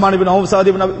அன்ஹு, Abdul Rahman ibn Awf, Saad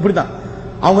ibn இப்படிதான்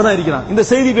அவங்க தான் இருக்கிறாங்க. இந்த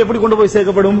செய்தி எப்படி கொண்டு போய்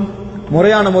சேர்க்கப்படும்,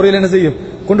 முறையான முறையில் என்ன செய்யும்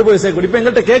கொண்டு போய் சேர்க்கப்படும். இப்ப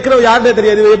எங்கள்கிட்ட கேட்கிறவங்க யாருன்னே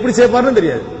தெரியாது, எப்படி சேர்ப்பாருன்னு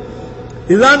தெரியாது.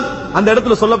 இதுதான் அந்த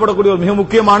இடத்துல சொல்லப்படக்கூடிய ஒரு மிக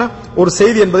முக்கியமான ஒரு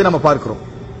செய்தி என்பதை நம்ம பார்க்கிறோம்.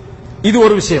 இது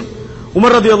ஒரு விஷயம்.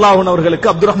 உமர் ரலியல்லாஹு அன்ஹு அவர்களுக்கு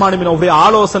அப்துல் ரஹ்மான் இப்னு அவுஃப்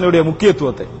ஆலோசனையுடைய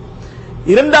முக்கியத்துவத்தை.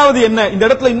 இரண்டாவது என்ன, இந்த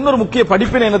இடத்துல இன்னொரு முக்கிய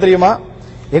படிப்பினை என்ன தெரியுமா,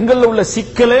 எங்கள்ல உள்ள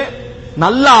சிக்கலே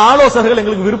நல்ல ஆலோசகர்கள்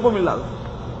எங்களுக்கு விருப்பம் இல்லாத,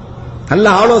 நல்ல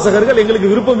ஆலோசகர்கள்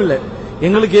எங்களுக்கு விருப்பம் இல்லை.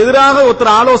 எங்களுக்கு எதிராக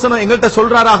ஒருத்தர் ஆலோசனை எங்கள்கிட்ட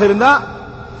சொல்றாராக இருந்தா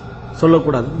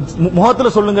சொல்லக்கூடாது,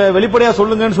 முகத்துல சொல்லுங்க, வெளிப்படையா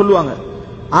சொல்லுங்கன்னு சொல்லுவாங்க.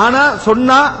 ஆனா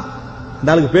சொன்னா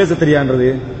இந்த ஆளுக்கு பேச தெரியான்றது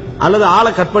அல்லது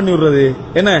ஆளை கட் பண்ணி விடுறது,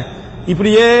 என்ன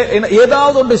இப்படியே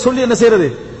ஏதாவது ஒன்றை சொல்லி என்ன செய்யறது,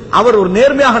 அவர் ஒரு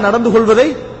நேர்மையாக நடந்து கொள்வதை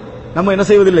நம்ம என்ன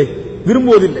செய்வதில்லை,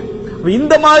 விரும்புவதில்லை.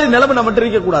 இந்த மாதிரி நிலைமை நம்ம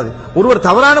இருக்க கூடாது. ஒருவர்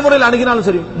தவறான முறையில் அணுகினாலும்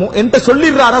சரி, என்கிட்ட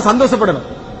சொல்லிடுறாரா சந்தோஷப்படணும்,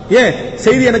 ஏன்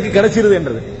செய்தி எனக்கு கிடைச்சிருது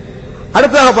என்றது.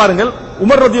 அடுத்ததாக பாருங்கள்,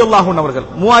 உமர் ரலியல்லாஹு அன்ஹு அவர்கள்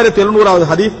 3700வது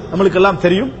ஹதீஸ் நம்மளுக்கு எல்லாம்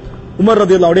தெரியும், உமர்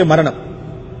ரலியல்லாஹு அன்ஹுடைய மரணம்.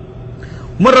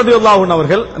 உமர் ரலியல்லாஹு அன்ஹு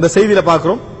அவர்கள் அந்த செய்தியில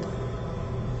பார்க்கிறோம்,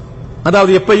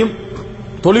 அதாவது எப்பையும்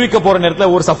தொழுவிக்க போற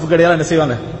நேரத்தில் ஒரு சஃப் கடையால என்ன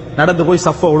செய்வாங்க, நடந்து போய்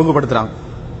சஃபை ஒழுங்குபடுத்துறாங்க.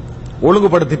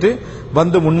 ஒழுங்குபடுத்திட்டு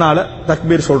முன்னால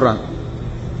தக்பீர் சொல்றாங்க.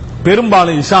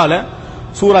 பெரும்பாலும் இஷால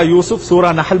சூரா யூசுப், சூரா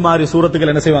நஹல் மாதிரி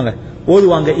சூரத்துகள் என்ன செய்வாங்க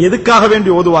ஓதுவாங்க. எதுக்காக வேண்டி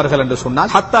ஓதுவார்கள் என்று சொன்னால்,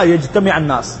 ஹத்தா யஜ்தமி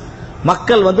அன்னாஸ்,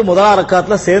 மக்கள் முதலா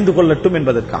ரக்காத்துல சேர்ந்து கொள்ளட்டும்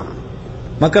என்பதற்காக,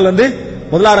 மக்கள்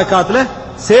முதலா ரக்காத்துல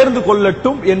சேர்ந்து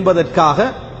கொள்ளட்டும் என்பதற்காக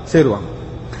சேருவாங்க.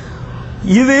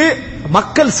 இது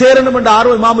மக்கள் சேரணும் என்ற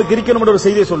ஆர்வம் இமாமுக்கு இருக்கணும் என்ற ஒரு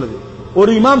செய்தியை சொல்லுது.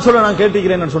 ஒரு இமாம் சொல்ல நான்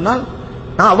கேட்டிருக்கிறேன் சொன்னால்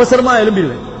நான் அவசரமா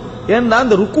எழும்பிடுவேன். ஏன்னா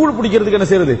இந்த ருக்கூல் பிடிக்கிறதுக்கு என்ன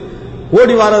செய்யறது,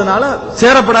 ஓடி வாரதுனால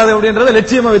சேரப்படாது அப்படின்றத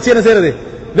லட்சியமா வச்சு என்ன செய்யறது,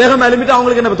 வேகமா எழுப்பிட்டு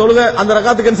அவங்களுக்கு என்ன தொழுக அந்த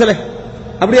ரக்காத்து கேன்சல்,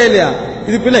 அப்படியா இல்லையா,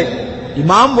 இது பிள்ளை.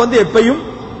 இமாம் வந்து எப்பையும்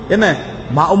என்ன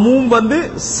மஅமூம் வந்து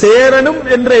சேரணும்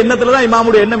என்ற எண்ணத்துல தான்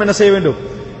இமாமுடைய எண்ணம் என்ன செய்ய வேண்டும்,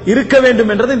 இருக்க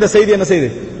வேண்டும் என்றது இந்த செய்தி என்ன செய்யுது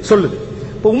சொல்லுது.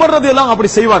 இப்ப உமர் ரலியல்லாஹு அப்படி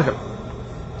செய்வார்கள்.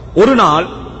 ஒரு நாள்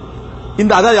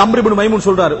இந்த அதாவது அம்ர் இப்னு மைமூன்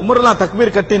சொல்றாரு, உமர் ரலியல்லாஹு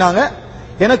தக்பீர் கட்டினாங்க,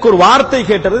 எனக்கு ஒரு வார்த்தை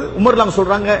கேட்டது. உமர் ரலியல்லாஹு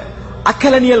சொல்றாங்க,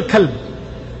 அக்கலனியல் கல்ப்,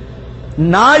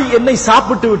 நாய் என்னை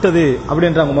சாப்பிட்டு விட்டது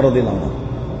அப்படின்றாங்க உமர் ரலியல்லாஹு.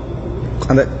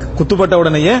 அந்த குத்துப்பட்ட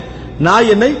உடனேயே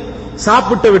நாய் என்னை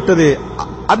சாப்பிட்டு விட்டது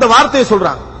அந்த வார்த்தையை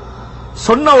சொல்றாங்க.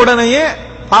 சொன்ன உடனேயே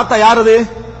பார்த்தா யாரது,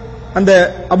 அந்த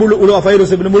அபுல் உலுவா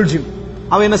ஃபைரூஸ் இப்னு முல்ஜிம்.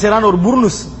 அவன் என்ன செய்யறான், ஒரு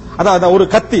புர்னுஸ், அதாவது ஒரு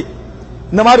கத்தி,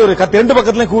 இந்த மாதிரி ஒரு கத்தி, ரெண்டு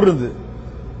பக்கத்துலயும் கூர் இருந்தது.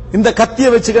 இந்த கத்தியை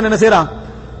வச்சுக்க என்ன செய்யறான்,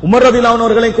 உமர் ரலியல்லாஹு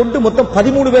அவர்களை கொண்டு மொத்தம்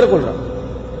 13 பேரை கொல்றான்.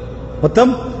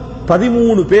 மொத்தம்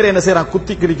 13 பேரை என்ன செய்யறான்,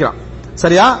 குத்தி கிழிக்கிறான்.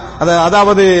 சரியா,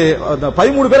 அதாவது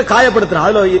 13 பேரை காயப்படுத்துறான்.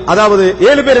 அதுல அதாவது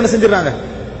 7 பேர் என்ன செஞ்சிடறாங்க,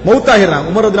 மௌத்தாகிறாங்க.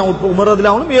 உமர்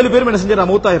ரலியல்லாஹு 7 பேரும் என்ன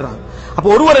செஞ்சிடறாங்க, மௌத்தாகிறாங்க. அப்ப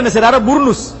ஒருவர் என்ன செய்யறாரு,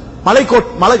 புர்னுஸ் மலை கோட்,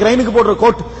 மலை கிரைனுக்கு போடுற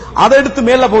கோட், அதை எடுத்து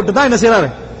மேல போட்டு தான் என்ன செய்யறாரு,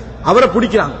 அவரை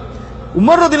பிடிக்கிறாங்க.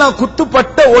 உமர் ரலியல்லாஹு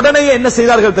குத்துப்பட்ட உடனே என்ன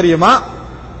செய்தார்கள் தெரியுமா,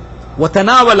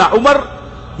 வதனாவல Umar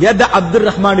யத Abdur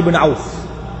Rahman ibn Auf,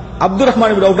 Abdur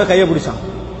Rahman ibn Auf கையை பிடிச்சான்.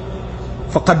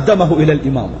 ஃபகத்தமஹு இலல்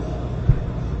இமாம்,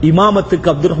 இமாமத்துக்கு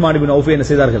அப்துர் ரஹ்மான் இப்னு அவுஃப் என்ன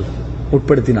செய்தார்கள்,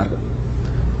 உட்படுத்தினார்கள்.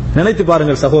 நினைத்து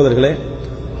பாருங்கள் சகோதரர்களே,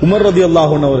 உமர்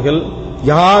ரலியல்லாஹு அன்ஹு அவர்கள்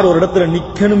யார் ஒரு இடத்துல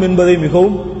நிக்கணும் என்பதை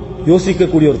மிகவும்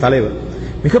யோசிக்கக்கூடிய ஒரு தலைவர்,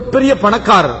 மிகப்பெரிய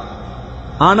பணக்காரர்.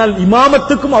 ஆனால்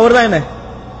இமாமத்துக்கும் அவர் தான் என்ன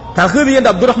தகுதி என்று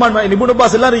அப்துர் ரஹ்மான் இப்னு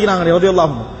அப்பாஸ் எல்லாம் இருக்கிறாங்க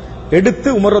ரலியல்லாஹு அன்ஹு எடுத்து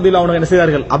உமர் ரலியல்லாஹு அன்ஹு என்ன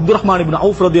செய்தார்கள், அப்துர் ரஹ்மான் இப்னு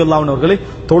அவுஃப் ரலியல்லாஹு அன்ஹு அவர்களை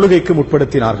தொழுகைக்கு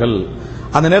முற்படுத்தினார்கள்.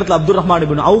 அந்த நேரத்தில் அப்துர் ரஹ்மான்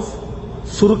இப்னு அவுஃப்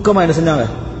சுருக்கமா என்ன செஞ்சாங்க,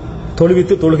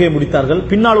 தொழுவித்து தொழுகை முடித்தார்கள்.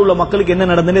 பின்னால் உள்ள மக்களுக்கு என்ன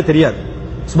நடந்ததுன்னே தெரியாது,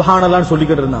 சுப்ஹானல்லாஹ்னு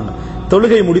சொல்லிக்கிட்டு இருந்தாங்க.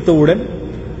 தொழுகை முடித்தவுடன்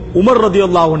உமர்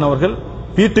ரலியல்லாஹு அன்ஹு அவர்கள்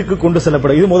வீட்டுக்கு கொண்டு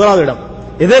செல்லப்பட, இது முதலாவது இடம்.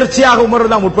 எதர்ச்சியாக உமர்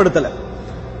ரலியல்லாஹு முற்படுத்தல,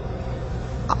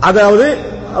 அதாவது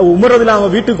உமர்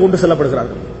ரலியல்லாஹு வீட்டுக்கு கொண்டு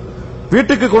செல்லப்படுகிறார்கள்.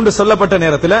 வீட்டுக்கு கொண்டு செல்லப்பட்ட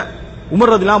நேரத்தில்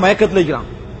உமர் ரலியல்லாஹு மயக்கத்தில் இருக்கிறான்.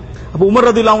 அப்ப உமர்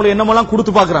ரலியல்லாஹு அவங்களை என்னமெல்லாம்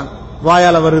கொடுத்து பார்க்கறாங்க,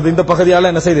 வாயால வருது, இந்த பகுதியால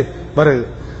என்ன செய்து வருது.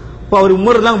 அப்ப அவர்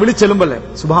உமர் ரலியல்லாஹு விழிச்செலும்பல.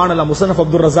 சுப்ஹானல்லாஹ், முஸன்னஃப்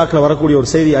அப்துர் ரஸாக்ல வரக்கூடிய ஒரு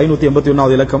செய்தி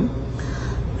 581வது இலக்கம்.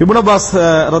 இப்னு அப்பாஸ்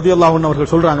ரலியல்லாஹு அன்ஹு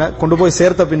அவர்கள் சொல்றாங்க, கொண்டு போய்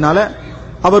சேர்த்த பின்னால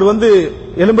அவர் வந்து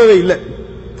எலும்பவே இல்லை.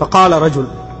 ஃபகால ரஜுல்,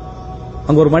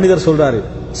 அங்க ஒரு மனிதர் சொல்றாரு,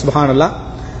 சுப்ஹானல்லாஹ்,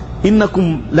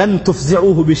 இன்னக்கும் லன்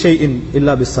துஃப்ஸிஊஹு பிஷைஇன்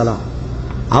இல்லா பிஸ்ஸலா,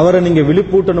 அவரை நீங்க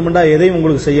விழிப்பூட்டணும்டா எதையும்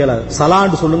உங்களுக்கு செய்யல,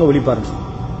 சலான்னு சொல்லுங்க விழிப்பார்,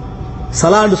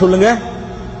 சலான்னு சொல்லுங்க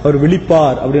அவர்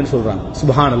விழிப்பார் அப்படின்னு சொல்றாங்க.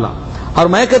 சுப்ஹானல்லாஹ், அவர்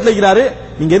மயக்கத்தில் இருக்கிறாரு,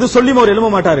 நீங்க எது சொல்லியும் அவர் எழும்ப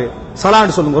மாட்டாரு,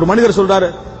 சலான்னு சொல்லுங்க. ஒரு மனிதர் சொல்றாரு,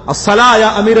 அஸ்ஸலா யா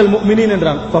அமீரல் முஃமினீன்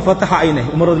என்றாங்க. ஃபஃபதஹ ஐனை,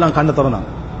 உமர் ரலியல்லாஹு கண்ணை திறந்தாங்க.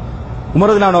 உமர்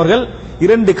ரலியல்லாஹு அவர்கள்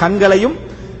 2 கண்களையும்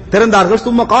திறந்தார்கள்.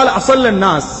 சும்மா கால அஸல்லன்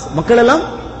நாஸ், மக்கள் எல்லாம்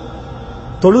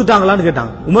தொழுதுட்டாங்களான்னு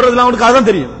கேட்டாங்க. உமர் ரலியல்லாஹு அதான்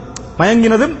தெரியும்,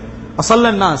 மயங்கினதும்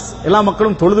அஸல்லன் நாஸ், எல்லா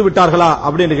மக்களும் தொழுது விட்டார்களா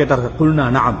அப்படின்னு கேட்டார்கள். குல்னா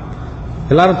நஅம்,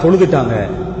 எல்லாரும் தொழுதுட்டாங்க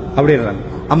அப்படின்றாங்க.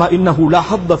 அம்மா இன்னஹு லா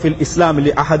ஹத்த ஃபில் இஸ்லாம்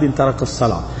லி அஹதின் தரக்கஸ்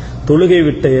ஸலா, தொழுகை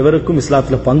விட்ட எவருக்கும்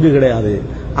இஸ்லாத்துல பங்கு கிடையாது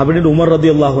அப்படின்னு உமர்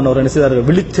ரலியல்லாஹு அன்ஹு என்ன செய்தார்கள்,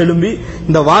 விழிச்செலும்பி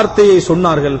இந்த வார்த்தையை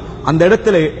சொன்னார்கள். அந்த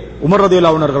இடத்துல உமர்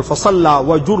ரலியல்லாஹு அன்ஹு அவர்கள் ஃபஸல்லா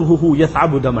வ ஜுர்ஹு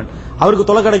யஸ்அபு தமன், அவருக்கு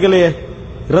தொலை கிடைக்கலையே,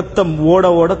 இரத்தம் ஓட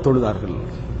ஓட தொழுதார்கள்.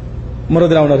 உமர்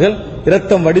ரலியல்லாஹு அன்ஹு அவர்கள்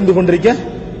இரத்தம் வடிந்து கொண்டிருக்க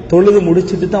தொழுது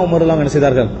முடிச்சிட்டு தான் உமர் ரலியல்லாஹு என்ன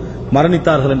செய்தார்கள்,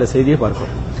 மரணித்தார்கள் என்ற செய்தியை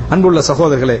பார்க்கிறோம். அன்புள்ள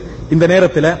சகோதரர்களே, இந்த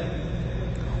நேரத்தில்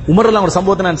உமர் ரலியல்லாஹு அன்ஹு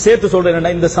சம்பவத்தை நான் சேர்த்து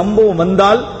சொல்றேன். இந்த சம்பவம்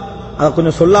வந்தால் அதை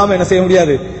கொஞ்சம் சொல்லாம என்ன செய்ய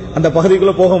முடியாது, அந்த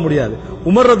பகுதிக்குள்ள போக முடியாது.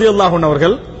 உமர் ரலியல்லாஹு அன்ஹு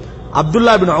அவர்கள்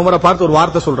அப்துல்லா பின் உமரை பார்த்து ஒரு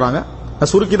வார்த்தை சொல்றாங்க,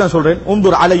 நான் சுருக்கி தான் சொல்றேன்.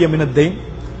 உந்துர் அலைய மினத்தைன்,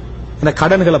 இந்த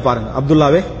கடன்களை பாருங்க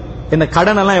அப்துல்லாவே, என்ன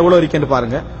கடன் எல்லாம் எவ்வளவு இருக்குன்னு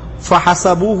பாருங்க.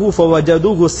 ஃபஹஸபூஹு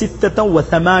ஃபவஜதூஹு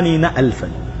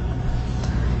 86,000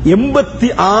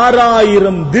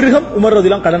 86,000 திர்ஹம் உமர்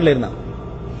ரலியல்லாஹு கடன்ல இருந்தாங்க.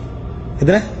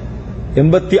 எத்தனை?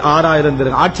 86,000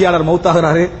 திர்ஹம். ஆட்சியாளர்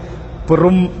மௌத்தாகிறாரு,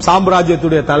 பெரும்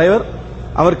சாம்ராஜ்யத்துடைய தலைவர்,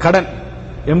 அவர் கடன்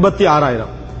 86,000.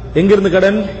 எங்கிருந்து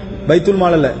கடன்? பைத்துல்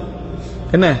மால் அல்ல,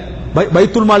 என்ன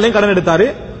பைத்துல் மால்லையும் கடன் எடுத்தாரு,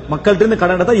 மக்கள்கிட்ட இருந்து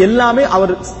கடன் எடுத்தா. எல்லாமே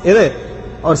அவர் எது,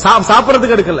 அவர்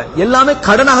சாப்பிடறதுக்கு எடுக்கல, எல்லாமே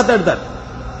கடனாகத்தான் எடுத்தார்.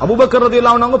 அபூபக்கர்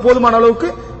ரலியல்லாஹு அன்ஹு போதுமான அளவுக்கு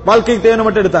வாழ்க்கைக்கு தேவை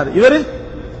மட்டும் எடுத்தார், இவரு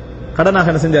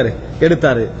கடனாக என்ன செஞ்சாரு,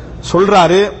 எடுத்தாரு.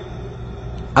 சொல்றாரு,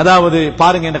 அதாவது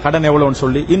பாருங்க இந்த கடன் எவ்வளவுன்னு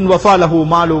சொல்லி, இன் வஃபா லஹு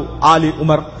மாலு ஆலி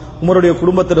உமர், உமருடைய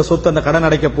குடும்பத்தின் சொத்து அந்த கடன்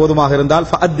அடைக்க போதுமாக இருந்தால்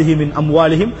ஃபஅத்ஹி மின்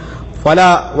அம்வாலிஹிம் ஃபலா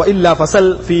வ இல்லா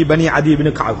ஃபஸல் ஃபீ பனி அதி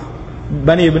இப்னு கஅப்,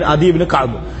 பனி இப்னு அதி இப்னு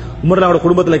கஅப், உமர்லாவோட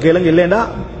குடும்பத்துல கேளுங்க, இல்லைன்னா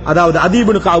அதாவது அதி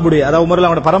இப்னு கஅபுடைய, அதாவது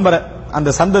உமர்லாவோட பரம்பரை அந்த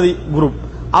சந்ததி குரூப்,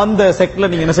 அந்த செக்ல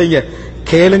நீங்க என்ன செய்ய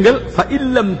கேளுங்கள்.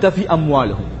 ஃபஇல்லம் தஃபி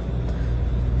அம்வாலுஹும்,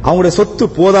 அவங்களுடைய சொத்து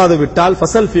போதாது விட்டால்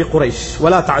ஃபஸல் ஃபீ குரைஷ்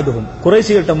வலா தஅதுஹும்,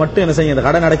 குறைஷிகள்ட்ட மட்டும் என்ன செய்ய இந்த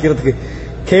கடன் அடைக்கிறதுக்கு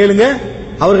கேளுங்க.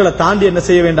 அவர்களை தாண்டி என்ன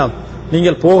செய்ய வேண்டாம்,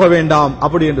 நீங்கள் போக வேண்டாம்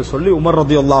அப்படி என்று சொல்லி உமர்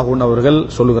ரலியல்லாஹு அன்ஹு அவர்கள்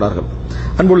சொல்லுகிறார்கள்.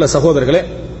 அன்புள்ள சகோதரர்களே,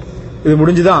 இது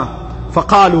முடிஞ்சுதான்.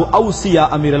 ஃபகாலு அவுசியா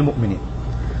அமீரல் முஃமினீன்,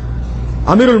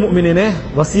 அமீருல் முஃமினீனே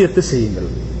வசியத்து செய்யுங்கள்.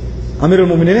 அமீருல்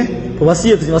முஃமினீனே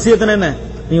வசியத்துனா என்ன?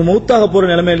 நீங்க மௌத்தாக போற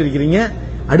நிலைமையில் இருக்கிறீங்க,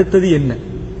 அடுத்தது என்ன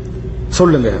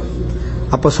சொல்லுங்க.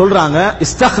 அப்ப சொல்றாங்க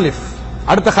இஸ்தக்லிஃப்,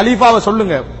 அடுத்த கலீஃபாவை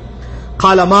சொல்லுங்க.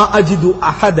 قال ما اجد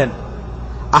احدا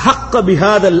احق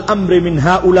بهذا الامر من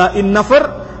هؤلاء النفر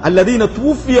الذين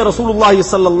توفي رسول الله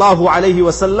صلى الله عليه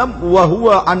وسلم وهو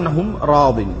عنهم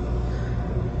راض.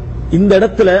 இந்த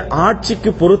இடத்துல ஆட்சிக்கு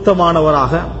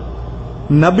பொருத்தமானவராக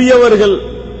நபி அவர்கள்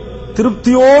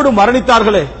திருப்தியோடு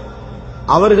மரணித்தார்களே,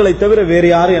 அவர்களை தவிர வேறு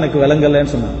யாரும் எனக்கு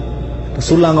விளங்கலன்னு சொன்னாங்க.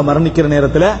 ரசூலுல்லாஹ் மரணிக்கிற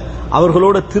நேரத்தில்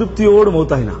அவர்களோட திருப்தியோடு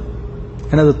மௌத்தாகினார்.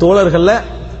 எனது தோழர்கள்ல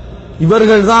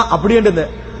இவர்கள் தான் அப்படின்றது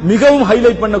மிகவும்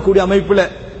ஹைலைட் பண்ணக்கூடிய அமைப்புல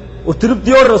ஒரு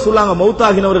திருப்தியோடு ரசூலுல்லாஹ்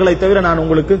மௌத்தாகினவர்களை தவிர நான்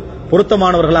உங்களுக்கு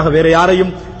பொருத்தமானவர்களாக வேற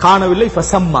யாரையும் காணவில்லை.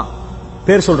 ஃபசம்மா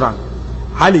பேர் சொல்றாங்க.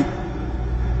 அலி,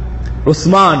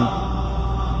 உஸ்மான்,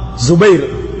 ஜுபைர்,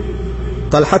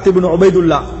 தல்ஹத் இப்னு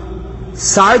உபைதுல்லா,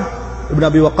 சஅத் இப்னு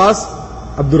அபி Waqqas,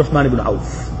 Abdur Rahman ibn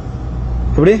Auf.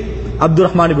 எப்படி? Abdur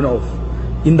Rahman ibn Auf.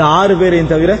 இந்த 6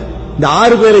 பேரையும் தவிர இந்த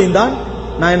 6 பேரையும் தான்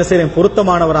நான் என்ன செய்யறேன்,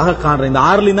 பொருத்தமானவராக காண்றேன். இந்த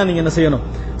 6லையும் தான் நீங்க என்ன செய்யணும்,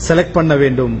 செலக்ட் பண்ண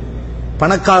வேண்டும்.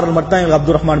 பணக்காரர் மட்டும் தான்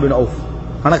அப்துர் ரஹ்மான் பின் அவுஃப்.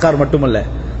 பணக்காரர் மட்டுமல்ல,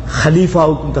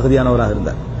 ஹலீஃபாவுக்கும் தகுதியானவராக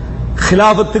இருந்தார்,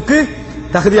 ஹிலாஃபத்துக்கு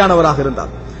தகுதியானவராக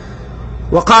இருந்தார்.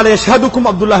 வகால யஷ்ஹதுக்கும்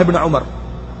அப்துல்லாஹ் இப்னு உமர்.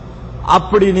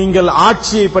 அப்படி நீங்கள்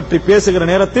ஆட்சியை பற்றி பேசுகிற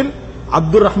நேரத்தில்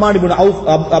Abdur Rahman ibn Auf,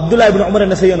 Abdullah இப்னு உமர்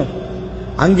என்ன செய்யணும்,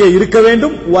 அங்கே இருக்க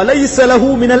வேண்டும். வலைஸ லஹு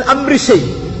மினல் அம்ரி ஷை,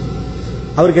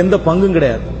 அவருக்கு எந்த பங்கும்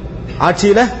கிடையாது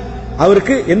ஆட்சியில,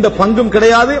 அவருக்கு எந்த பங்கும்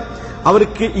கிடையாது.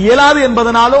 அவருக்கு இயலாது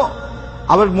என்பதனாலோ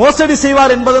அவர் மோசடி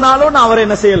செய்வார் என்பதனாலோ நான் அவரை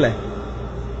என்ன செய்யல,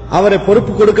 அவரை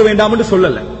பொறுப்பு கொடுக்க வேண்டாம் என்று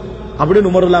சொல்லல. அப்படின்னு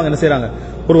உமருல்லாஹ் என்ன செய்றாங்க,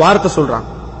 ஒரு வார்த்தை சொல்றாங்க.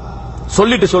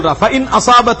 சொல்லிட்டு சொல்றா ஃபஇன்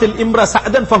அஸாபத்தில் இம்ரா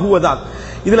சஅதன் ஃபஹுவ தாக்.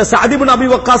 இதுல சஅத் இப்னு அபி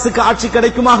வக்காஸுக்கு ஆட்சி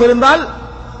கிடைக்குமாக இருந்தால்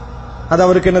அது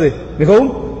அவருக்கு என்னது,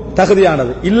 மிகவும்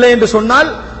தகுதியானது. இல்லை என்று சொன்னால்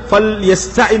ஃபல்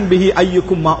யஸ்தஇன் பிஹி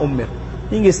அய்யுக்கும் மா உம்மிர்,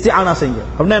 நீங்க இஸ்திஆனா செய்யுங்க.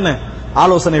 அப்படின்னா என்ன,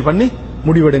 ஆலோசனை பண்ணி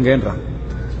முடிவெடுங்கன்றாங்க.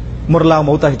 உமர்லாம்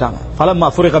மௌத்தாகிட்டாங்க. ஃபலம்மா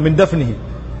ஃபுரிக மின் தஃப்னிஹி,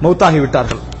 மௌத்தாகி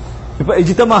விட்டார்கள். இப்ப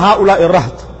இஜ்தமா ஹாஉலா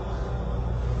இர்ரஹத்,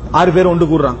 6 பேரும் ஒன்று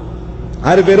கூடுறாங்க.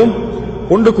 6 பேரும்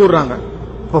ஒன்று கூடுறாங்க.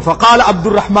 இப்ப ஃபகால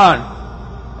Abdur Rahman,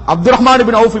 Abdur Rahman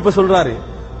ibn Auf இப்ப சொல்றாரு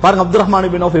பாருங்க. அப்துர் ரஹ்மான்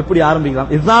இப்னு அவுஃப் எப்படி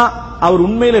ஆரம்பிக்கிறார். இதுதான் அவர்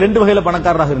உண்மையில 2 வகையில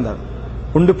பணக்காரராக இருந்தார்.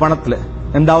 ஒன்று பணத்துல,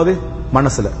 இரண்டாவது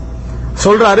மனசுல.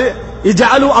 சொல்றாரு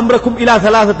இஜஅலு அம்ரக்கும் இலா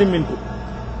ஸலாஸத்தின் மின்கும்,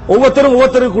 ஒவ்வொருத்தரும்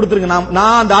ஒவ்வொருத்தருக்கு கொடுத்துருங்க,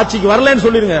 நான் அந்த ஆட்சிக்கு வரலன்னு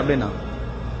சொல்லிருங்க அப்படின்னா.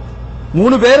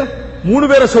 3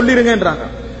 பேரை சொல்லிருங்கன்றாங்க.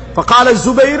 ஃபகால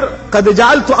ஜுபைர் கத்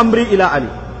ஜஅல்து அம்ரி இலா அலி.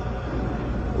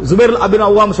 ஜுபைர் இப்னு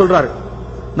அவ்வாம் சொல்றாரு,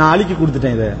 நான் அலிக்கு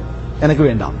கொடுத்துட்டேன், இதை எனக்கு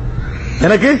வேண்டாம்,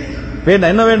 எனக்கு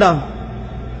வேண்டாம். என்ன வேண்டாம்,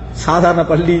 சாதாரண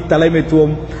பள்ளி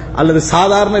தலைமைத்துவம் அல்லது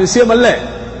சாதாரண விஷயம் அல்ல,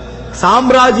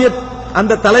 சாம்ராஜ்ய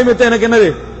அந்த தலைமைத்துவம் எனக்கு என்னது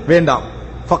வேண்டாம்.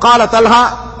 ஃபகால தல்ஹா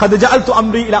கத் ஜஅல்து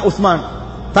அம்ரி இலா உஸ்மான்.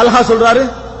 தல்ஹா சொல்றாரு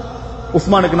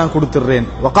உஸ்மானுக்கு நான் கொடுத்துறேன்.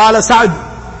 வகால சஅத்,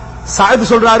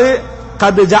 சஅத் சொல்றாரு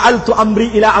கத் ஜஅல்து அம்ரி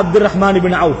இலா அப்துர் ரஹ்மான்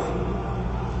இப்னு அவுஃப்.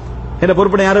 என்ன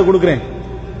பொறுப்பை யாரை கொடுக்கிறேன்,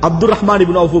 அப்துர் ரஹ்மான்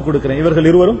இப்னு அவுஃப் கொடுக்கிறேன். இவர்கள்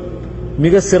இருவரும்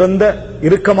மிக சிறந்த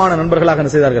இறுக்கமான நண்பர்களாக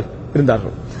என்ன செய்தார்கள்,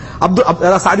 இருந்தார்கள்.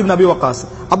 சஅத் இப்னு அபி வக்காஸ்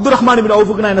அப்துர் ரஹ்மான் இப்னு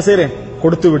அவுஃப்க்கு நான் என்ன செய்றேன்,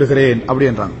 கொடுத்து விடுகிறேன் அப்படி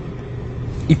என்றாங்க.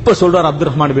 இப்ப சொல்றார் அப்துர்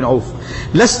ரஹ்மான் இப்னு அவுஃப்,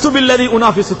 லஸ்து பில்லதி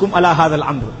உனாஃபிசுக்கும் அலா ஹாதல்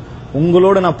அம்ர்,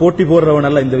 உங்களோட நான் போட்டி போடுறவன்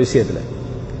அல்ல இந்த விஷயத்துல.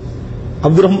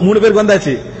 அப்துர் 3 பேருக்கு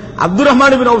வந்தாச்சு. அப்துர்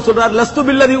ரஹ்மான் இப்னு அவுஃப் சொல்றார் லஸ்து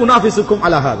பில்லதி உனாஃபிசுக்கும்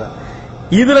அலா ஹாதா,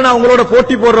 இதுல நான் உங்களோட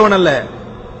போட்டி போடுறவன் அல்ல,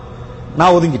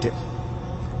 நான் ஒதுங்கிட்டேன்.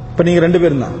 இப்ப நீங்க 2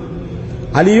 பேரும் தான்,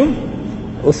 அலியும்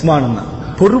உஸ்மானும் தான்.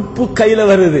 பொறுப்பு கையில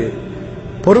வருது,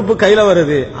 பொறுப்பு கையில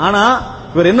வருது. ஆனா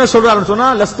இவர் என்ன சொல்றாருன்னு சொன்னா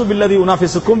லஸ்து பில்லதி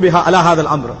உனாஃபிசுக்கும் பிஹா அலா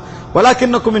ஹாதல் அம்ர்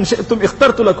வலாக்கின்னக்கும் இன் ஷிஅ்தும்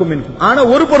இக்தர்து லக்கும் மின்கும். ஆனா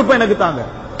ஒரு பொறுப்பை எனக்கு தாங்க,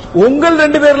 உங்கள்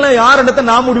 2 பேர்ல யார் இடத்தை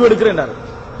நான் முடிவு எடுக்கிறேன்.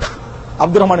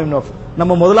 அப்துர் ரஹ்மான் இப்னு அவுஃப்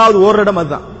நம்ம முதலாவது ஓடுற இடம்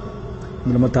அதுதான்.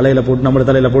 நம்ம தலையில போட்டு நம்ம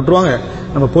தலையில போட்டுருவாங்க,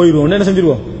 நம்ம போயிருவோம், என்ன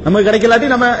செஞ்சிருவோம், நமக்கு கிடைக்கலாட்டி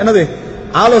நம்ம என்னது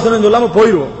ஆலோசனை சொல்லாம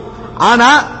போயிருவோம். ஆனா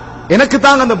எனக்கு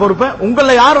தாங்க அந்த பொறுப்பை,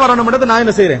 உங்களை யார் வரணும் நான்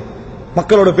என்ன செய்யறேன்,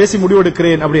 மக்களோட பேசி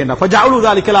முடிவெடுக்கிறேன் அப்படின்னா. ஃபஜஅலு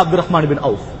ذلك Abdur Rahman ibn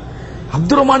Auf,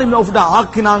 Abdur Rahman ibn Auf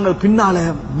ஆக்கினாங்க. பின்னால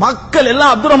மக்கள்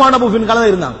எல்லாம் அப்துர் ரஹ்மான் அபு பின்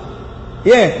கலந்து இருந்தாங்க.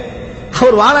 ஏன்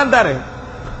அவர் வாழாண்டாரு.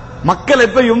 மக்கள்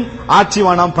எப்பயும் ஆட்சி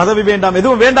வேண்டாம், பதவி வேண்டாம்,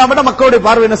 எதுவும் வேண்டாம், மக்களுடைய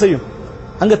பார்வை என்ன செய்யும்,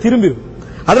 அங்க திரும்பிடும்.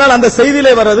 அதனால அந்த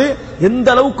செய்தியிலே வர்றது எந்த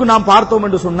அளவுக்கு நாம் பார்த்தோம்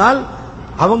என்று சொன்னால்,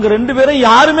 அவங்க 2 பேரும்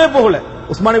யாருமே போகல,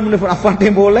 உஸ்மான் இப்னு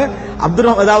அஃபான்டையும் போகல, அப்துர்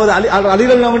அதாவது அலி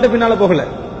ரலியல்லாஹு அன்ஹு பின்னால போகல.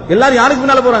 எல்லாரும் யாருக்கு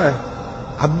பின்னால போறாங்க,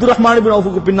 அப்துல் ரஹ்மான் இப்னு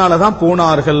அவுஃப்க்கு பின்னால தான்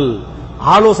போனார்கள்,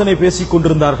 ஆலோசனை பேசிக்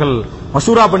கொண்டிருந்தார்கள்,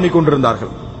 மசூரா பண்ணி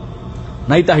கொண்டிருந்தார்கள்.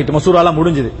 நைட் ஆகிட்டு மசூராலாம்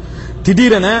முடிஞ்சது.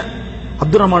 திடீரென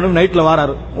அப்துல் ரஹ்மான் நைட்ல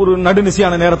வாராரு. ஒரு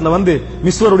நடுநிசியான நேரத்துல வந்து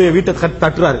மிஸ்வருடைய வீட்டை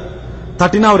தட்டுறாரு.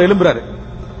 தட்டினா அவர் எழும்புறாரு.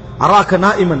 அராக்க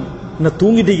நாஇமன், என்ன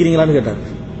தூங்கிட்டு இருக்கிறீங்களான்னு கேட்டாரு.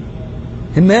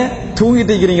 என்ன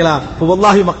தூங்கிட்டு இருக்கிறீங்களா?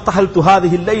 வல்லாஹி மக்தஹல்து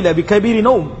ஹாதிஹி லைல பிகபீரி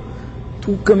நௌம்,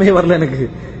 தூக்கமே வரல எனக்கு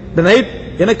இந்த நைட்,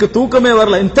 எனக்கு தூக்கமே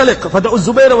வரல. இன்தலிக் ஃபதஉ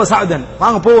ஸுபைர வ ஸஅதன்,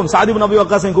 வாங்க போவோம், ஸஅத் இப்னு அபி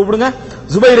வக்காஸையும் கூப்பிடுங்க,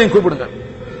 ஸுபைரையும் கூப்பிடுங்க.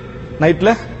 நைட்ல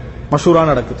மஷூரா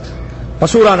நடக்குது.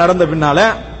 மஷூரா நடந்த பின்னால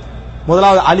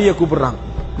முதலாவது அலியை கூப்பிடுறாங்க.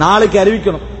 நாளைக்கு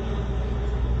அறிவிக்கணும்.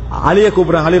 அலியை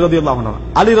கூப்பிடுறாங்க. அலி ரலியல்லாஹு அன்ஹு,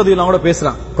 அலி ரலியல்லாஹு அன்ஹு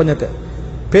பேசுறாங்க. கொஞ்சத்தை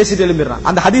பேசிட்டு எழும்பிடுறாங்க.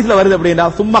 அந்த ஹதீஸ்ல வருது அப்படின்னா,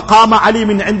 சும்ம காம அலி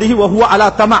மின் இன்திஹி வ ஹுவ அலா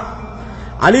தமா,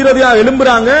 அலி ரலியல்லாஹு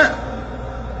எழும்புறாங்க,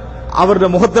 அவருடைய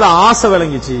முகத்துல ஆசை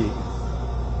விளங்கிச்சு.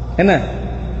 என்ன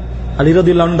அலி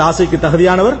ரலியல்லாஹு அன்ஹு ஆசைக்கு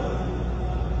தகுதியானவர்.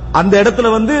 அந்த இடத்துல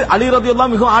வந்து அலி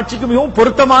ரலியல்லாஹு மிகவும் ஆட்சிக்கு மிகவும்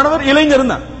பொருத்தமானவர், இளைஞர்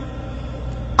தான்.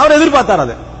 அவர் எதிர்பார்த்தார்,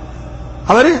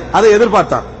 அதை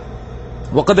எதிர்பார்த்தார்.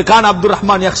 வகத் கான அப்துல்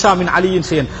ரஹ்மான் யக்ஷா மின் அலியின்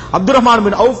ஷையன், அப்துல் ரஹ்மான்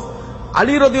பின் அவுஃப்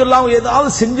அலி ரலியல்லாஹு ஏதாவது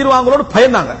செஞ்சிருவாங்களோன்னு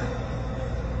பயந்தாங்க.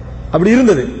 அப்படி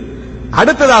இருந்தது.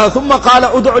 அடுத்ததாக சும்ம கால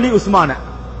உது அலி உஸ்மான,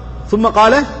 சும்ம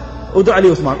கால உது அலி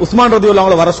உஸ்மான், உஸ்மான்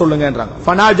ரலியல்லாஹு வர சொல்லுங்கன்றாங்க.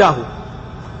 ஃபனாஜாஹு,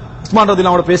 உஸ்மான்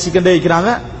ரலியல்லாஹு பேசிக்கிட்டே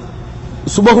இருக்கிறாங்க.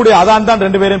 சுபஹுடைய அதான் தான்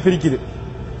ரெண்டு பேரையும் பிரிக்குது.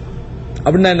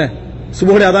 அப்படின்னா என்ன?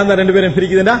 சுபஹுடைய அதான் தான் ரெண்டு பேரையும்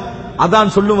பிரிக்குதுன்னா, அதான்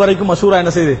சொல்லும் வரைக்கும் மஷூரா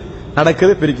என்ன செய்யுது,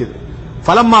 நடக்குது, பிரிக்குது.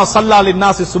 ஃபலம்மா ஸல்லா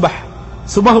லின்னாஸி சுபஹ்,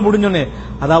 சுபஹ் முடிஞ்சோனே,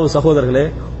 அதாவது சகோதரர்களே,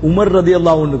 உமர்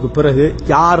ரலியல்லாஹு அன்ஹுக்கு பிறகு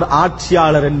யார்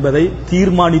ஆட்சியாளர் என்பதை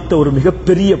தீர்மானித்த ஒரு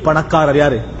மிகப்பெரிய பணக்காரர்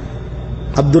யாரு?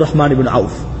 Abdul Rahman ibn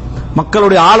Auf.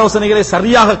 மக்களுடைய ஆலோசனைகளை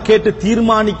சரியாக கேட்டு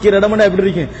தீர்மானிக்கிற இடம் எப்படி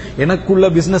இருக்கு? எனக்குள்ள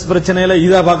பிசினஸ் பிரச்சனையில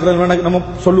இதா பாக்குறது நம்ம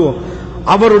சொல்லுவோம்.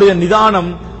 அவருடைய நிதானம்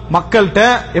மக்கள்கிட்ட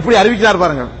எப்படி அறிவிக்கிறார்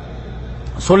பாருங்க.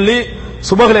 சொல்லி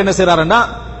சுபஹ்ல என்ன செய்யறாருன்னா,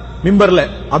 மிம்பர்ல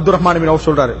அப்துல் ரஹ்மான் இப்னு அவுஃப்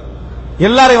சொல்றாரு,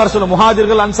 எல்லாரையும் வர சொல்ல,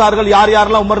 முஹாஜிர்கள் அன்சார்கள் யார்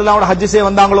யாரெல்லாம் உமர் ரலியல்லாஹு அன்ஹு ஹஜ் செய்ய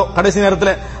வந்தாங்களோ கடைசி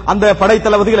நேரத்தில், அந்த படை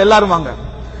தளபதிகள் எல்லாரும் வாங்க,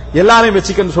 எல்லாரையும்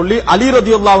வெச்சிக்கன்னு சொல்லி அலி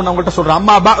ரலியல்லாஹு அன்ஹு அவங்கள்ட்ட சொல்றாங்க.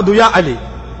 அம்மா பஅது யா அலி,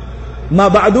 மா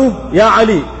பஅது யா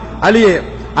அலி, அலியே,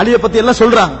 அலியை பத்தி எல்லாம்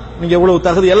சொல்றாங்க. நீங்க எவ்வளவு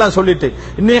தகுதி எல்லாம் சொல்லிட்டு,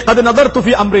 இன்னே கத் நதர்து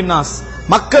ஃபீ அம்ரின் நாஸ்,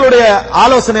 மக்களுடைய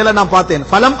ஆலோசனையில நான் பார்த்தேன்.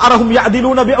 ஃபலம் அரஹும்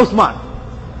யஅதிலூன பி உஸ்மான்,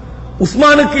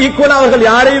 உஸ்மானுக்கு ஈக்குவலா அவர்கள்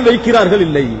யாரையும் வைக்கிறார்கள்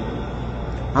இல்லை.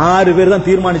 6 பேர் தான்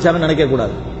தீர்மானிச்சாங்கன்னு நினைக்க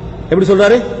கூடாது. எப்படி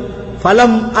சொல்றாரு?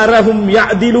 ஃபலம் அரஹும்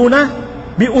யஅதிலூன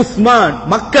பி உஸ்மான்,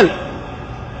 மக்கள்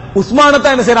உஸ்மானை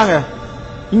தான் என்ன செய்றாங்க,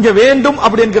 இங்க வேண்டும்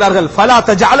அப்படி என்கிறார்கள். ஃபலா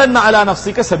தஜஅலன்ன அலா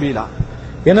நஃப்ஸிக சபீலா,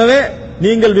 எனவே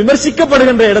நீங்கள்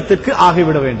விமர்சிக்கப்படுகின்ற இடத்துக்கு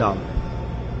ஆகிவிட வேண்டாம்.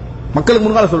 மக்களுக்கு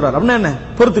முன்னால சொல்றாரு. அப்படின்னா என்ன?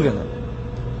 பொறுத்துக்கங்க,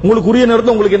 உங்களுக்கு உரிய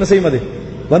நேரத்தில் உங்களுக்கு என்ன செய்யும், அது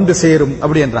வந்து சேரும்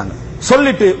அப்படி என்றாங்க.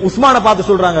 சொல்லிட்டு உஸ்மான பார்த்து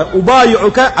சொல்றாங்க,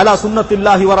 உபாயுக அலா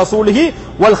சுன்னத்தில்லாஹி வ ரசூலிஹி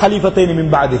வல் கலீஃபத்தைனி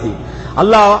மின் பஅதிஹி,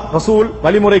 அல்லாஹ் ரசூல்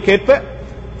வழிமுறை கேட்ப,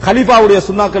 கலீஃபாவுடைய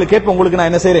சுன்னாக்களுக்கு கேட்ப உங்களுக்கு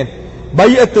நான் என்ன செய்றேன்,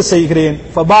 பைஅத் செய்கிறேன்.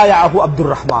 ஃபபாயஅஹு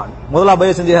அப்துர் ரஹ்மான், முதல்ல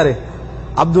பைஅத் செஞ்சாரு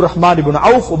அப்துர் ரஹ்மான் இப்னு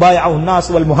அவுஃப். உபாயஅஹு الناس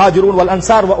والمهاجرون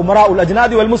والانصار وامراء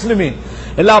الاجناد والمسلمين,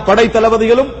 எல்லா படை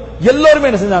தளபதிகளும் எல்லாரும்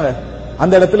என்ன செஞ்சாங்க,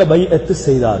 அந்த இடத்துல பைஅத்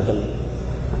செய்தார்கள்.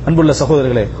 அன்புள்ள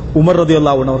சகோதரர்களே, உமர்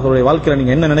ரலியல்லாஹு அன்ஹு அவர்களுடைய வாழ்க்கையில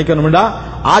நீங்க என்ன நினைக்கணும்டா,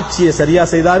 ஆட்சியை சரியா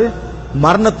செய்தாரு,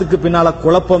 மரணத்துக்கு பின்னால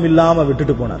குழப்பம் இல்லாம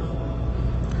விட்டுட்டு போனார்.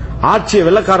 ஆட்சியை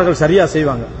வெள்ளக்காரர்கள் சரியா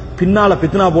செய்வாங்க, பின்னால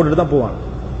பித்னா போட்டுட்டு தான் போவாங்க.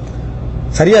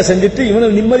 சரியா செஞ்சுட்டு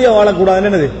இவனுக்கு நிம்மதியா வாழக்கூடாதுன்னு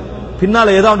என்னது, பின்னால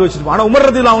ஏதாவது வச்சுட்டு. ஆனா உமர்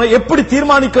ரலியல்லாஹு அன்ஹு எப்படி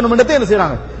தீர்மானிக்கணும் என்றதை என்ன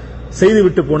செய்யறாங்க, செய்து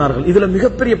விட்டு போனார்கள். இதுல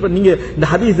மிகப்பெரிய, நீங்க இந்த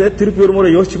ஹதீஸை திருப்பி ஒரு முறை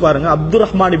யோசிச்சு பாருங்க. அப்துல்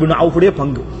ரஹ்மான் இப்னு அவுஃபுடைய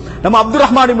பங்கு, நம்ம அப்துல்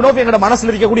ரஹ்மான் இப்னு அவுஃப் எங்கட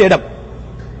மனசுல இருக்கக்கூடிய இடம்,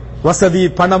 வசதி,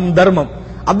 பணம், தர்மம்.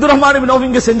 அப்துல் ரஹ்மான் இப்னு அவுஃப்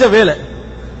இங்க செஞ்ச வேலை,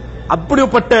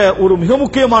 அப்படிப்பட்ட ஒரு மிக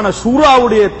முக்கியமான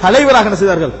சூராவுடைய தலைவராக என்ன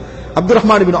செய்தார்கள், அப்துல்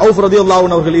ரஹ்மான் இப்னு அவுஃப் ரலியல்லாஹு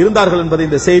அன்ஹு அவர்கள் இருந்தார்கள் என்பதை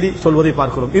இந்த செய்தி சொல்வதை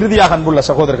பார்க்கிறோம். இறுதியாக அன்புள்ள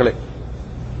சகோதரர்களே,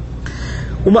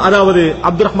 அதாவது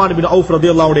அப்துல் ரஹ்மான் இப்னு அவுஃப்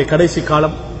ரலியல்லாஹு அன்ஹுடைய கடைசி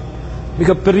காலம்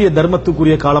மிகப்பெரிய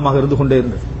தர்மத்துக்குரிய காலமாக இருந்து கொண்டே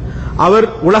இருந்தது. அவர்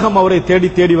உலகம் அவரை தேடி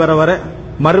தேடி வர வர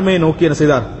மறுமையை நோக்கி என்ன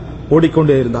செய்தார்,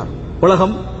 ஓடிக்கொண்டே இருந்தார்.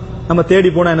 உலகம் நம்ம தேடி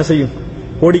போனா என்ன செய்யும்,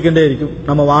 ஓடிக்கொண்டே இருக்கும்.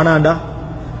 நம்ம வானாண்டா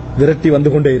விரட்டி வந்து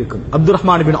கொண்டே இருக்கும். அப்துல்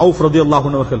ரஹ்மான் இப்னு அவுஃப் ரலியல்லாஹு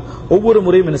அன்ஹு அவர்கள் ஒவ்வொரு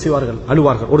முறையும் என்ன செய்வார்கள்,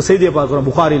 அழுவார்கள். ஒரு செய்தியை பார்க்கிறோம்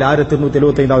புகாரில்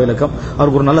 1275வது இலக்கம்.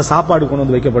 அவருக்கு ஒரு நல்ல சாப்பாடு கொண்டு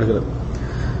வந்து வைக்கப்படுகிறது.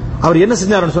 அவர் என்ன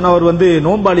செஞ்சாருன்னு சொன்னா, அவர் வந்து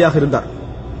நோன்பாளியாக இருந்தார்.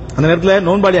 அந்த நேரத்தில்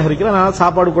நோன்பாளியாக இருக்கிறார், அதனால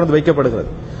சாப்பாடு கொண்டு வந்து வைக்கப்படுகிறது.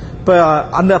 இப்ப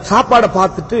அந்த சாப்பாடை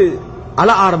பார்த்துட்டு அழ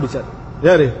ஆரம்பிச்சார்.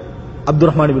 யாரு? Abdul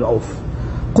Rahman ibn Awf.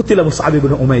 குத்தில முஸ்அப்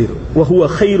இப்னு உமைர் வ ஹுவ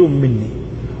கைரும் மின்னி,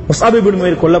 முஸ்அப் இப்னு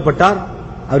உமைர் கொல்லப்பட்டார்,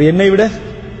 அவர் என்னை விட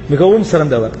மிகவும்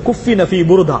சிறந்தவர். குஃபின ஃபீ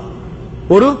புர்தா,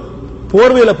 ஒரு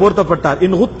போர்வையில போர்த்தப்பட்டார்.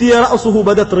 இன் குத்திய ரஅஸுஹு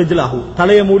பதத் ரிஜ்லஹு,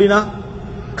 தலையை மூடினா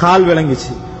கால்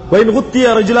விளங்கிச்சு. வ இன் குத்திய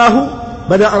ரிஜ்லஹு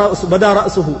பதா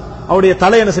ரஅஸுஹு, அவருடைய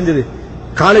தலை என்ன செஞ்சது,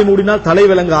 காலை மூடினால் தலை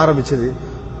விளங்க ஆரம்பிச்சது.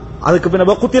 அதுக்கு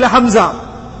பின்ன குத்தில ஹம்சா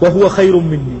வஹுவ கைரும்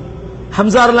மின்னி,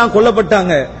 ஹம்சா எல்லாம்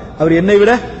கொல்லப்பட்டாங்க, அவர் என்னை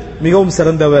விட மிகவும்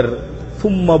சிறந்தவர்.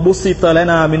 ثم بسط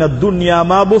لنا من الدنيا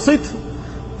ما بسط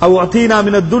او اعطينا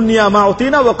من الدنيا ما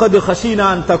اعطينا وقد خشينا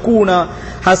ان تكون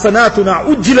حسناتنا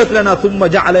اجلت لنا ثم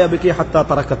جعل يبكي حتى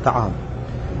ترك الطعام.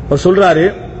 அவர் சொல்றாரு,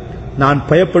 நான்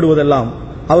பயப்படுவதெல்லாம்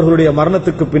அவர்களுடைய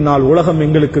மரணத்துக்கு பின்னால் உலகம்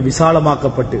எங்களுக்கு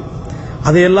விசாலமாக்கப்பட்டு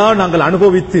அதையெல்லாம் நாங்கள்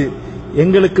அனுபவித்து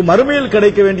எங்களுக்கு மறுமையில்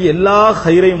கிடைக்க வேண்டிய எல்லா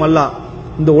ஹைரையும் அல்லாஹ்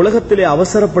இந்த உலகத்திலே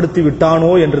அவசரப்படுத்தி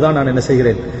விட்டானோ என்றுதான் நான் என்ன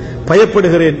செய்கிறேன்,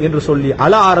 பயப்படுகிறேன் என்று சொல்லி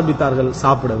அழ ஆரம்பித்தார்கள்.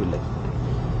 சாப்பிடவில்லை,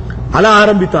 அழ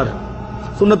ஆரம்பித்தார்கள்.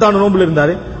 சுன்னத்தான நோம்பில்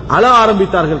இருந்தாரு, அழ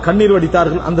ஆரம்பித்தார்கள், கண்ணீர்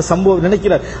வடித்தார்கள். அந்த சம்பவம்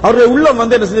நினைக்கிறார், அவருடைய உள்ளம்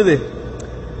என்ன செஞ்சது,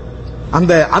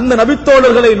 அந்த அந்த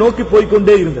நபித்தோழர்களை நோக்கி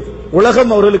போய்கொண்டே இருந்தது.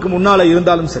 உலகம் அவர்களுக்கு முன்னால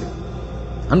இருந்தாலும் சரி.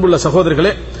 அன்புள்ள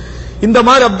சகோதரர்களே, இந்த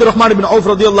மாதிரி அப்துல் ரஹ்மான் பின் அவுஃப்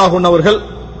ரலியல்லாஹு அன்ஹு அவர்கள்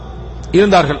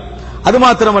இருந்தார்கள். அது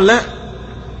மாத்திரமல்ல,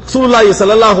 ரசூலுல்லாஹி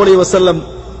ஸல்லல்லாஹு அலைஹி வஸல்லம்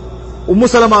உம்மு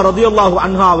சலமா ரலியல்லாஹு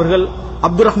அன்ஹா அவர்கள்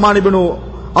அப்துல் ரஹ்மான் பின்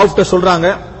அவுஃப் சொல்றாங்க,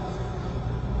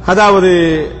 அதாவது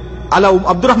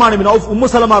Abdul Rahman bin Awf Umm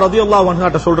Salama ரலியல்லாஹு அன்ஹா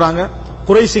சொல்றாங்க,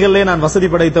 குறைஷிகளே நான் வசதி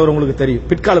படைத்தவர், உங்களுக்கு தெரியும்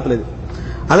பிற்காலத்தில் இது.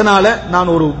 அதனால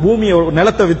நான் ஒரு பூமியை, ஒரு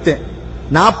நிலத்தை வித்தேன்,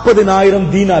 40,000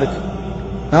 தீனாருக்கு,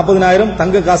 40,000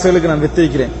 தங்க காசுகளுக்கு நான் வித்து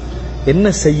வைக்கிறேன், என்ன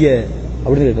செய்ய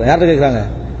அப்படின்னு கேட்கிறாங்க. யார்கிட்ட கேட்கிறாங்க?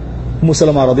 உம்மு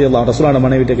சலமா ரலியல்லாஹு அன்ஹா ரசூலுல்லாஹி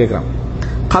மனைவிட்ட கேட்கிறாங்க.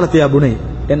 காலத் யா புனை,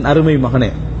 என் அருமை மகனே,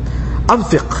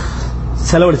 அன்ஃபிக்,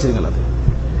 செலவழிச்சிருங்கள், அது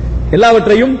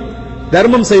எல்லாவற்றையும்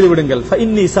தர்மம் செய்து விடுங்கள்.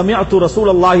 ஃபஇன்னி சமிஅது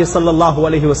ரசூலுல்லாஹி ஸல்லல்லாஹு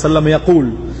அலைஹி வஸல்லம் யகூல்,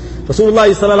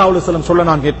 ரசூலுல்லாஹி ஸல்லல்லாஹு அலைஹி வஸல்லம் சொல்ல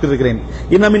நான் கேட்டிருக்கிறேன்,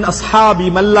 இன்ன மின் அஸ்ஹாபி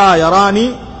மல்லா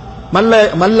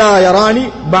யரானி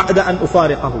பஅத அன்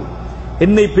உஃபாரிகஹு,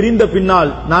 என்னை பிரிந்த பின்னால்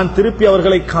நான் திருப்பி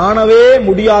அவர்களை காணவே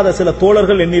முடியாத சில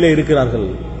தோழர்கள் என்னிலே இருக்கிறார்கள்.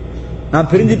 நான்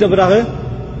பிரிஞ்சிட்ட பிறகு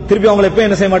திருப்பி அவங்களை எப்ப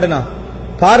என்ன செய்ய மாட்டேனா,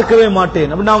 பார்க்கவே மாட்டேன்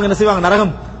அப்படின்னா அவங்க என்ன செய்வாங்க,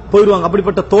 நரகம் போயிடுவாங்க.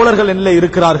 அப்படிப்பட்ட தோழர்கள் என்னிலே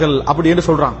இருக்கிறார்கள் அப்படி என்று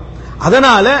சொல்றாங்க.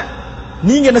 அதனால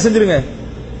நீங்க என்ன செஞ்சிருங்க,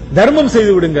 தர்மம்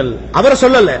செய்து விடுங்கள். அவரை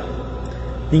சொல்லல,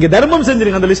 நீங்க தர்மம்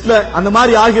செஞ்சிருங்க, அந்த லிஸ்ட்ல அந்த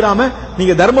மாதிரி ஆகிராம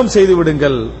நீங்க தர்மம் செய்து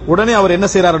விடுங்கள். உடனே அவர் என்ன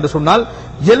செய்யறார் என்று சொன்னால்,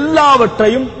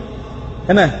 எல்லாவற்றையும்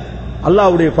என்ன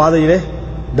அல்லாஹ்வுடைய பாதையிலே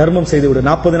தர்மம் செய்து விடு,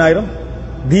 40,000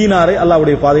 தீனாரை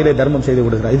அல்லாஹ்வுடைய பாதையிலே தர்மம் செய்து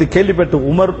விடுகிறார். இது கேள்விப்பட்டு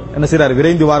உமர் என்ன செய்யறாரு,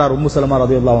 விரைந்து வாரார் உம்மு சலமா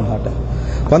ரலியல்லாஹு அன்ஹா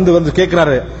வந்து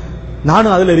கேட்கிறாரு,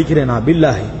 நானும் அதுல இருக்கிறேனா,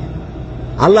 பில்லாஹி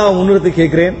அல்லாஹ் முன்னிறுத்தி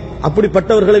கேட்கிறேன்,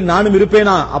 அப்படிப்பட்டவர்களில் நானும்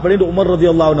இருப்பேனா அப்படின்னு உமர்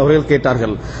ரலியல்லாஹு அன்ஹு அவர்கள்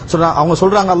கேட்டார்கள். அவங்க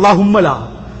சொல்றாங்க, அல்லாஹும்மலா,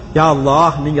 யா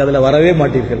அல்லாஹ் நீங்க அதுல வரவே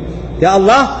மாட்டீர்கள், யா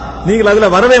அல்லாஹ் நீங்கள் அதுல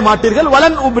வரவே மாட்டீர்கள்,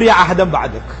 வலன் உப்ரியா அஹதம்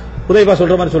பஅதக், உதைபா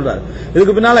சொல்ற மாதிரி சொல்றாரு,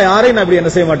 இதுக்கு பின்னால யாரையும் நான் இப்படி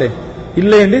என்ன செய்ய மாட்டேன்,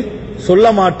 இல்லை என்று சொல்ல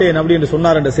மாட்டேன் அப்படி என்று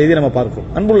சொன்னார் என்ற செய்தி நம்ம பார்க்கிறோம்.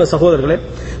 அன்புள்ள சகோதரர்களே,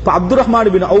 இப்ப அப்துல்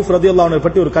ரஹ்மான் பின் அவுஃப் ரலியல்லாஹு அன்ஹு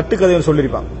பற்றி ஒரு கட்டுக்கதையை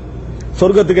சொல்லிருப்பாங்க.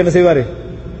 சொர்க்கத்துக்கு என்ன செய்வாரு,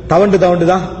 தவண்டு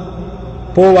தான்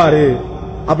போவாரு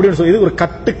அப்படின்னு சொல்லி, இது ஒரு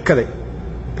கட்டுக்கதை,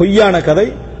 பொய்யான கதை,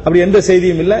 அப்படி எந்த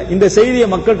செய்தியும் இல்ல. இந்த செய்தியை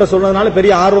மக்கள்கிட்ட சொல்றதுனால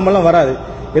பெரிய ஆர்வம் எல்லாம் வராது.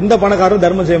 எந்த பணக்காரரும்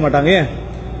தர்மம் செய்ய மாட்டாங்க.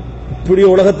 இப்படி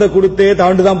உலகத்தை கொடுத்தே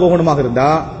தவண்டு தான் போகணுமாக இருந்தா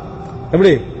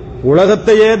எப்படி,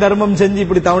 உலகத்தையே தர்மம் செஞ்சு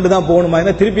இப்படி தவண்டு தான் போகணுமா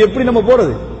இருந்தா திருப்பி எப்படி நம்ம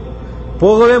போறது,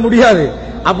 போகவே முடியாது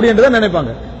அப்படி என்றுதான்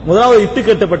நினைப்பாங்க. முதலாவது இட்டு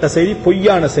கட்டப்பட்ட செய்தி,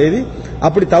 பொய்யான செய்தி.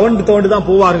 அப்படி தவண்டு தான்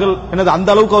போவார்கள் என்னது, அந்த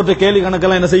அளவுக்கு அவற்றை கேள்வி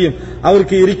கணக்கெல்லாம் என்ன செய்யும்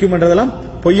அவருக்கு இருக்கும் என்றதெல்லாம்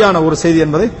பொய்யான ஒரு செய்தி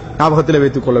என்பதை ஞாபகத்தில்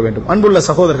வைத்துக் கொள்ள வேண்டும். அன்புள்ள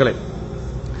சகோதரர்களே,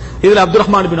 இதில் அப்துல்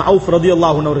ரஹ்மான் பின் அவுஃப்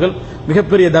ரலியல்லாஹு அன்ஹு அவர்கள்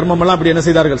மிகப்பெரிய தர்மம் எல்லாம் அப்படி என்ன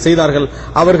செய்தார்கள்.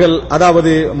 அவர்கள்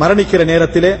அதாவது மரணிக்கிற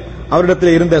நேரத்திலே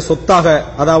அவரிடத்தில் இருந்த சொத்தாக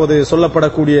அதாவது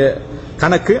சொல்லப்படக்கூடிய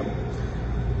கணக்கு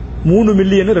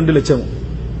 3,200,000.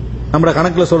 நம்ம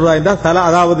கணக்குல சொல்றதா இருந்தா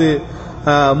அதாவது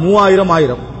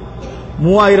 3000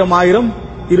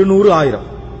 200,000,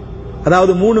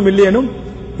 அதாவது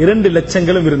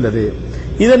 3,200,000 இருந்தது.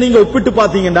 இதை நீங்க ஒப்பிட்டு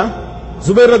பாத்தீங்கன்னா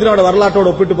ஜுபைர் ரலியல்லாஹு வரலாற்றோட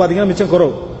ஒப்பிட்டு பாத்தீங்கன்னா மிச்சம்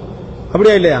குறைவு,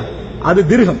 அப்படியா இல்லையா? அது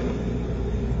திர்ஹம்,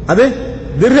 அது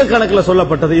திர்ஹ கணக்குல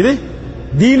சொல்லப்பட்டது, இது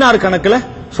தீனார் கணக்குல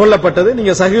சொல்லப்பட்டது.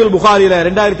 நீங்க சஹீஹுல் புகாரில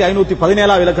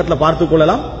 2517 இலக்கத்துல பார்த்துக்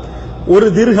கொள்ளலாம். ஒரு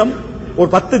திர்ஹம், ஒரு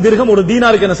 10 திர்ஹம் ஒரு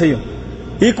தீனாருக்கு என்ன செய்யும்,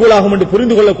 ஈக்குவல் ஆகும் என்று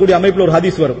புரிந்து கொள்ளக்கூடிய அமைப்பில் ஒரு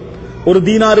ஹதீஸ் வரும். ஒரு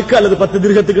தீனாருக்கு அல்லது 10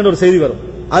 திர்ஹத்துக்கு ஒரு செய்தி வரும்,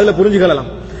 அதுல புரிஞ்சுக்கலாம்.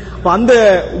 அந்த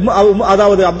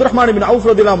அதாவது அப்துல் ரஹ்மான் பின் அவுஃப்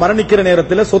ரலியல்லாஹு மரணிக்கிற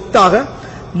நேரத்தில் சொத்தாக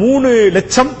 3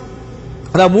 லட்சம்,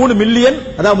 அதாவது 3 மில்லியன்,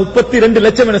 அதாவது 32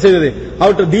 லட்சம் என்ன செய்தது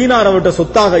அவற்றை தீனார் அவற்றை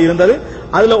சொத்தாக இருந்தது.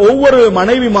 அதுல ஒவ்வொரு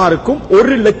மனைவிமாருக்கும்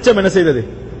 1 லட்சம் என்ன செய்தது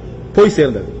போய்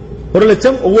சேர்ந்தது. 1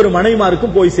 லட்சம் ஒவ்வொரு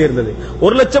மனைவிமாருக்கும் போய் சேர்ந்தது.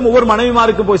 1 லட்சம் ஒவ்வொரு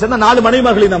மனைவிமாருக்கும் போய் சேர்ந்தா 4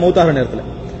 மனைவிமார்கள் இந்த மௌத்தாகிற நேரத்தில்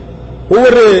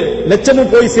ஒவ்வொரு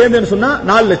லட்சமும் போய் சேர்ந்தேன்னு சொன்னா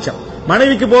 4 லட்சம்.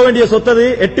 மனைவிக்கு போக வேண்டிய சொத்தது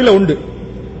 8ல் 1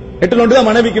 தான்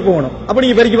மனைவிக்கு போகணும். அப்ப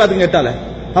நீங்க பெருக்கி பாத்துங்க 8ஆல,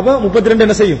 அப்ப 32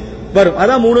 என்ன செய்யும் வரும்.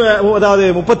 அதான்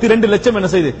 32 லட்சம் என்ன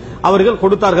செய்து அவர்கள்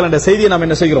கொடுத்தார்கள் என்ற செய்தியை நாம்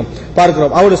என்ன செய்கிறோம்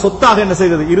பார்க்கிறோம். அவருடைய சொத்தாக என்ன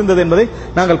செய்தது இருந்தது என்பதை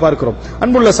நாங்கள் பார்க்கிறோம்.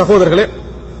 அன்புள்ள சகோதரர்களே,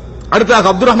 அடுத்ததாக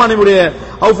அப்துல் ரஹ்மான்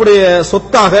அவுஃபுடைய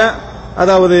சொத்தாக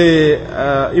அதாவது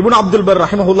இப்னு அப்துல் பர்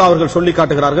ரஹிமஹுல்லாஹ் அவர்கள் சொல்லி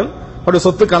காட்டுகிறார்கள். அவருடைய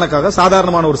சொத்து கணக்காக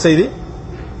சாதாரணமான ஒரு செய்தி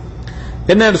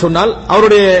என்ன என்று சொன்னால்,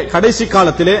 அவருடைய கடைசி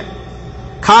காலத்திலே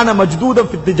கான மஜ்தூதம்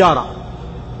ஃபித் திஜாரா,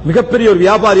 மிகப்பெரிய ஒரு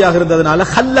வியாபாரியாக இருந்ததனால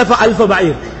ஹல்லஃப அல்ஃப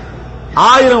பைர்,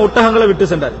 1000 ஒட்டகங்களை விட்டு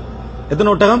சென்றார். எத்தனை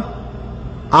ஒட்டகம்?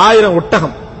 1000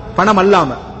 ஒட்டகம், பணம் அல்லாம.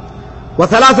 வ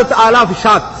 3000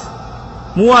 ஷாத்,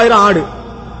 3000 ஆடு,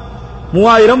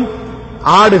 3000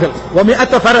 ஆடுகள். வ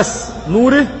 100 ஃபரஸ்,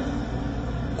 100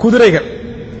 குதிரைகள்.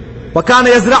 வ கான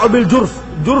யஸ்ரஉ பில் ஜுர்ஃப்,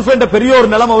 ஜுர்ஃப் என்ற பெரிய ஒரு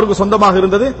நிலம் அவருக்கு சொந்தமாக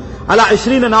இருந்தது. அலா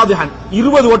 20 நாதிஹன்,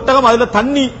 20 ஒட்டகம், அதுல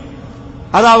தண்ணி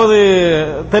அதாவது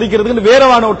தரிக்கிறதுக்கு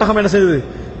வேறவான ஒட்டகம் என்ன செய்தது,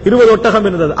 20 ஒட்டகம்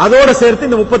இருந்தது. அதோட சேர்த்து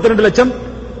இந்த 32 லட்சம்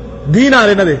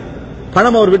தீனார் என்னது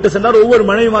பணம் அவர் விட்டு சென்றார். ஒவ்வொரு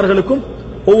மனைவிமார்களுக்கும்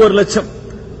ஒவ்வொரு லட்சம்,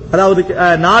 அதாவது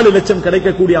 4 லட்சம்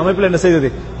கிடைக்கக்கூடிய அமைப்பில் என்ன செய்தது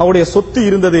அவருடைய சொத்து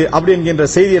இருந்தது. அப்படி என்கின்ற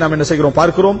செய்தியை நாம் என்ன செய்கிறோம்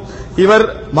பார்க்கிறோம். இவர்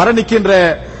மரணிக்கின்ற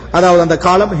அதாவது அந்த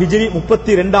காலம் ஹிஜ்ரி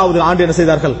 32வது ஆண்டு என்ன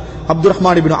செய்தார்கள், அப்துல்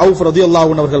ரஹ்மான் இப்னு அவுஃப் ரலியல்லாஹு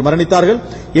அன்ஹு அவர்கள் மரணித்தார்கள்.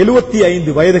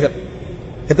 75 வயதுகள்.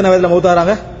 எத்தனை வயதுல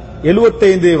மௌத்தாராங்க?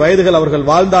 75 வயதுகள் அவர்கள்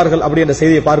வாழ்ந்தார்கள். அப்படி என்ற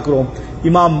செய்தியை பார்க்கிறோம்.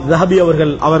 இமாம் ஸஹபி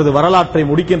அவர்கள் அவரது வரலாற்றை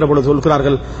முடிக்கின்ற பொழுது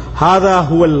சொல்கிறார்கள், ஹாதா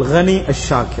ஹுவல் கனி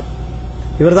அஷ்-ஷாக்கிர்,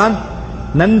 இவர்தான்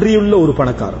நன்றியுள்ள ஒரு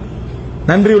பணக்காரர்,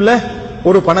 நன்றியுள்ள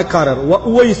ஒரு பணக்காரர். வ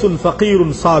உவைசுன்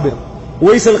ஃபகீருன் சாபிர்,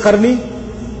 உவைஸ் அல் கர்னி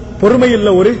பொறுமையுள்ள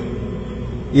ஒரு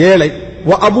ஏழை.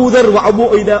 வ அபூதர் வ அபூ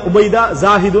உபைதா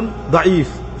ஜாஹிதுன்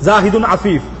தஈஃப் ஜாஹிதுன்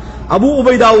அஃபீஃப், அபூ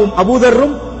உபைதாவும்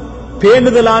அபூதரும்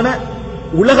பேணுதலான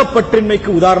உலகப்பற்றின்மைக்கு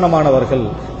உதாரணமானவர்கள்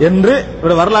என்று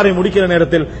வரலாறை முடிக்கிற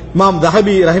நேரத்தில் இமாம்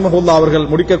ஸஹபி ரஹிமஹுல்லாஹ் அவர்கள்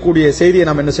முடிக்கக்கூடிய செய்தியை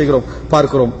நாம் என்ன செய்கிறோம்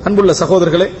பார்க்கிறோம். அன்புள்ள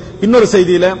சகோதரர்களே, இன்னொரு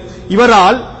செய்தியில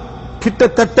இவரால்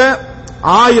கிட்டத்தட்ட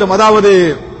 1000 அதாவது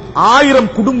 1000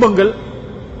 குடும்பங்கள்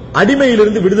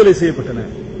அடிமையிலிருந்து விடுதலை செய்யப்பட்டன.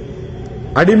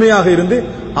 அடிமையாக இருந்து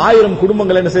 1000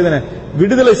 குடும்பங்கள் என்ன செய்தன,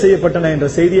 விடுதலை செய்யப்பட்டன என்ற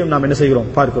செய்தியை நாம் என்ன செய்கிறோம்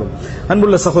பார்க்கிறோம்.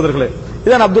 அன்புள்ள சகோதரர்களே,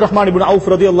 இதான் அப்துல் ரஹ்மான் இப்னு அவுஃப்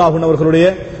ரலியல்லாஹு அன்ஹு அவர்களுடைய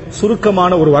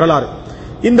சுருக்கமான ஒரு வரலாறு.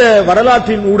 இந்த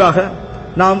வரலாற்றின் ஊடாக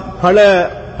நாம் பல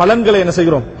பலன்களை என்ன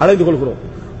செய்கிறோம் அடைந்து கொள்கிறோம்.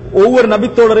 ஒவ்வொரு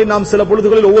நபித்தோழரை நாம் சில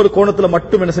பொழுதுகளில் ஒவ்வொரு கோணத்தில்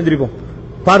மட்டும் என்ன செஞ்சிருப்போம்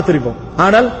பார்த்திருப்போம்.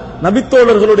 ஆனால்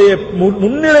நபித்தோழர்களுடைய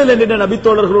முன்னிலையில் நின்ற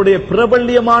நபித்தோழர்களுடைய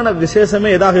பிரபல்யமான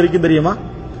விசேஷமே எதாக இருக்கும் தெரியுமா?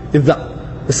 இதுதான்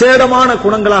விசேடமான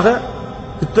குணங்களாக.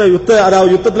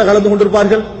 அதாவது யுத்தத்தில் கலந்து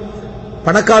கொண்டிருப்பார்கள்,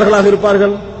 பணக்காரர்களாக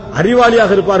இருப்பார்கள்,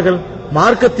 அறிவாளியாக இருப்பார்கள்,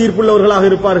 மார்க்க தீர்ப்புள்ளவர்களாக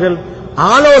இருப்பார்கள்,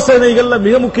 ஆலோசனைகள்ல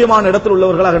மிக முக்கியமான இடத்தில்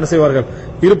உள்ளவர்களாக என்ன செய்வார்கள்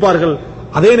இருப்பார்கள்.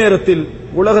 அதே நேரத்தில்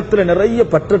உலகத்தில் நிறைய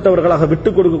பற்றற்றவர்களாக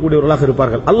விட்டுக் கொடுக்கக்கூடியவர்களாக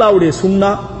இருப்பார்கள். அல்லாஹ்வுடைய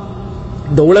சுன்னா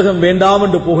இந்த உலகம் வேண்டாம்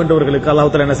என்று போகின்றவர்களுக்கு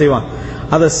அல்லாஹ் தஆலா என்ன செய்வான்,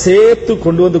 அதை சேர்த்து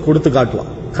கொண்டு வந்து கொடுத்து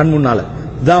காட்டுவான் கண் முன்னால.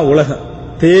 இதான் உலகம்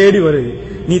தேடி வருது,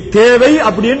 நீ தேவை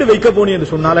அப்படி என்று வைக்க போனி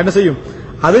என்று சொன்னால் என்ன செய்யும்,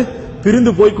 அது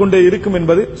பிரிந்து போய்கொண்டே இருக்கும்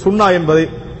என்பது சுன்னா என்பதை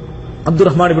அப்துல்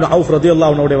ரஹ்மான் இப்னு அவுஃப்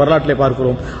ரலியல்லாஹு அன்ஹு வரலாற்றிலே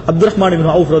பார்க்கிறோம். அப்துல் ரஹ்மான்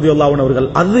இப்னு அவுஃப் ரலியல்லாஹு அன்ஹு அவர்கள்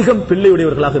அதிகம்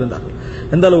பிள்ளையுடையவர்களாக இருந்தார்கள்.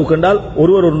 எந்த அளவுக்கு என்றால்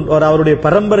ஒருவர் அவருடைய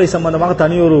பரம்பரை சம்பந்தமாக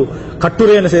தனி ஒரு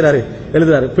கட்டுரை என்ன செய்யறாரு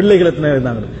எழுதுறாரு. பிள்ளைகள் எத்தனை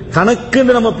இருந்தாங்க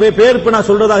கணக்குன்னு நம்ம பேர் இப்ப நான்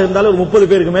சொல்றதாக இருந்தாலும் ஒரு 30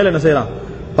 பேருக்கு மேல என்ன செய்யலாம்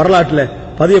வரலாற்றில்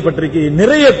பதியப்பட்டிருக்கு.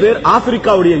 நிறைய பேர்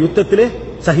ஆப்பிரிக்காவுடைய யுத்தத்திலே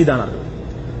ஷஹீதானார்கள்.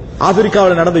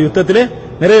 ஆப்பிரிக்காவில் நடந்த யுத்தத்திலே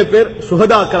நிறைய பேர்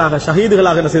சுஹதாக்களாக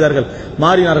ஷஹீதுகளாக என்ன செய்தார்கள்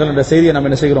மாறினார்கள் என்ற செய்தியை நாம்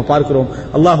என்ன செய்கிறோம் பார்க்கிறோம்.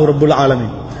 அல்லாஹு ரப்புல்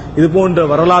ஆலமீன் இது போன்ற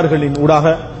வரலாறுகளின் ஊடாக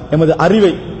எமது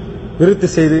அறிவை விருத்தி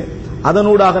செய்து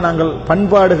அதனூடாக நாங்கள்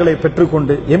பண்பாடுகளை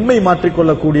பெற்றுக்கொண்டு எம்மை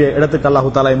மாற்றிக்கொள்ளக்கூடிய இடத்துக்கு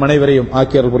அல்லாஹு தஆலா அனைவரையும்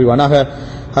ஆக்கியருள் புரிவானாக.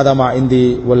 ஹதா மா இந்தி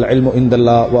வல் இல்மு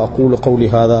இந்தல்லாஹ் வ அகூலு கௌலி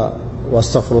ஹாதா வ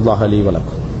அஸ்தக்ஃபிருல்லாஹ லீ வ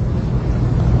லக்கும்.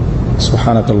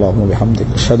 சுப்ஹானக்கல்லாஹும்ம வ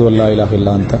பிஹம்திக அஷ்ஹது அன் லா இலாஹா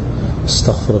இல்லா அன்த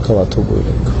அஸ்தக்ஃபிருக வ அத்தூபு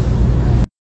இலைக்.